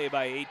out of play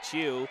by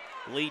HU.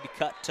 Lead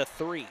cut to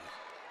 3.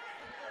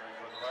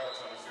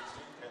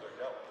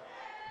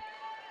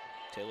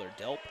 Taylor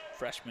Delp,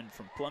 freshman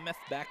from Plymouth,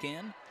 back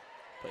in.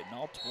 Played in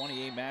all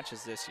 28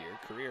 matches this year.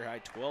 Career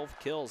high 12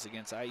 kills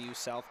against IU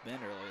South Bend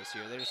earlier this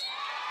year. There's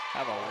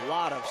have a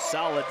lot of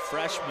solid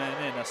freshmen,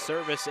 and a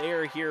service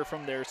error here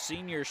from their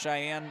senior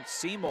Cheyenne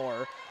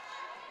Seymour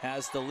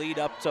has the lead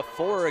up to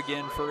 4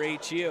 again for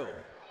HU.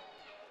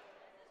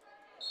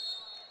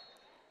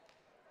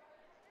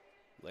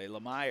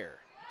 Layla Meyer,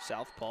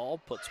 southpaw,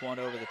 puts one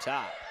over the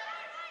top.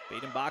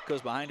 Biedenbach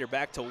goes behind her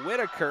back to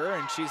Whitaker,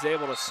 and she's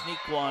able to sneak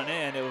one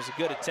in. It was a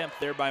good attempt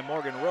there by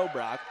Morgan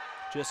Robrock.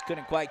 Just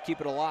couldn't quite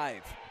keep it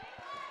alive.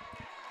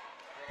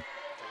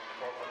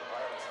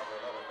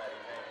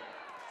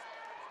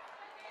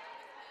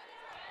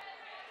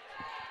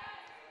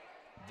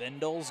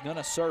 Vendel's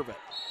gonna serve it.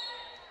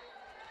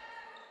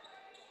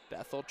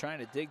 Bethel trying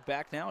to dig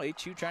back now.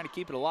 HU trying to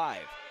keep it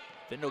alive.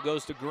 Vindel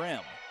goes to Grimm.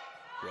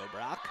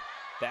 Robrock,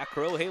 back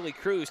row, Haley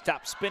Cruz,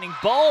 top spinning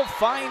ball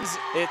finds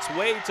its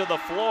way to the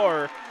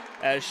floor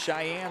as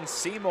Cheyenne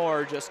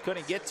Seymour just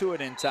couldn't get to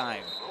it in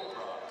time.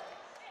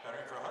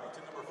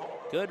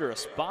 Good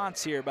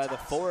response here by the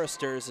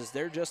Foresters as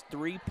they're just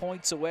 3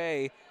 points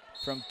away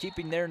from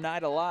keeping their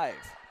night alive.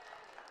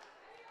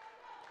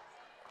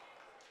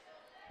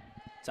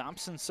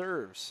 Thompson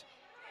serves.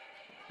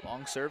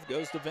 Long serve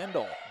goes to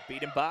Vindel.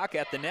 Biedenbach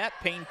at the net.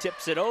 Payne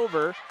tips it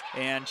over,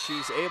 and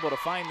she's able to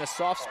find the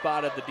soft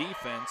spot of the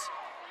defense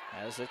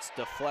as it's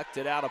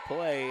deflected out of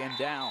play and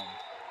down.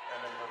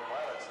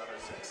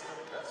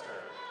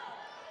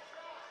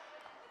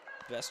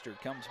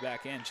 Vester comes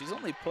back in. She's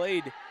only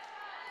played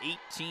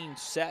 18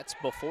 sets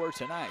before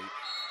tonight.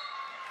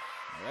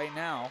 Right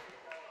now,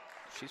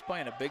 she's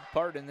playing a big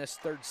part in this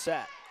third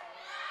set.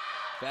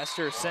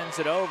 Vester sends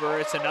it over.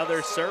 It's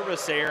another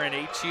service error, and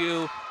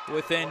HU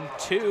within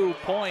 2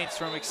 points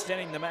from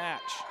extending the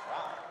match.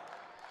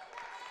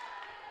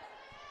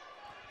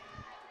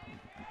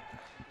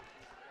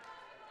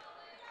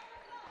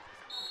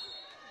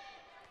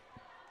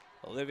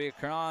 Olivia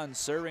Cron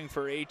serving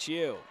for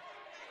HU.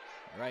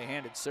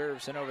 Right-handed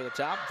serve sent over the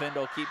top.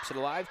 Vindel keeps it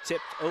alive.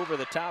 Tipped over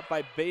the top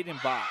by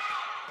Biedenbach.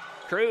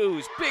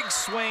 Cruz, big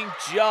swing,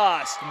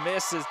 just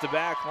misses the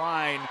back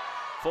line.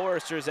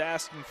 Forrester's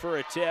asking for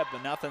a tip,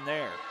 but nothing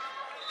there.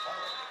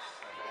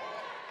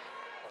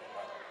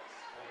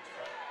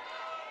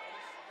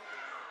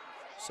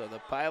 So the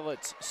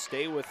Pilots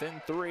stay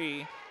within 3,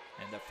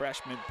 and the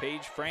freshman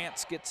Paige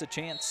France gets a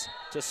chance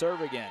to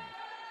serve again.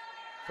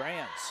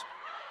 France,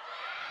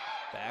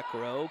 back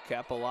row,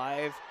 kept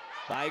alive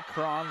by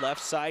Cron,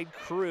 left side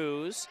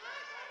Cruz.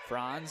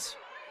 Franz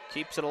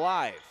keeps it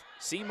alive.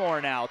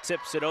 Seymour now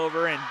tips it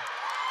over and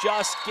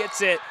just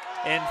gets it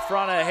in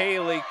front of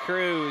Haley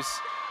Cruz.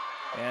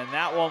 And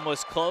that one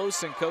was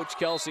close, and Coach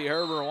Kelsey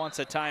Herber wants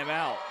a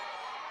timeout.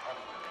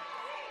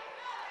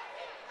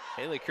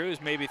 Haley Cruz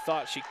maybe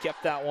thought she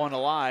kept that one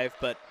alive,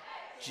 but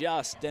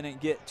just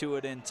didn't get to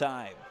it in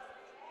time.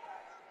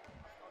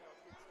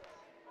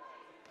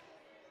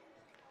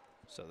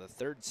 So the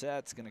third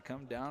set's going to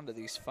come down to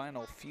these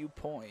final few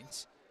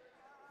points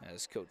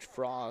as Coach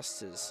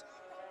Frost is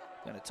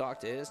going to talk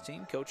to his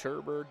team. Coach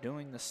Herber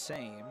doing the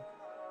same.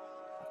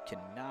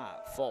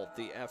 Cannot fault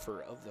the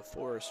effort of the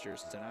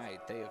Foresters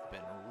tonight. They have been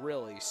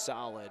really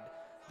solid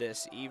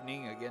this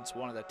evening against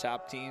one of the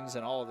top teams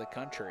in all of the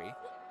country.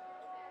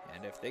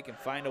 And if they can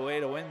find a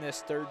way to win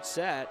this third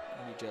set,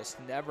 you just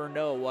never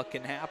know what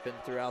can happen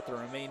throughout the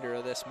remainder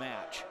of this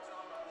match.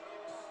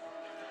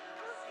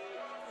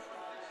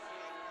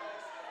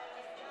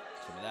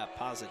 Some of that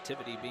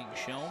positivity being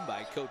shown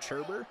by Coach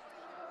Herber,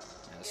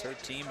 as her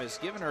team has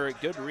given her a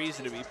good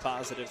reason to be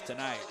positive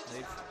tonight.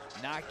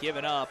 They've not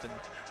given up, and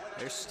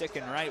they're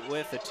sticking right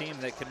with a team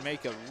that can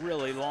make a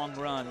really long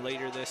run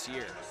later this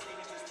year.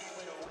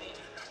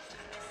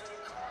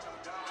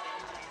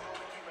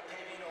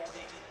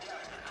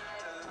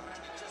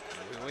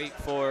 We wait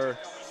for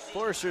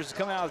Foresters to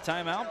come out of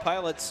timeout.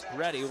 Pilots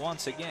ready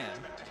once again.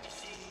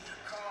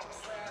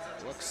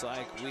 Looks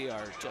like we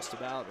are just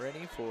about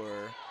ready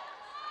for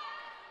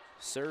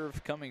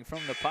serve coming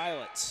from the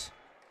Pilots.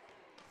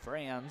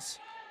 Franz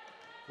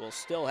will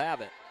still have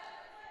it.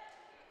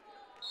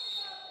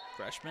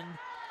 Freshman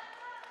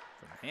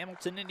from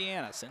Hamilton,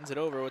 Indiana, sends it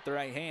over with the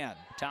right hand.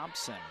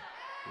 Thompson,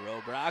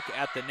 Robrock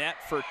at the net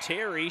for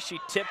Terry. She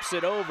tips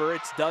it over.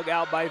 It's dug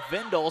out by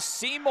Vindel.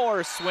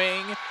 Seymour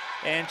swing,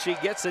 and she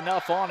gets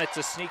enough on it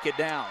to sneak it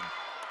down.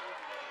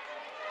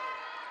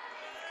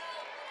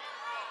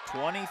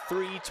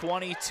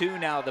 23-22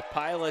 now. The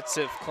Pilots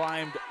have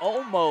climbed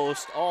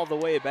almost all the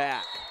way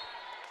back.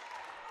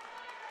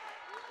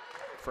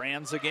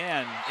 Franz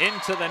again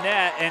into the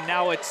net, and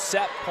now it's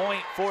set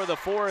point for the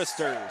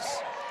Foresters.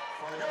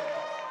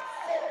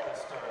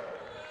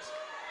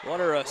 What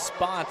a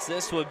response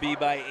this would be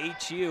by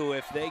HU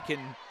if they can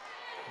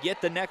get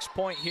the next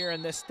point here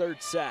in this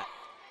third set.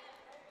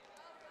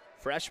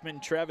 Freshman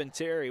Trevin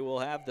Terry will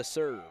have the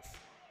serve.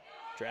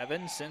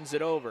 Trevin sends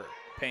it over.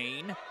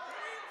 Payne,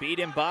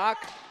 Biedenbach,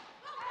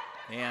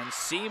 and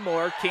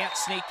Seymour can't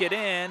sneak it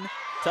in.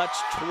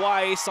 Touched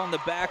twice on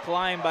the back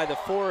line by the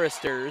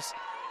Foresters.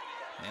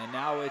 And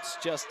now it's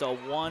just a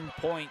 1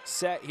 point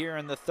set here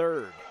in the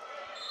third.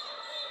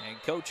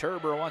 And Coach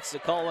Herber wants to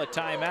call a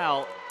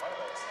timeout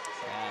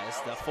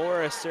as the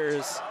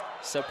Foresters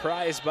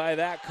surprised by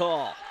that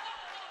call.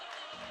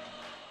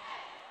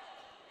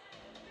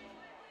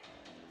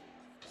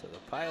 So the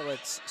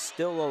Pilots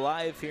still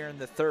alive here in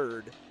the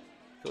third.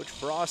 Coach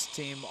Frost's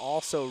team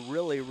also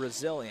really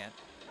resilient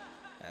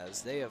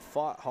as they have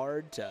fought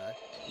hard to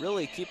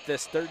really keep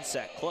this third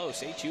set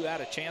close. HU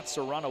had a chance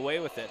to run away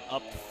with it,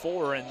 up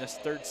 4 in this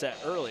third set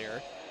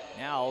earlier.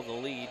 Now the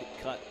lead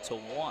cut to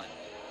 1.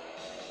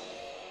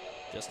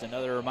 Just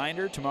another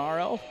reminder,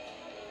 tomorrow,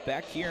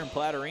 back here in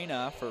Platte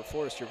Arena for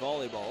Forester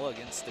Volleyball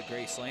against the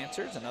Grace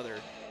Lancers. Another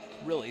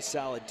really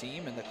solid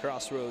team in the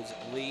Crossroads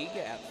League.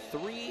 At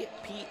 3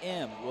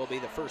 p.m. will be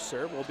the first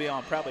serve. We'll be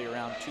on probably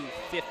around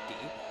 2:50.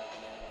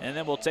 And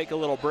then we'll take a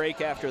little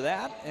break after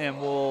that, and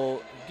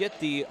we'll get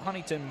the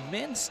Huntington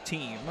men's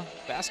team,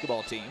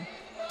 basketball team,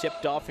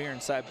 tipped off here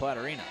inside Platt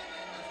Arena.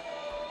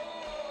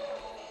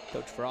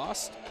 Coach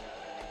Frost,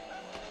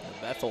 the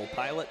Bethel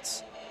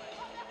Pilots,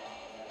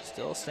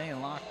 still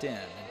staying locked in.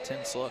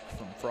 Intense look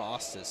from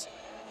Frost as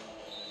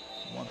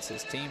he wants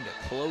his team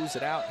to close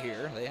it out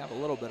here. They have a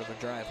little bit of a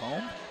drive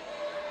home.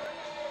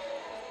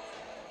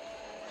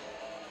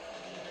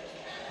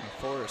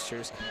 The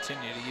Foresters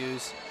continue to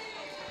use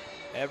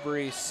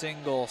every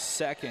single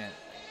second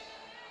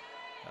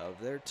of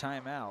their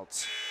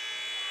timeouts.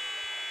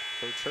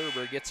 Coach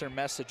Herber gets her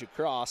message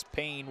across.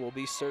 Payne will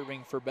be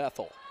serving for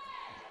Bethel.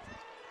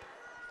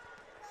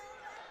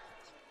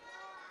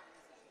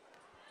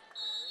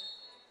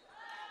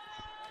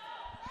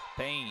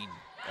 Payne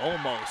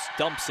almost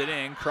dumps it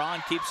in.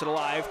 Cron keeps it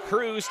alive.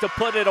 Cruz to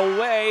put it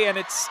away, and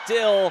it's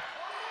still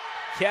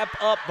kept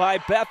up by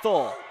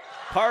Bethel.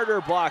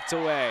 Carter blocked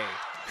away.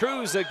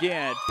 Cruz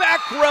again.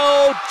 Back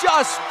row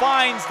just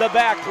finds the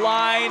back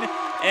line,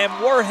 and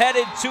we're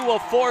headed to a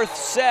fourth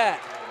set.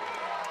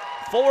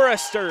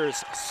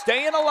 Foresters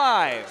staying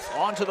alive.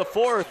 On to the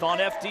fourth on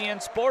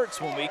FDN Sports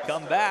when we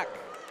come back.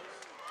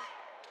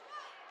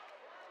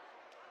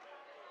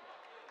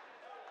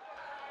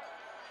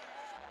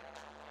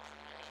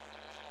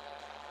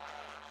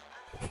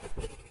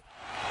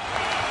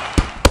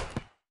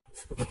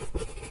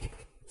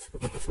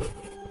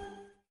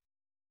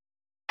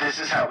 This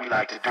is how we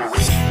like to do it.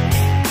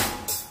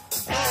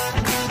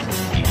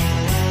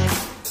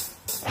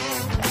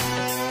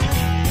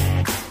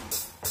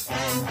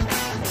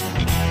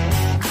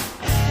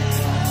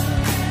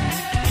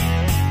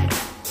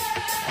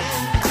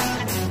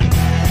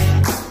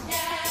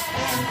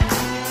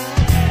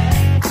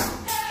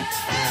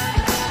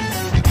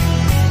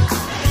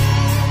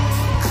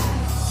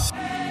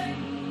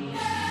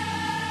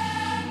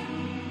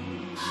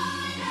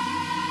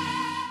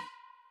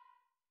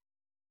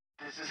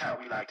 This is how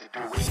we like to do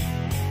it.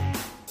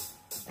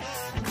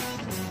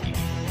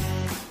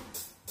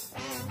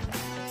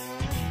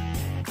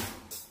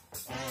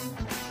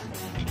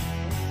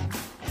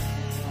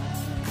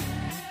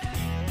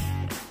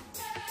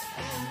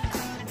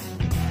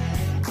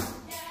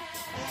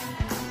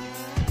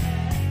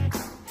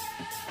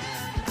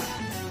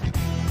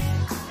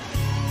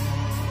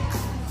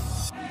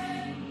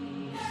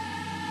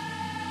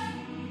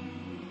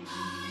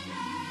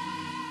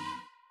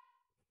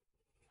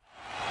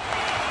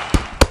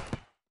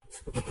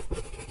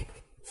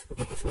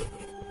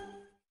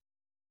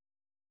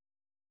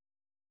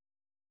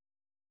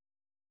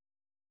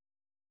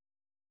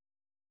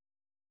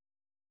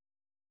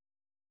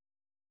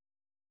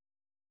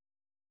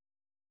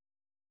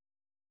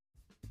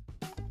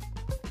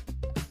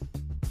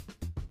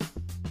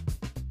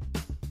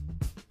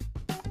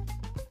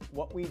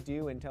 What we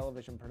do in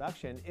television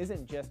production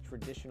isn't just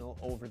traditional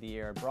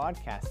over-the-air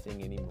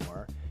broadcasting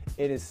anymore.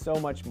 It is so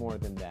much more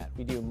than that.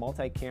 We do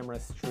multi-camera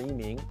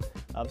streaming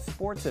of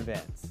sports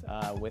events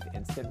with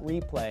instant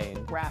replay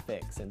and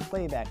graphics and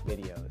playback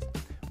videos.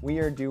 We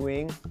are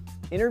doing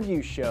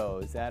interview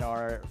shows that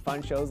are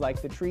fun shows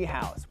like The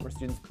Treehouse, where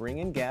students bring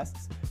in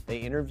guests, they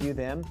interview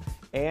them,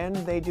 and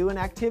they do an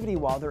activity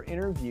while they're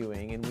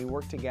interviewing, and we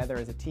work together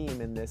as a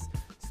team in this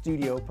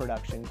studio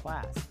production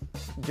class.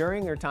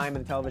 During your time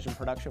in the television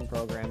production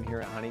program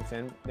here at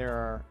Huntington, there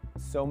are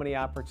so many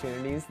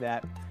opportunities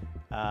that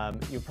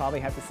you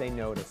probably have to say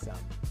no to some.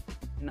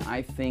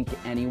 I think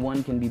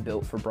anyone can be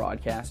built for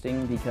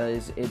broadcasting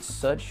because it's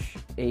such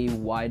a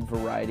wide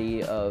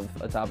variety of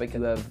a topic.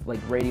 You have like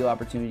radio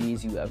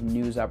opportunities, you have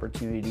news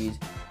opportunities,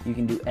 you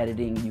can do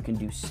editing, you can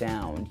do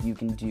sound, you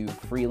can do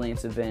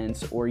freelance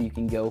events, or you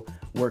can go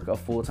work a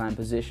full-time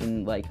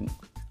position like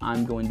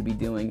I'm going to be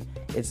doing.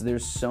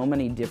 There's so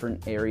many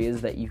different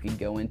areas that you could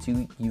go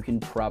into. You can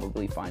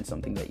probably find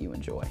something that you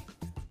enjoy.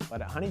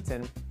 But at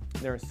Huntington,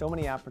 there are so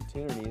many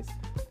opportunities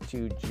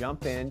to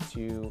jump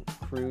into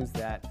crews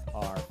that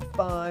are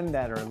fun,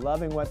 that are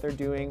loving what they're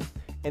doing,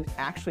 and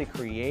actually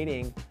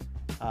creating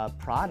a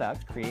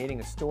product, creating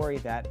a story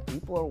that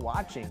people are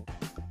watching.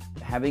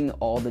 Having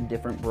all the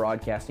different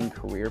broadcasting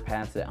career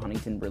paths at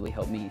Huntington really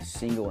helped me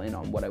single in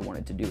on what I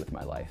wanted to do with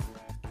my life.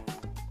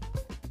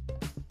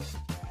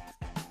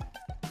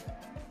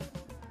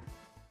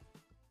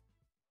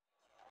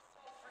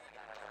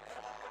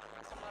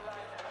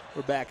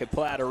 We're back at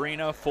Platt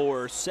Arena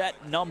for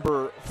set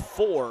number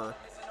 4.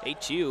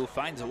 HU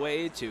finds a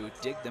way to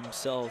dig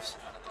themselves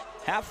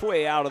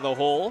halfway out of the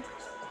hole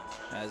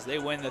as they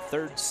win the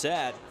third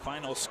set.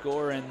 Final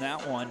score in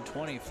that one,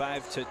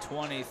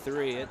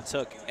 25-23. It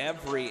took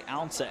every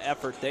ounce of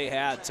effort they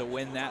had to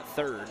win that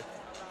third.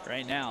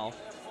 Right now,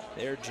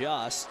 they're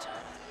just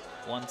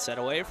one set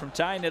away from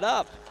tying it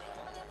up.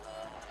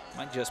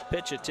 Might just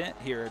pitch a tent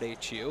here at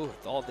HU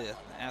with all the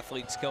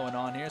athletes going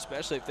on here,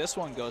 especially if this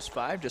one goes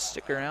 5. Just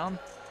stick around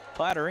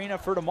Platt Arena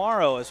for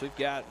tomorrow as we've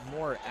got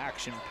more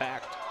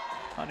action-packed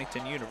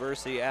Huntington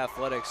University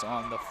Athletics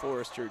on the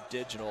Forrester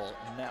Digital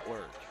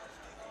Network.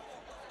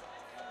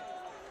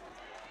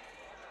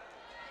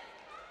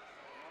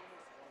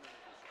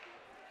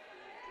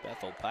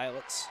 Bethel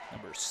Pilots,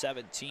 number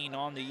 17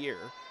 on the year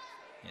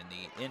in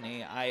the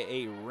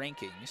NAIA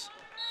rankings.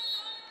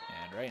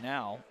 And right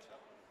now,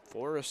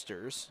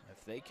 Foresters,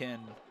 if they can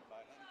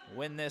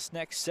win this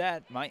next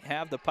set, might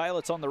have the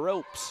Pilots on the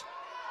ropes.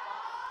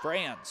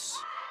 Franz,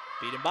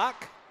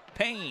 Biedenbach,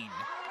 Payne,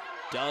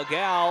 dug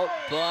out,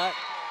 but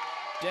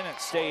didn't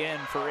stay in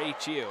for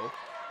HU,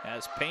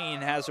 as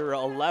Payne has her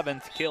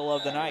 11th kill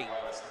of the night.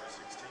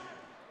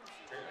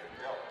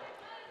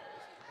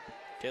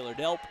 Taylor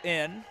Delp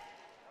in,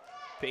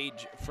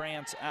 Paige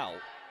France out,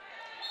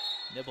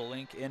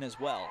 Nibelink in as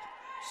well.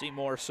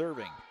 Seymour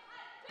serving.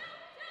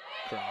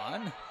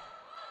 Cron,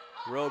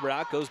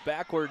 Robrock goes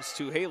backwards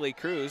to Haley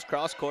Cruz,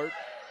 cross court.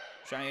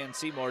 Cheyenne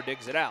Seymour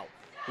digs it out.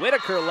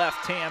 Whitaker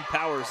left hand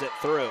powers it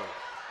through.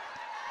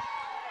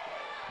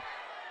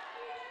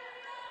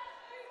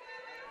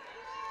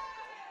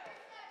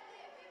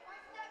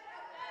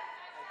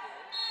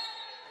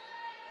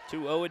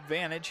 2-0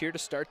 advantage here to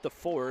start the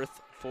fourth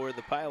for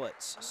the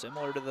Pilots,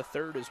 similar to the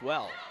third as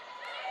well.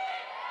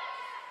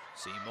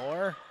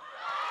 Seymour,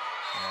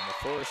 and the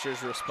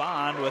Foresters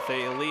respond with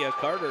a Leah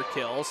Carter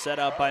kill set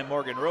up by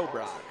Morgan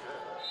Robrock.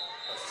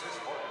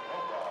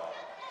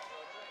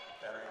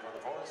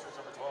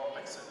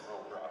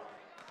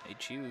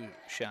 HU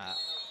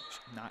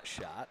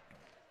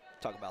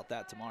talk about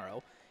that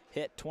tomorrow.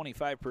 Hit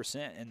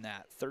 25% in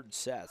that third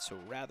set, so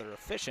rather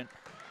efficient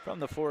from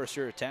the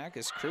Forester attack,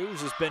 as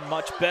Cruz has been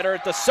much better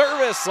at the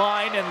service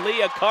line, and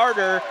Leah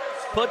Carter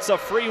puts a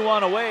free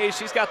one away.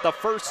 She's got the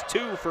first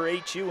two for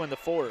HU in the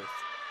fourth.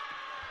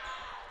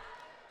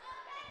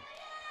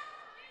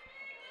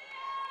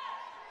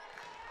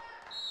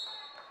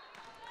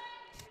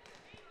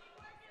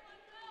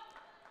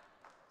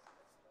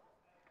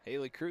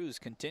 Haley Cruz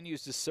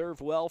continues to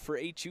serve well for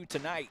HU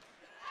tonight.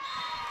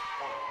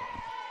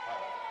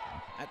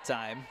 That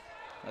time,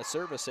 a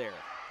service error.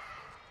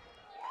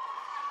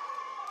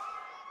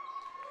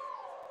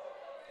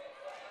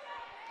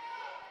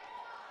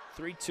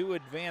 (3-2)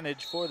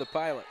 advantage for the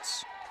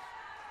Pilots.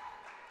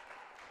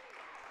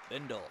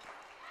 Bindle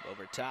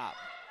over top.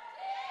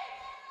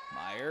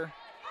 Meyer,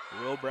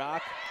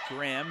 Robrock,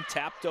 Grimm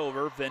tapped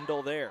over,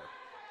 Vindel there.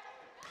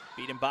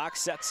 Biedenbach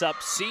sets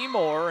up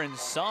Seymour and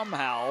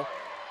somehow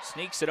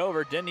sneaks it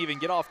over, didn't even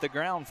get off the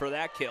ground for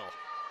that kill.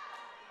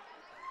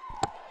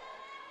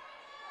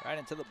 Right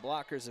into the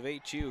blockers of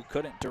HU,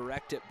 couldn't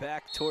direct it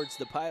back towards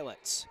the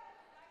Pilots.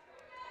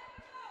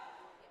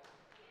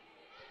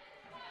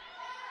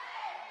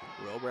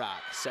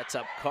 Robrock sets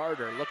up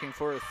Carter, looking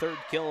for a third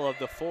kill of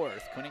the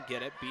fourth. Couldn't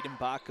get it.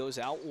 Biedenbach goes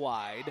out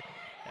wide.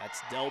 That's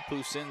Delp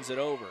who sends it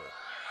over.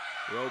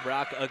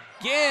 Robrock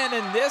again,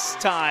 and this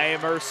time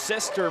her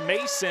sister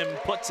Mason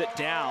puts it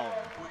down.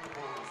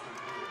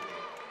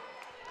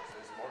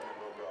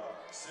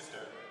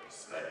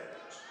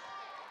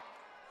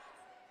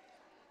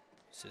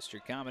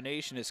 Sister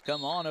combination has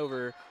come on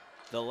over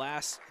the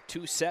last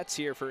two sets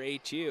here for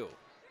HU.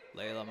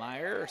 Layla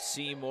Meyer,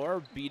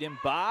 Seymour,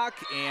 Biedenbach,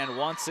 and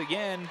once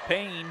again,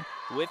 Payne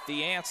with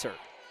the answer.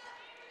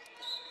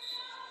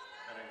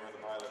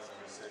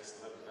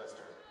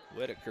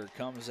 Whitaker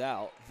comes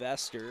out,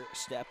 Vester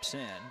steps in,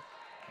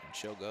 and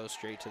she'll go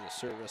straight to the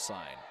service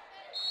line.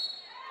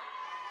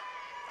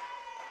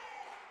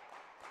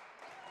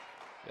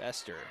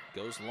 Vester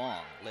goes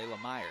long,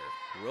 Layla Meyer,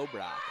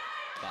 Robrock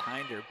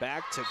behind her,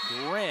 back to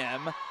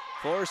Grimm.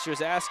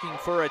 Forrester's asking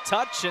for a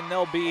touch, and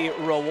they'll be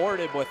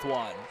rewarded with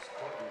one.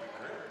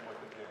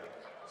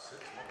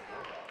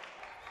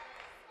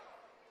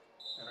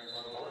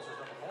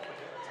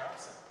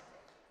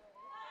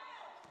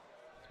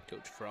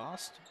 Coach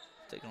Frost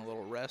taking a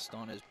little rest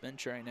on his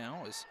bench right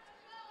now as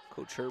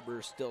Coach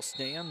Herber still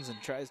stands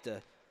and tries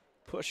to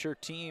push her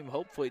team,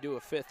 hopefully to a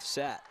fifth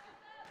set.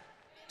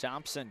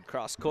 Thompson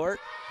cross court,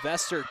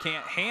 Vester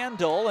can't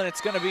handle, and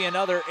it's going to be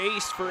another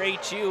ace for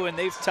HU, and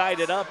they've tied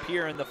it up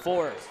here in the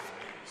fourth.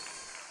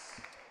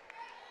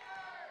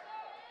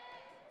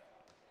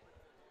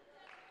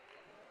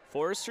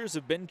 Foresters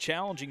have been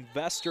challenging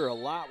Vester a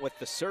lot with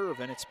the serve,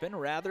 and it's been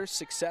rather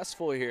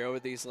successful here over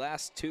these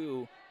last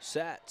two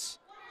sets.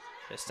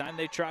 This time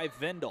they try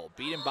Vindel.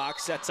 Biedenbach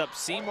sets up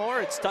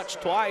Seymour. It's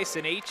touched twice,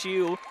 and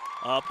HU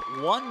up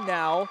one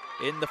now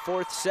in the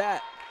fourth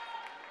set.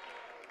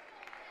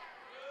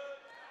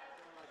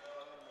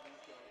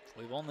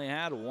 We've only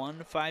had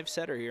one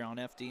five-setter here on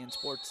FDN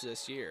Sports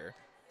this year.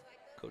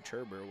 Coach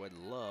Herber would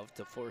love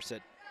to force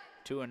it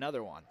to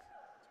another one.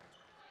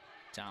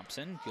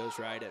 Thompson goes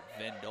right at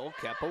Vindel,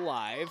 kept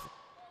alive.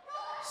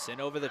 Sent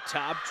over the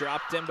top,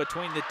 dropped in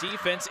between the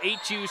defense.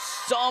 HU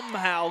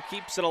somehow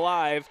keeps it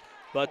alive,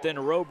 but then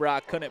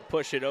Robrock couldn't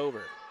push it over.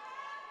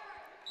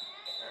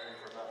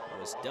 It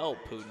was Delp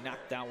who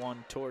knocked that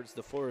one towards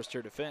the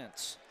Forester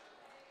defense.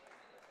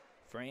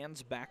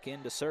 Franz back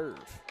in to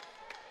serve.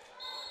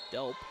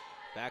 Delp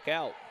back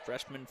out,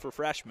 freshman for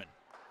freshman.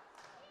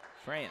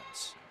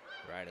 Franz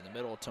Right in the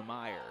middle to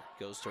Meyer.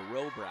 Goes to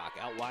Robrock.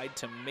 Out wide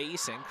to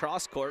Mason.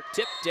 Cross court.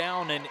 Tipped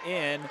down and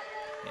in.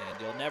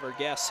 And you'll never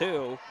guess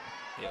who.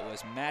 It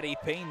was Maddie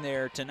Payne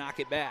there to knock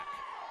it back.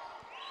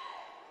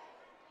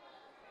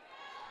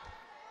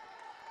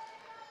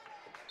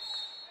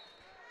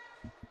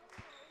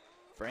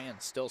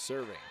 Franz still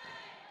serving.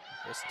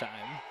 This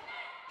time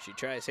she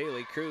tries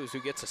Haley Cruz,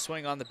 who gets a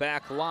swing on the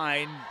back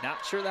line.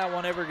 Not sure that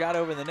one ever got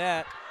over the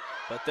net,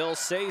 but they'll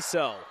say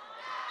so.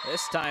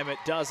 This time it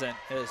doesn't,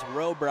 as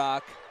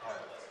Robrock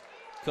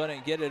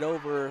couldn't get it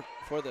over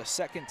for the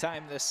second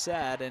time this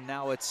set, and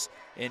now it's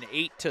an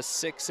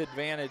 8-6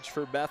 advantage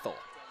for Bethel.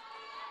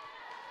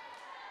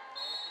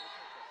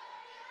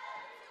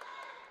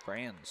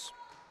 Franz.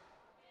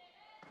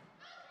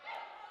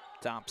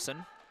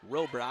 Thompson,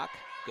 Robrock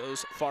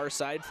goes far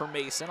side for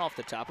Mason off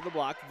the top of the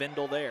block.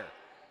 Vindel there.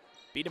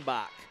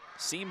 Biedenbach,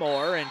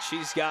 Seymour, and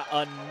she's got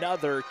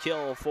another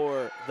kill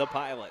for the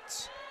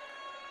Pilots.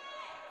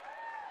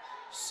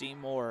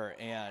 Seymour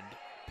and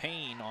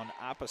Payne on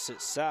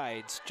opposite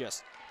sides,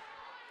 just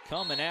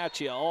coming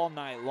at you all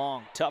night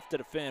long. Tough to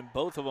defend.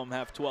 Both of them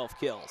have 12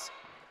 kills.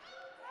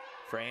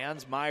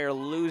 Franz, Meyer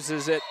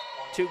loses it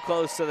too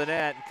close to the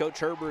net. Coach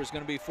Herber is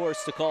going to be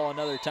forced to call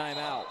another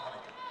timeout.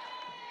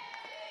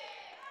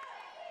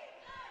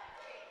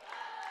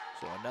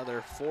 So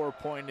another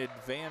 4-point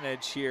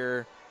advantage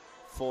here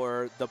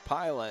for the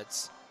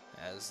Pilots,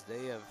 as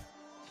they have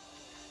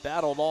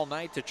battled all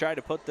night to try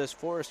to put this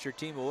Forester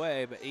team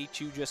away, but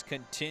HU just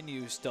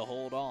continues to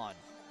hold on.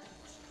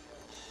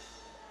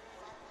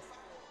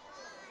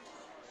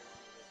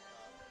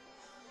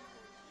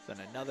 Then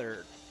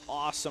another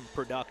awesome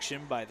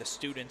production by the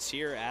students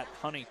here at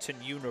Huntington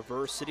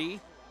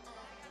University.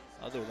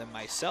 Other than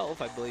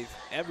myself, I believe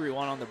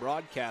everyone on the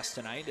broadcast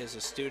tonight is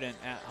a student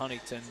at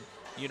Huntington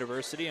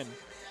University, and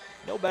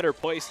no better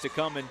place to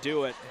come and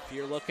do it if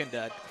you're looking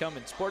to come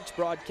and sports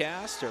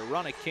broadcast or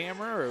run a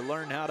camera or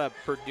learn how to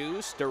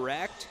produce,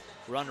 direct,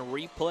 run a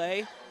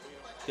replay.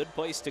 Good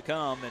place to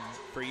come, and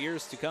for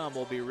years to come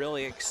will be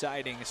really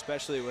exciting,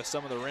 especially with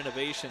some of the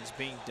renovations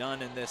being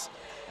done in this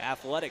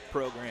athletic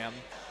program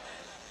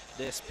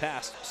this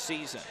past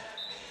season.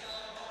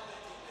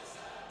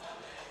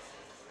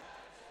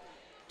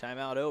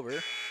 Timeout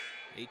over.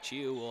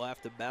 HU will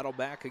have to battle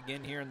back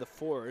again here in the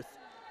fourth.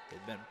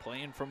 They've been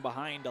playing from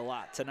behind a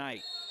lot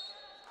tonight.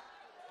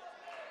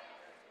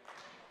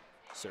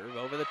 Serve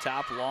over the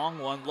top, long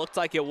one. Looked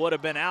like it would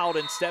have been out.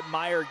 Instead,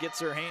 Meyer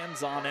gets her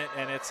hands on it,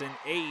 and it's an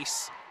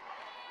ace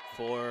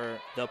for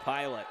the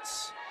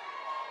Pilots.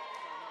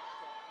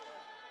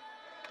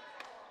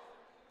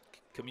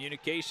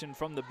 Communication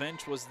from the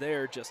bench was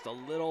there, just a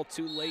little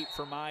too late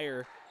for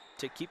Meyer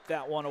to keep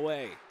that one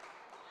away.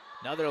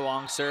 Another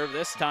long serve,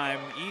 this time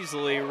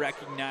easily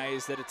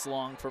recognized that it's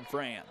long from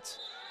Franz.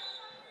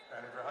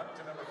 And for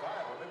Huntington, number 5,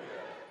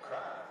 Olivia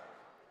Cron.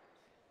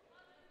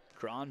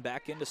 Cron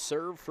back into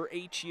serve for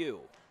HU.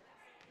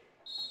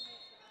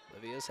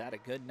 Olivia's had a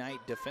good night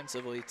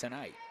defensively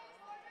tonight.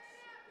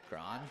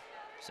 Cron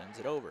sends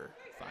it over,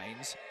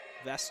 finds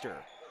Vester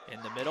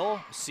in the middle.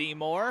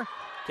 Seymour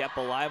kept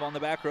alive on the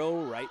back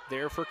row, right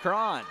there for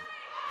Cron.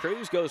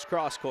 Cruz goes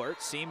cross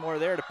court, Seymour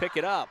there to pick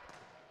it up.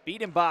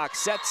 Biedenbach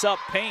sets up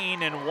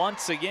Payne, and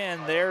once again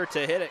there to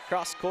hit it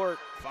cross court,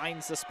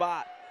 finds the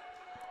spot.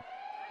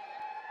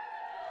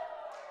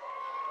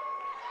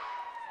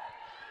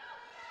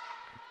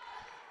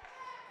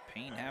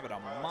 Payne having a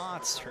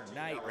monster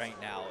night right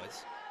now,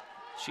 as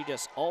she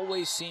just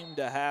always seemed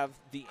to have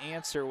the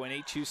answer when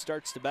HU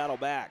starts to battle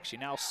back. She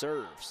now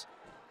serves.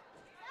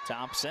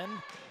 Thompson,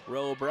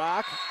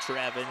 Robrock,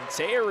 Trevin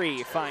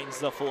Terry finds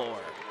the floor.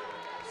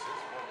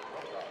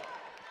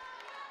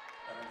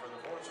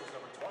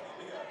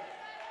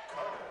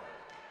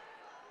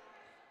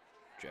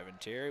 Trevin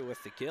Terry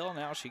with the kill.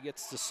 Now she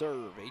gets to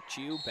serve.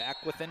 HU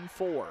back within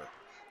 4.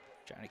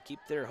 Trying to keep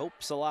their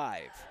hopes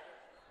alive.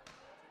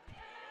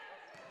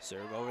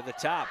 Serve over the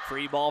top.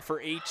 Free ball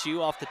for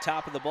HU off the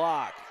top of the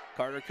block.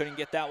 Carter couldn't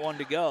get that one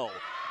to go.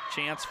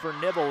 Chance for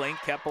Nibbling,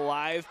 kept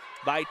alive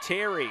by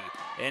Terry.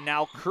 And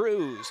now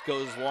Cruz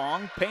goes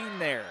long. Payne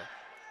there.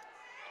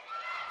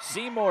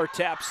 Seymour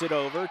taps it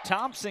over.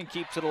 Thompson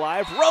keeps it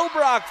alive.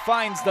 Robrock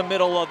finds the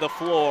middle of the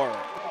floor.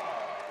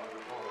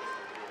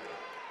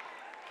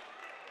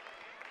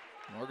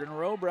 Morgan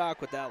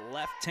Robrock with that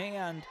left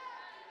hand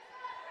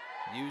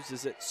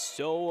uses it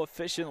so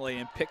efficiently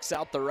and picks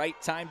out the right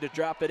time to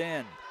drop it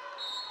in.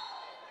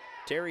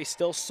 Terry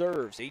still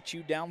serves.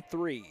 HU down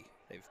 3.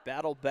 They've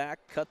battled back,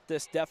 cut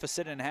this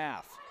deficit in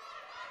half.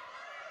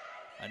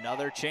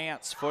 Another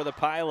chance for the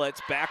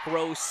Pilots. Back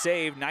row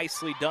save,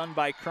 nicely done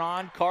by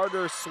Cron.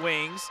 Carter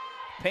swings.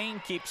 Payne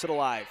keeps it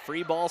alive.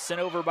 Free ball sent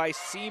over by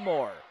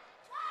Seymour.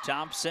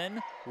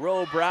 Thompson,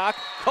 Robrock,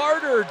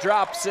 Carter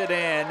drops it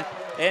in,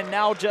 and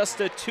now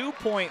just a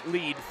 2-point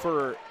lead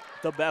for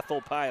the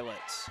Bethel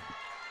Pilots.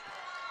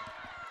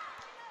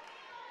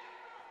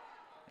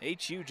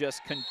 HU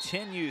just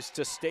continues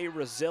to stay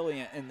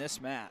resilient in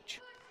this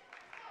match.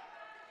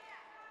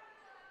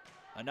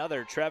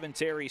 Another Trevin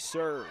Terry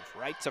serve,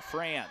 right to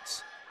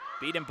France.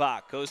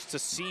 Biedenbach goes to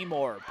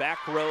Seymour.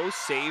 Back row,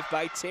 saved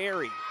by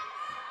Terry.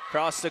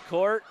 Across the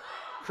court,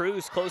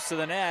 Cruz close to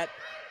the net.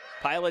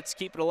 Pilots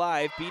keep it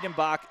alive.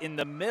 Biedenbach in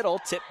the middle,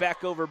 tipped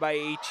back over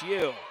by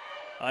HU.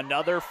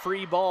 Another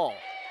free ball.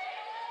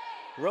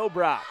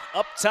 Robrock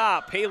up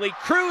top. Haley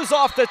Cruz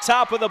off the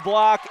top of the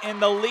block,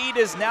 and the lead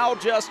is now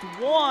just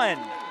 1.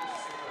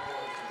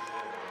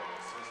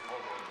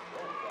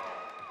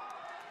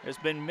 There's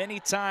been many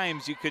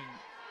times you could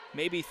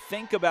maybe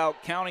think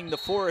about counting the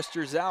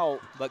Foresters out,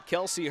 but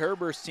Kelsey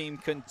Herber's team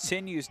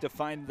continues to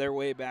find their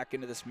way back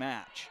into this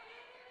match.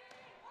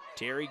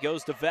 Terry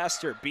goes to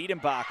Vester.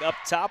 Biedenbach up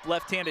top,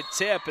 left-handed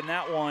tip, and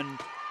that one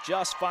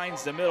just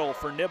finds the middle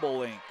for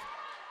Nibblelink.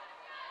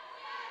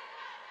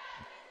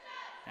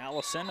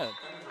 Allison, a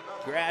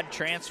grad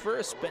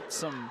transfer, spent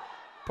some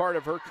part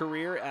of her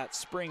career at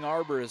Spring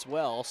Arbor as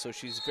well, so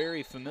she's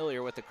very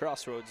familiar with the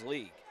Crossroads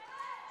League.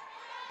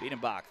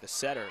 Biedenbach, the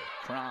setter,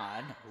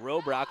 Cron.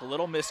 Robrock, a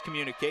little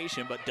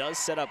miscommunication, but does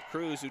set up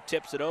Cruz, who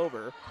tips it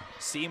over.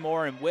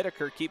 Seymour and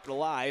Whitaker keep it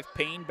alive.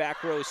 Payne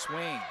back row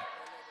swing.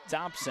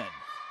 Thompson,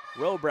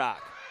 Robrock,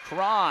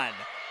 Cron.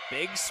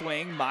 Big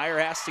swing, Meyer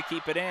has to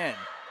keep it in.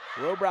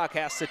 Robrock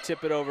has to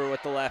tip it over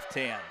with the left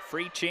hand.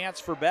 Free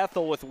chance for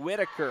Bethel with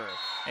Whitaker,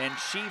 and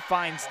she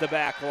finds the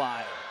back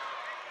line.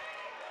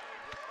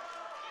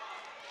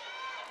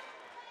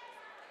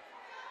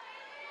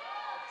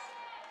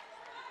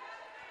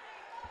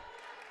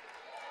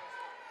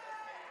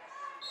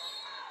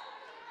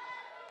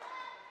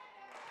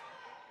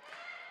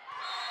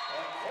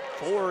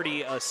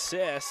 .40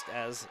 assist,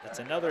 as it's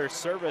another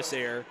service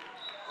error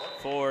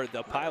for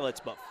the Pilots,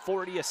 but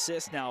 40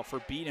 assists now for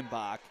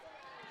Biedenbach.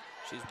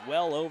 She's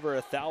well over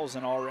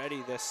 1,000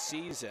 already this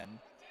season.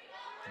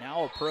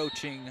 Now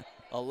approaching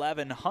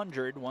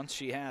 1,100 once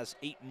she has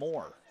 8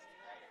 more.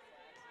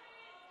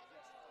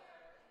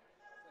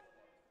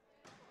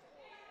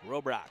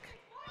 Robrock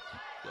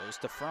goes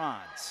to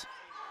Franz.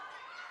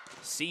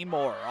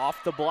 Seymour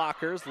off the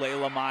blockers.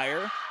 Layla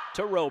Meyer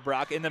to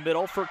Robrock in the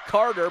middle for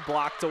Carter,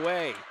 blocked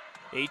away.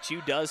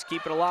 HU does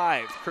keep it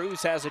alive.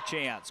 Cruz has a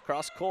chance.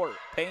 Cross court,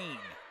 Payne.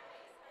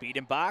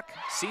 Biedenbach,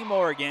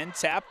 Seymour again,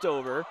 tapped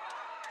over.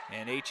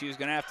 And HU's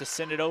gonna have to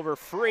send it over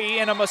free,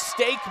 and a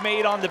mistake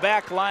made on the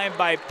back line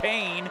by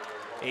Payne.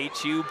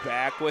 HU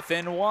back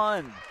within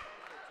 1.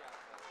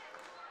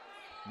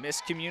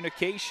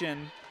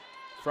 Miscommunication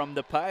from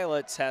the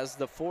Pilots has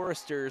the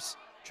Foresters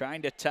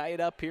trying to tie it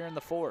up here in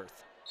the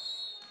 4th.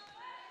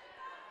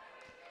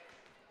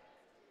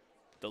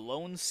 The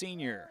lone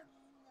senior,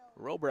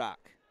 Robrock,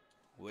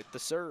 with the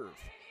serve.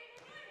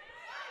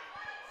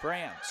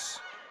 France,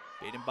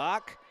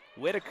 Biedenbach,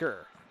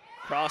 Whitaker,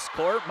 cross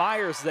court,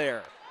 Myers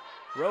there.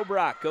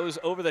 Robrock goes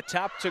over the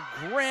top to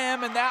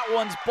Grimm, and that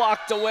one's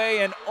blocked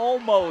away and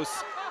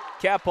almost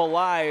kept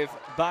alive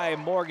by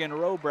Morgan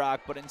Robrock,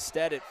 but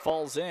instead it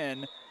falls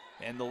in,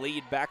 and the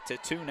lead back to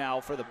 2 now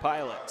for the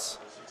Pilots.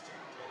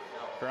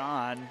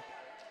 Cron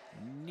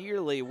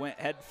nearly went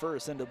head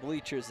first into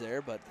bleachers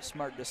there, but a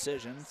smart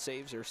decision,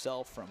 saves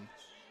herself from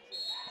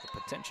a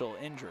potential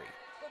injury.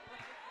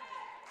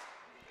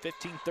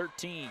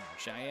 15-13,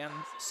 Cheyenne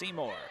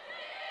Seymour.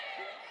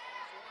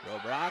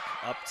 Robrock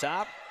up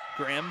top,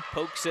 Grimm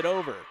pokes it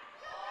over.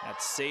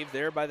 That's saved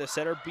there by the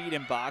setter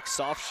Biedenbach.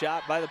 Soft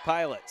shot by the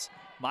Pilots.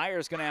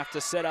 Meyer's gonna have to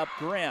set up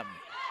Grimm.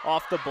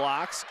 Off the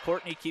blocks,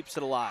 Courtney keeps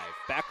it alive.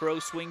 Back row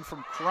swing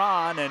from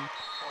Cron, and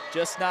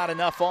just not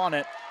enough on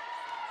it.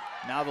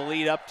 Now the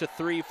lead up to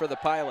 3 for the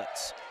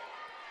Pilots.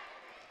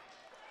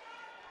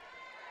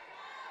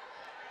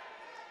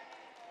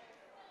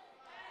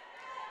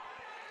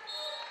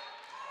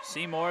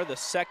 Seymour, the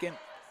second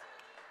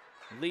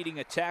leading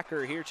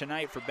attacker here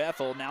tonight for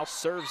Bethel, now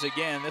serves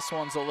again. This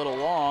one's a little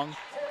long,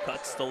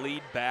 cuts the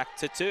lead back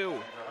to 2.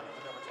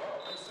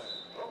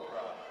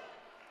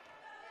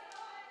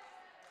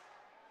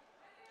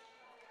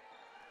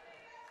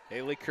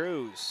 Haley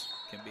Cruz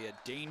can be a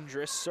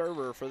dangerous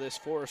server for this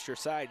Forester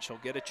side. She'll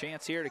get a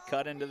chance here to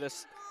cut into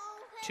this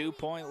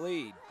 2-point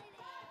lead.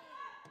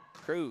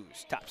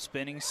 Cruz, top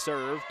spinning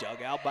serve,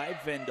 dug out by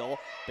Vindel.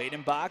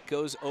 Biedenbach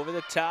goes over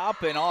the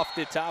top, and off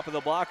the top of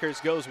the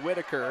blockers goes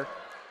Whitaker.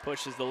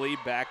 Pushes the lead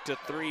back to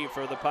 3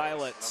 for the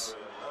Pilots.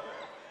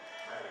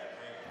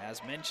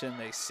 As mentioned,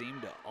 they seem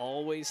to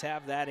always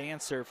have that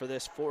answer for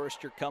this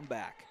Forester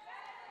comeback.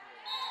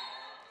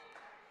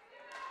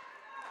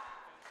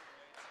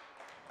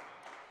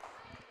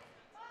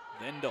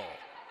 Vindel,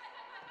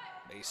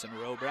 Mason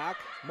Robrock,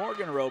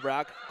 Morgan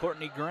Robrock,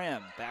 Courtney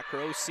Grimm, back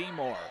row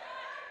Seymour.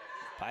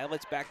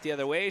 Pilots back the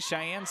other way.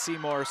 Cheyenne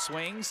Seymour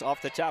swings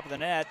off the top of the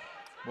net.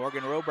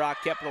 Morgan Robrock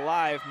kept it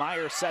alive.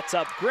 Meyer sets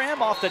up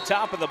Grimm off the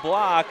top of the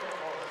block.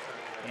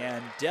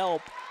 And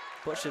Delp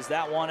pushes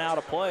that one out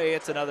of play.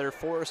 It's another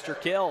Forester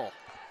kill.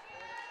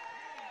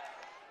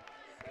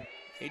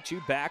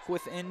 HU back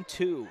within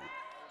 2.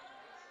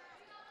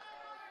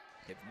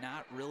 They've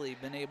not really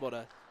been able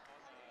to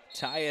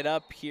tie it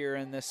up here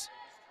in this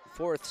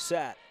 4th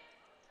set.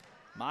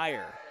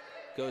 Meyer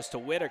goes to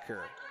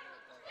Whitaker.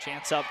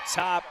 Chance up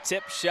top,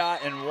 tip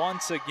shot, and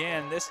once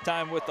again, this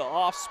time with the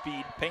off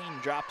speed, Payne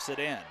drops it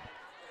in.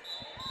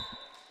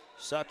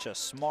 Such a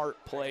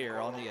smart player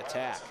on the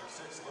attack.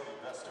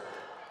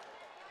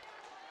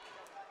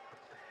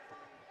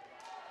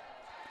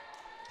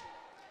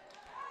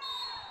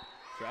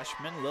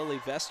 Freshman Lily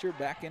Vester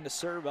back into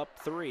serve, up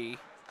 3.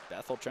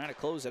 Bethel trying to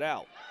close it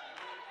out.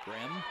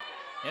 Grimm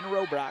and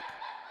Robrock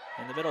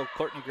in the middle.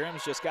 Courtney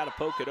Grimm's just got to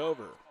poke it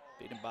over.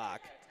 Biedenbach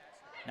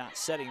not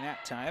setting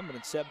that time, but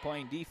instead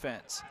playing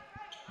defense.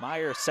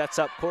 Meyer sets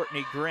up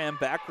Courtney Grimm,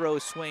 back row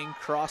swing,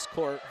 cross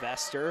court,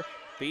 Vester,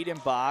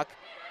 Biedenbach,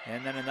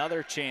 and then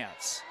another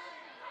chance.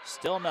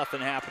 Still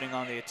nothing happening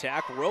on the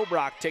attack.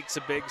 Robrock takes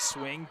a big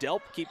swing.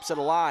 Delp keeps it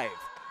alive.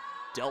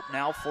 Delp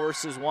now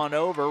forces one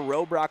over.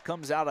 Robrock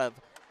comes out of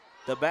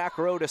the back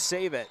row to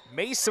save it.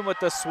 Mason with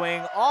the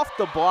swing off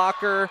the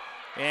blocker,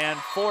 and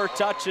 4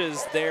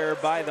 touches there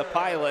by the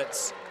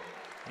Pilots.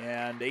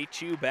 And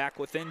HU back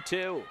within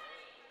 2.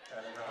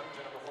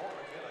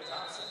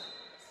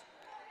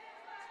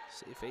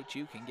 See if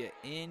HU can get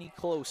any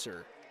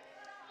closer.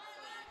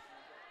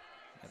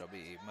 It'll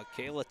be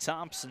Michaela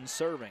Thompson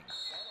serving.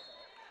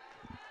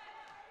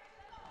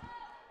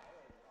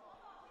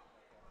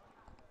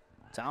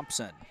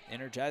 Thompson,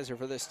 energizer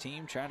for this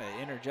team, trying to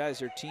energize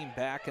her team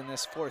back in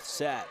this 4th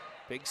set.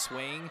 Big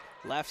swing,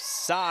 left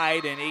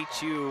side, and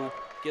HU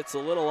gets a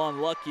little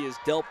unlucky as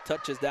Delp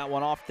touches that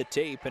one off the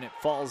tape and it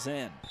falls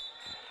in.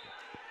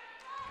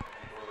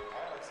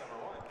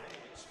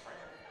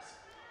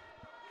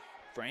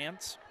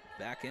 France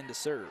back in to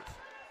serve.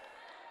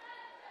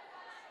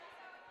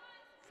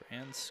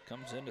 France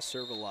comes in to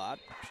serve a lot.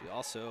 She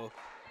also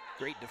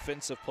great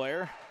defensive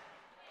player.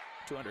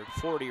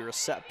 240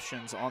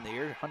 receptions on the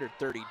year,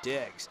 130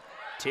 digs.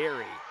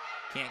 Terry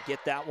can't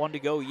get that one to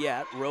go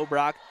yet.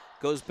 Robrock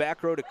goes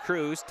back row to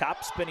Cruz.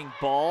 Top spinning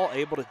ball,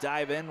 able to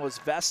dive in was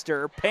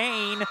Vester.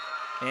 Payne,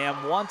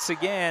 and once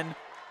again,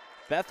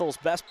 Bethel's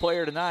best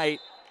player tonight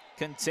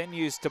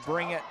continues to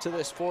bring it to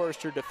this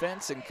Forester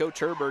defense, and Coach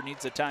Herber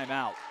needs a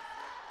timeout.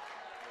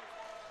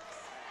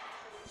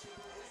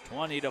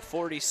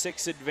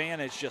 20-46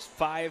 advantage, just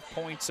 5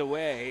 points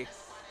away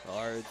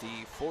are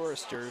the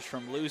Foresters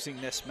from losing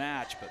this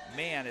match, but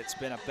man, it's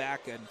been a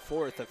back and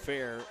forth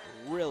affair.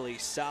 Really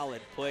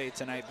solid play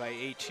tonight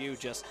by HU,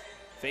 just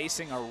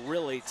facing a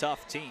really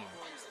tough team.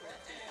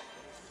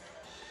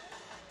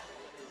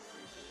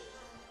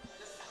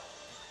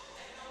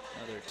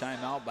 Another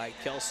timeout by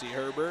Kelsey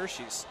Herber.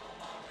 She's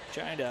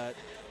trying to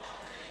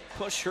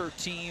push her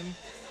team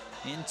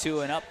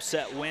into an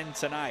upset win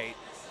tonight.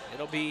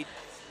 It'll be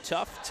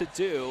tough to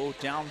do,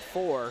 down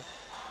 4,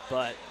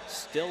 but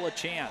still a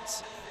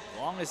chance. As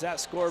long as that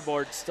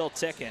scoreboard's still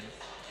ticking,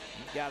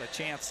 you've got a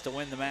chance to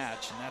win the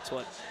match, and that's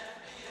what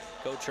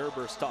Coach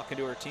Herber's talking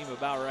to her team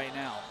about right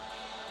now.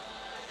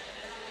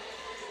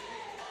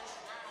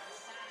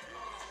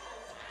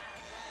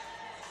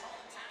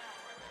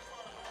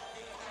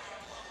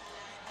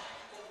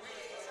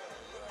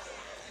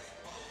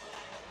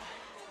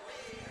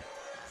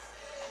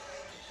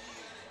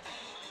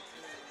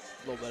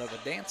 A little bit of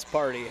a dance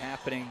party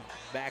happening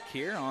back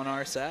here on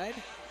our side.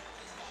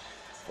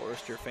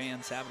 Forester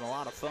fans having a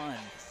lot of fun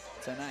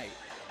tonight.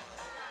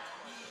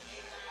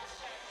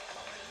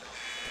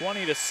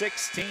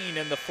 20-16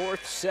 in the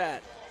 4th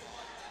set.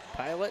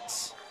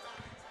 Pilots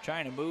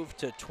trying to move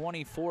to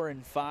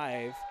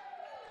 24-5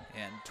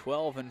 and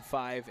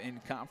 12-5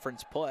 in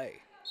conference play.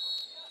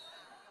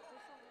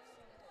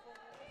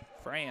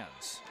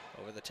 Franz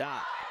over the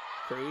top.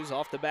 Cruz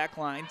off the back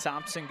line.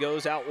 Thompson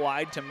goes out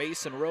wide to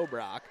Mason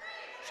Robrock.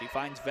 She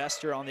finds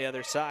Vester on the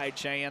other side.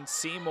 Cheyenne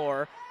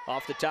Seymour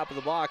off the top of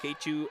the block.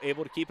 HU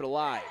able to keep it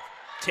alive.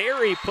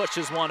 Terry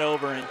pushes one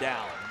over and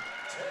down.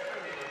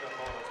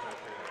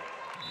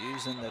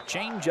 Using the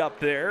change up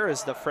there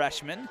as the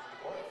freshman.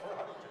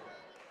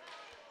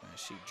 As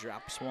she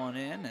drops one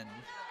in and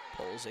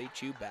pulls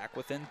HU back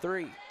within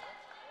 3.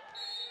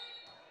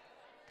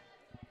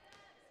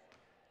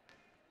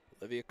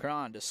 Olivia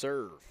Cron to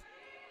serve.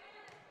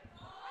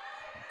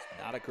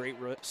 Not a great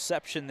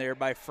reception there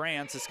by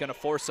France. It's going to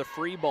force a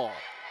free ball.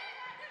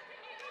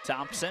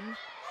 Thompson,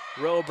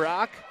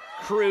 Robrock,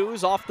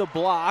 Cruz off the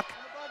block.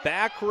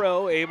 Back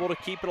row able to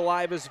keep it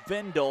alive as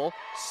Vindel.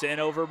 Sent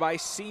over by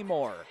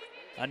Seymour.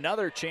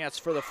 Another chance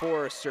for the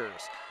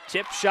Foresters.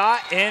 Tip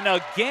shot in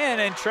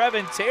again, and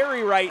Trevin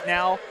Terry right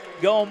now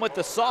going with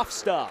the soft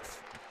stuff.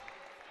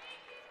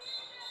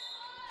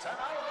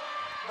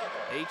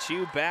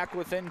 HU back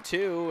within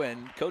 2,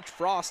 and Coach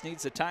Frost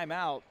needs a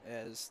timeout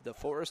as the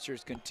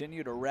Foresters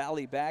continue to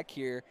rally back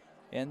here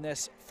in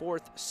this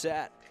 4th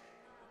set.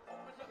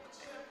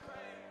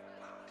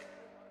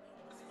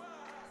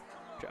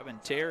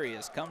 Trevin Terry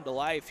has come to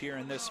life here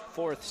in this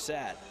 4th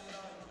set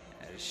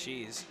as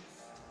she's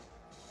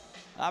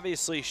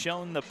obviously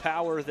shown the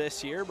power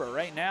this year, but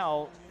right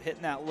now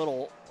hitting that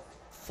little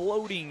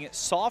floating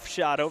soft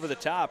shot over the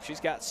top.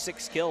 She's got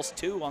 6 kills,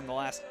 2 on the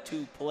last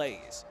 2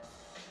 plays.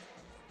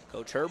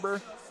 Coach Herber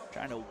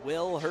trying to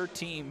will her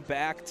team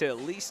back to at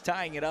least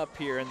tying it up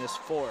here in this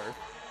 4th.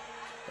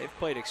 They've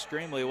played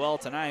extremely well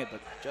tonight,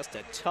 but just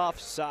a tough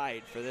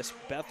side for this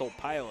Bethel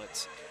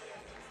Pilots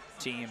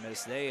team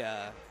as they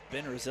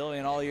been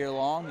resilient all year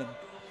long. And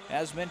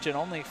as mentioned,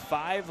 only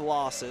 5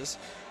 losses,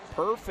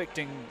 perfect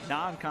in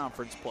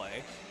non-conference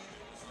play.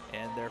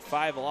 And their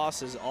 5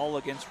 losses all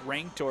against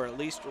ranked or at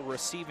least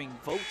receiving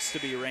votes to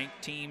be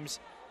ranked teams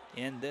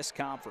in this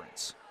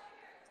conference.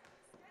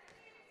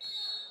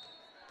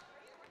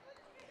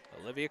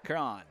 Olivia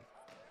Cron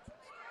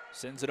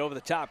sends it over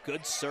the top.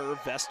 Good serve.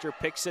 Vester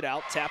picks it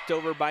out. Tapped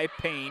over by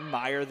Payne.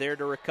 Meyer there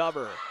to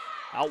recover.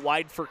 Out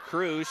wide for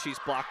Cruz. She's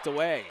blocked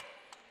away.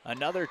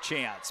 Another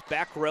chance.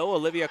 Back row.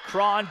 Olivia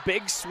Cron.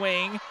 Big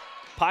swing.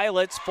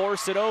 Pilots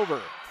force it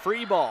over.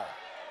 Free ball.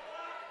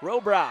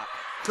 Robrock.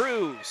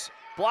 Cruz.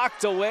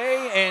 Blocked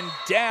away and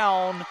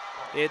down.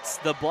 It's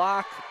the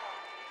block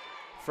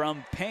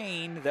from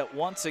Payne that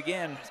once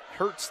again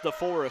hurts the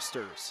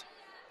Foresters.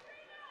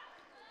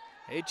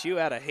 HU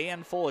had a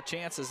handful of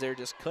chances there,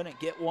 just couldn't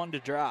get one to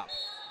drop.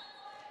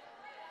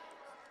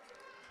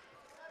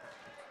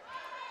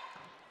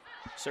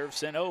 Serve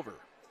sent over.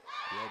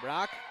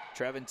 Robrock,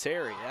 Trevin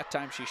Terry. That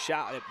time she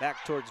shot it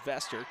back towards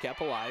Vester,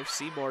 kept alive.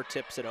 Seymour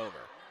tips it over.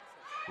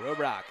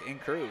 Robrock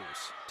and Cruz.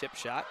 Tip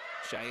shot.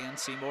 Cheyenne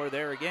Seymour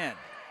there again.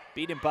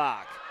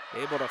 Biedenbach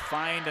able to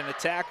find an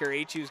attacker.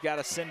 HU's got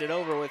to send it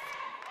over with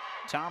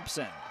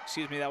Thompson.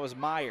 Excuse me, that was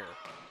Meyer.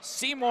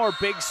 Seymour,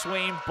 big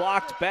swing,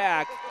 blocked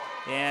back,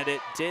 and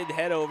it did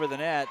head over the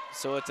net,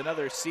 so it's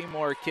another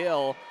Seymour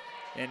kill,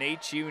 and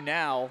HU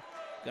now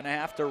gonna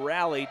have to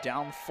rally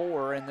down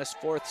 4 in this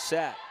 4th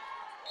set.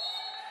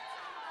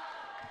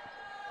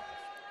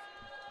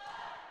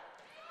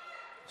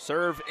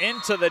 Serve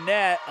into the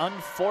net,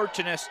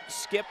 unfortunate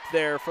skip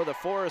there for the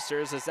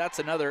Foresters as that's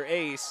another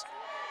ace,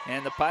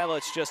 and the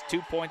Pilots just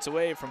 2 points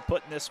away from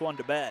putting this one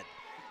to bed.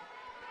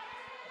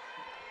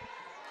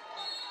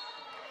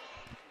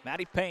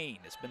 Maddie Payne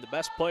has been the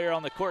best player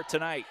on the court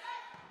tonight.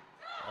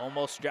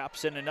 Almost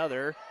drops in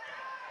another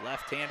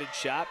left-handed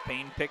shot.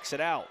 Payne picks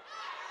it out.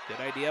 Good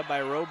idea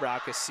by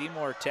Robrock as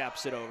Seymour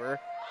taps it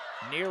over.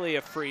 Nearly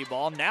a free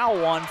ball. Now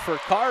one for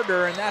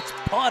Carter, and that's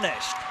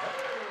punished.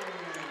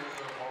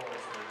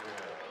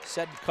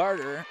 Said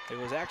Carter, it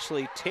was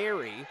actually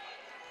Terry,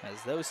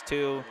 as those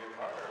two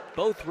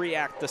both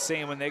react the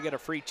same when they get a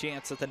free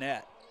chance at the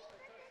net.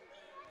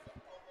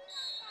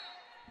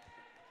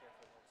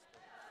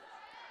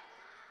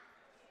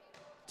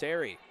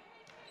 Terry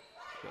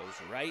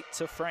goes right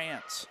to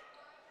France.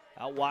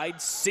 Out wide,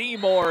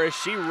 Seymour as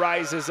she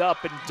rises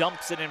up and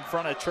dumps it in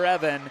front of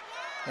Trevin.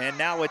 And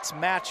now it's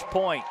match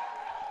point.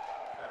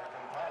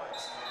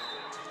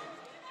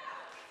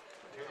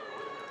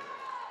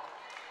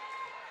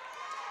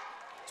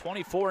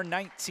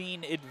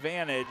 (24-19)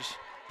 advantage.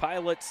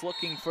 Pilots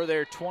looking for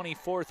their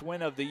 24th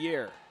win of the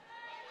year.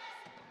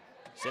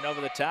 Sent over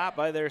the top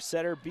by their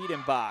setter,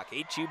 Biedenbach.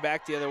 HU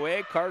back the other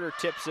way. Carter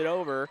tips it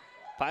over.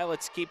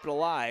 Pilots keep it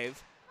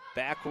alive.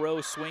 Back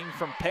row swing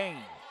from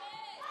Payne.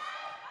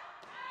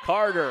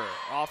 Carter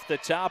off the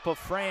top of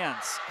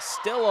France,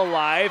 still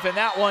alive, and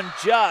that one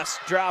just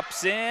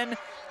drops in,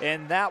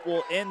 and that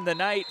will end the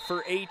night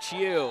for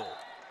HU.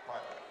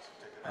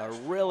 A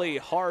really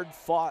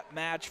hard-fought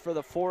match for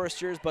the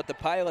Foresters, but the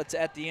Pilots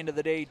at the end of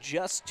the day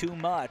just too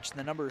much.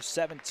 The number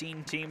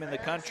 17 team in the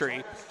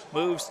country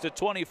moves to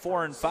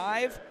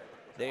 24-5.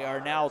 They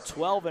are now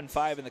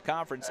 12-5 in the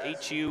conference.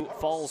 HU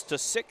falls to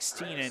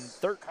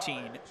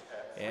 16-13,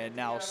 and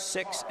now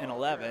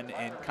 6-11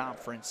 in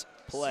conference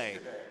play.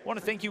 I want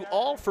to thank you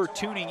all for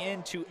tuning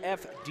in to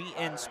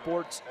FDN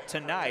Sports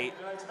tonight,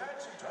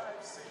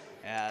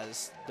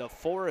 as the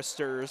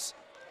Foresters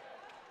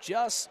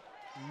just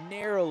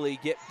narrowly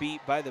get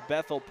beat by the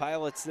Bethel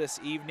Pilots this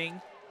evening,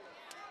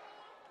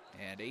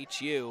 and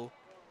HU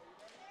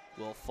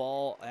will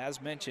fall,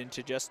 as mentioned,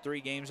 to just 3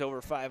 games over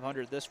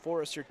 500. This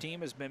Forester team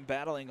has been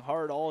battling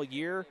hard all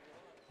year.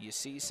 You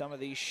see some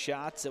of these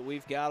shots that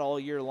we've got all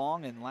year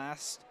long, and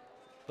last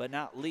but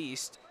not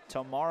least,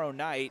 tomorrow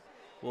night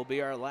will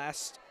be our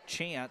last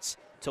chance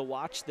to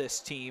watch this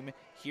team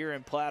here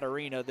in Platt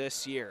Arena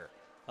this year.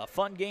 A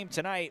fun game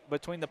tonight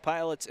between the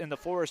Pilots and the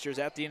Foresters.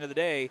 At the end of the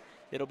day,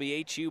 it'll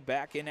be HU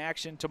back in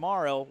action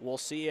tomorrow. We'll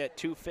see you at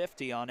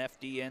 2:50 on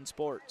FDN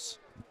Sports.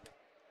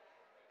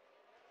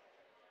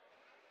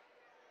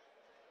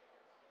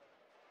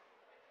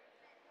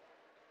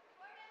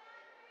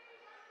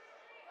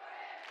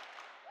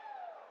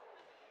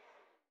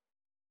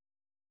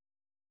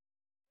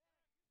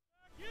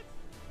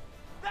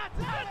 That's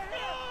it!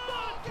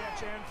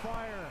 Catch and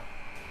fire.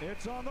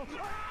 It's on the... He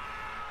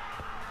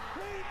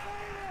made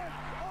it!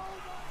 Oh,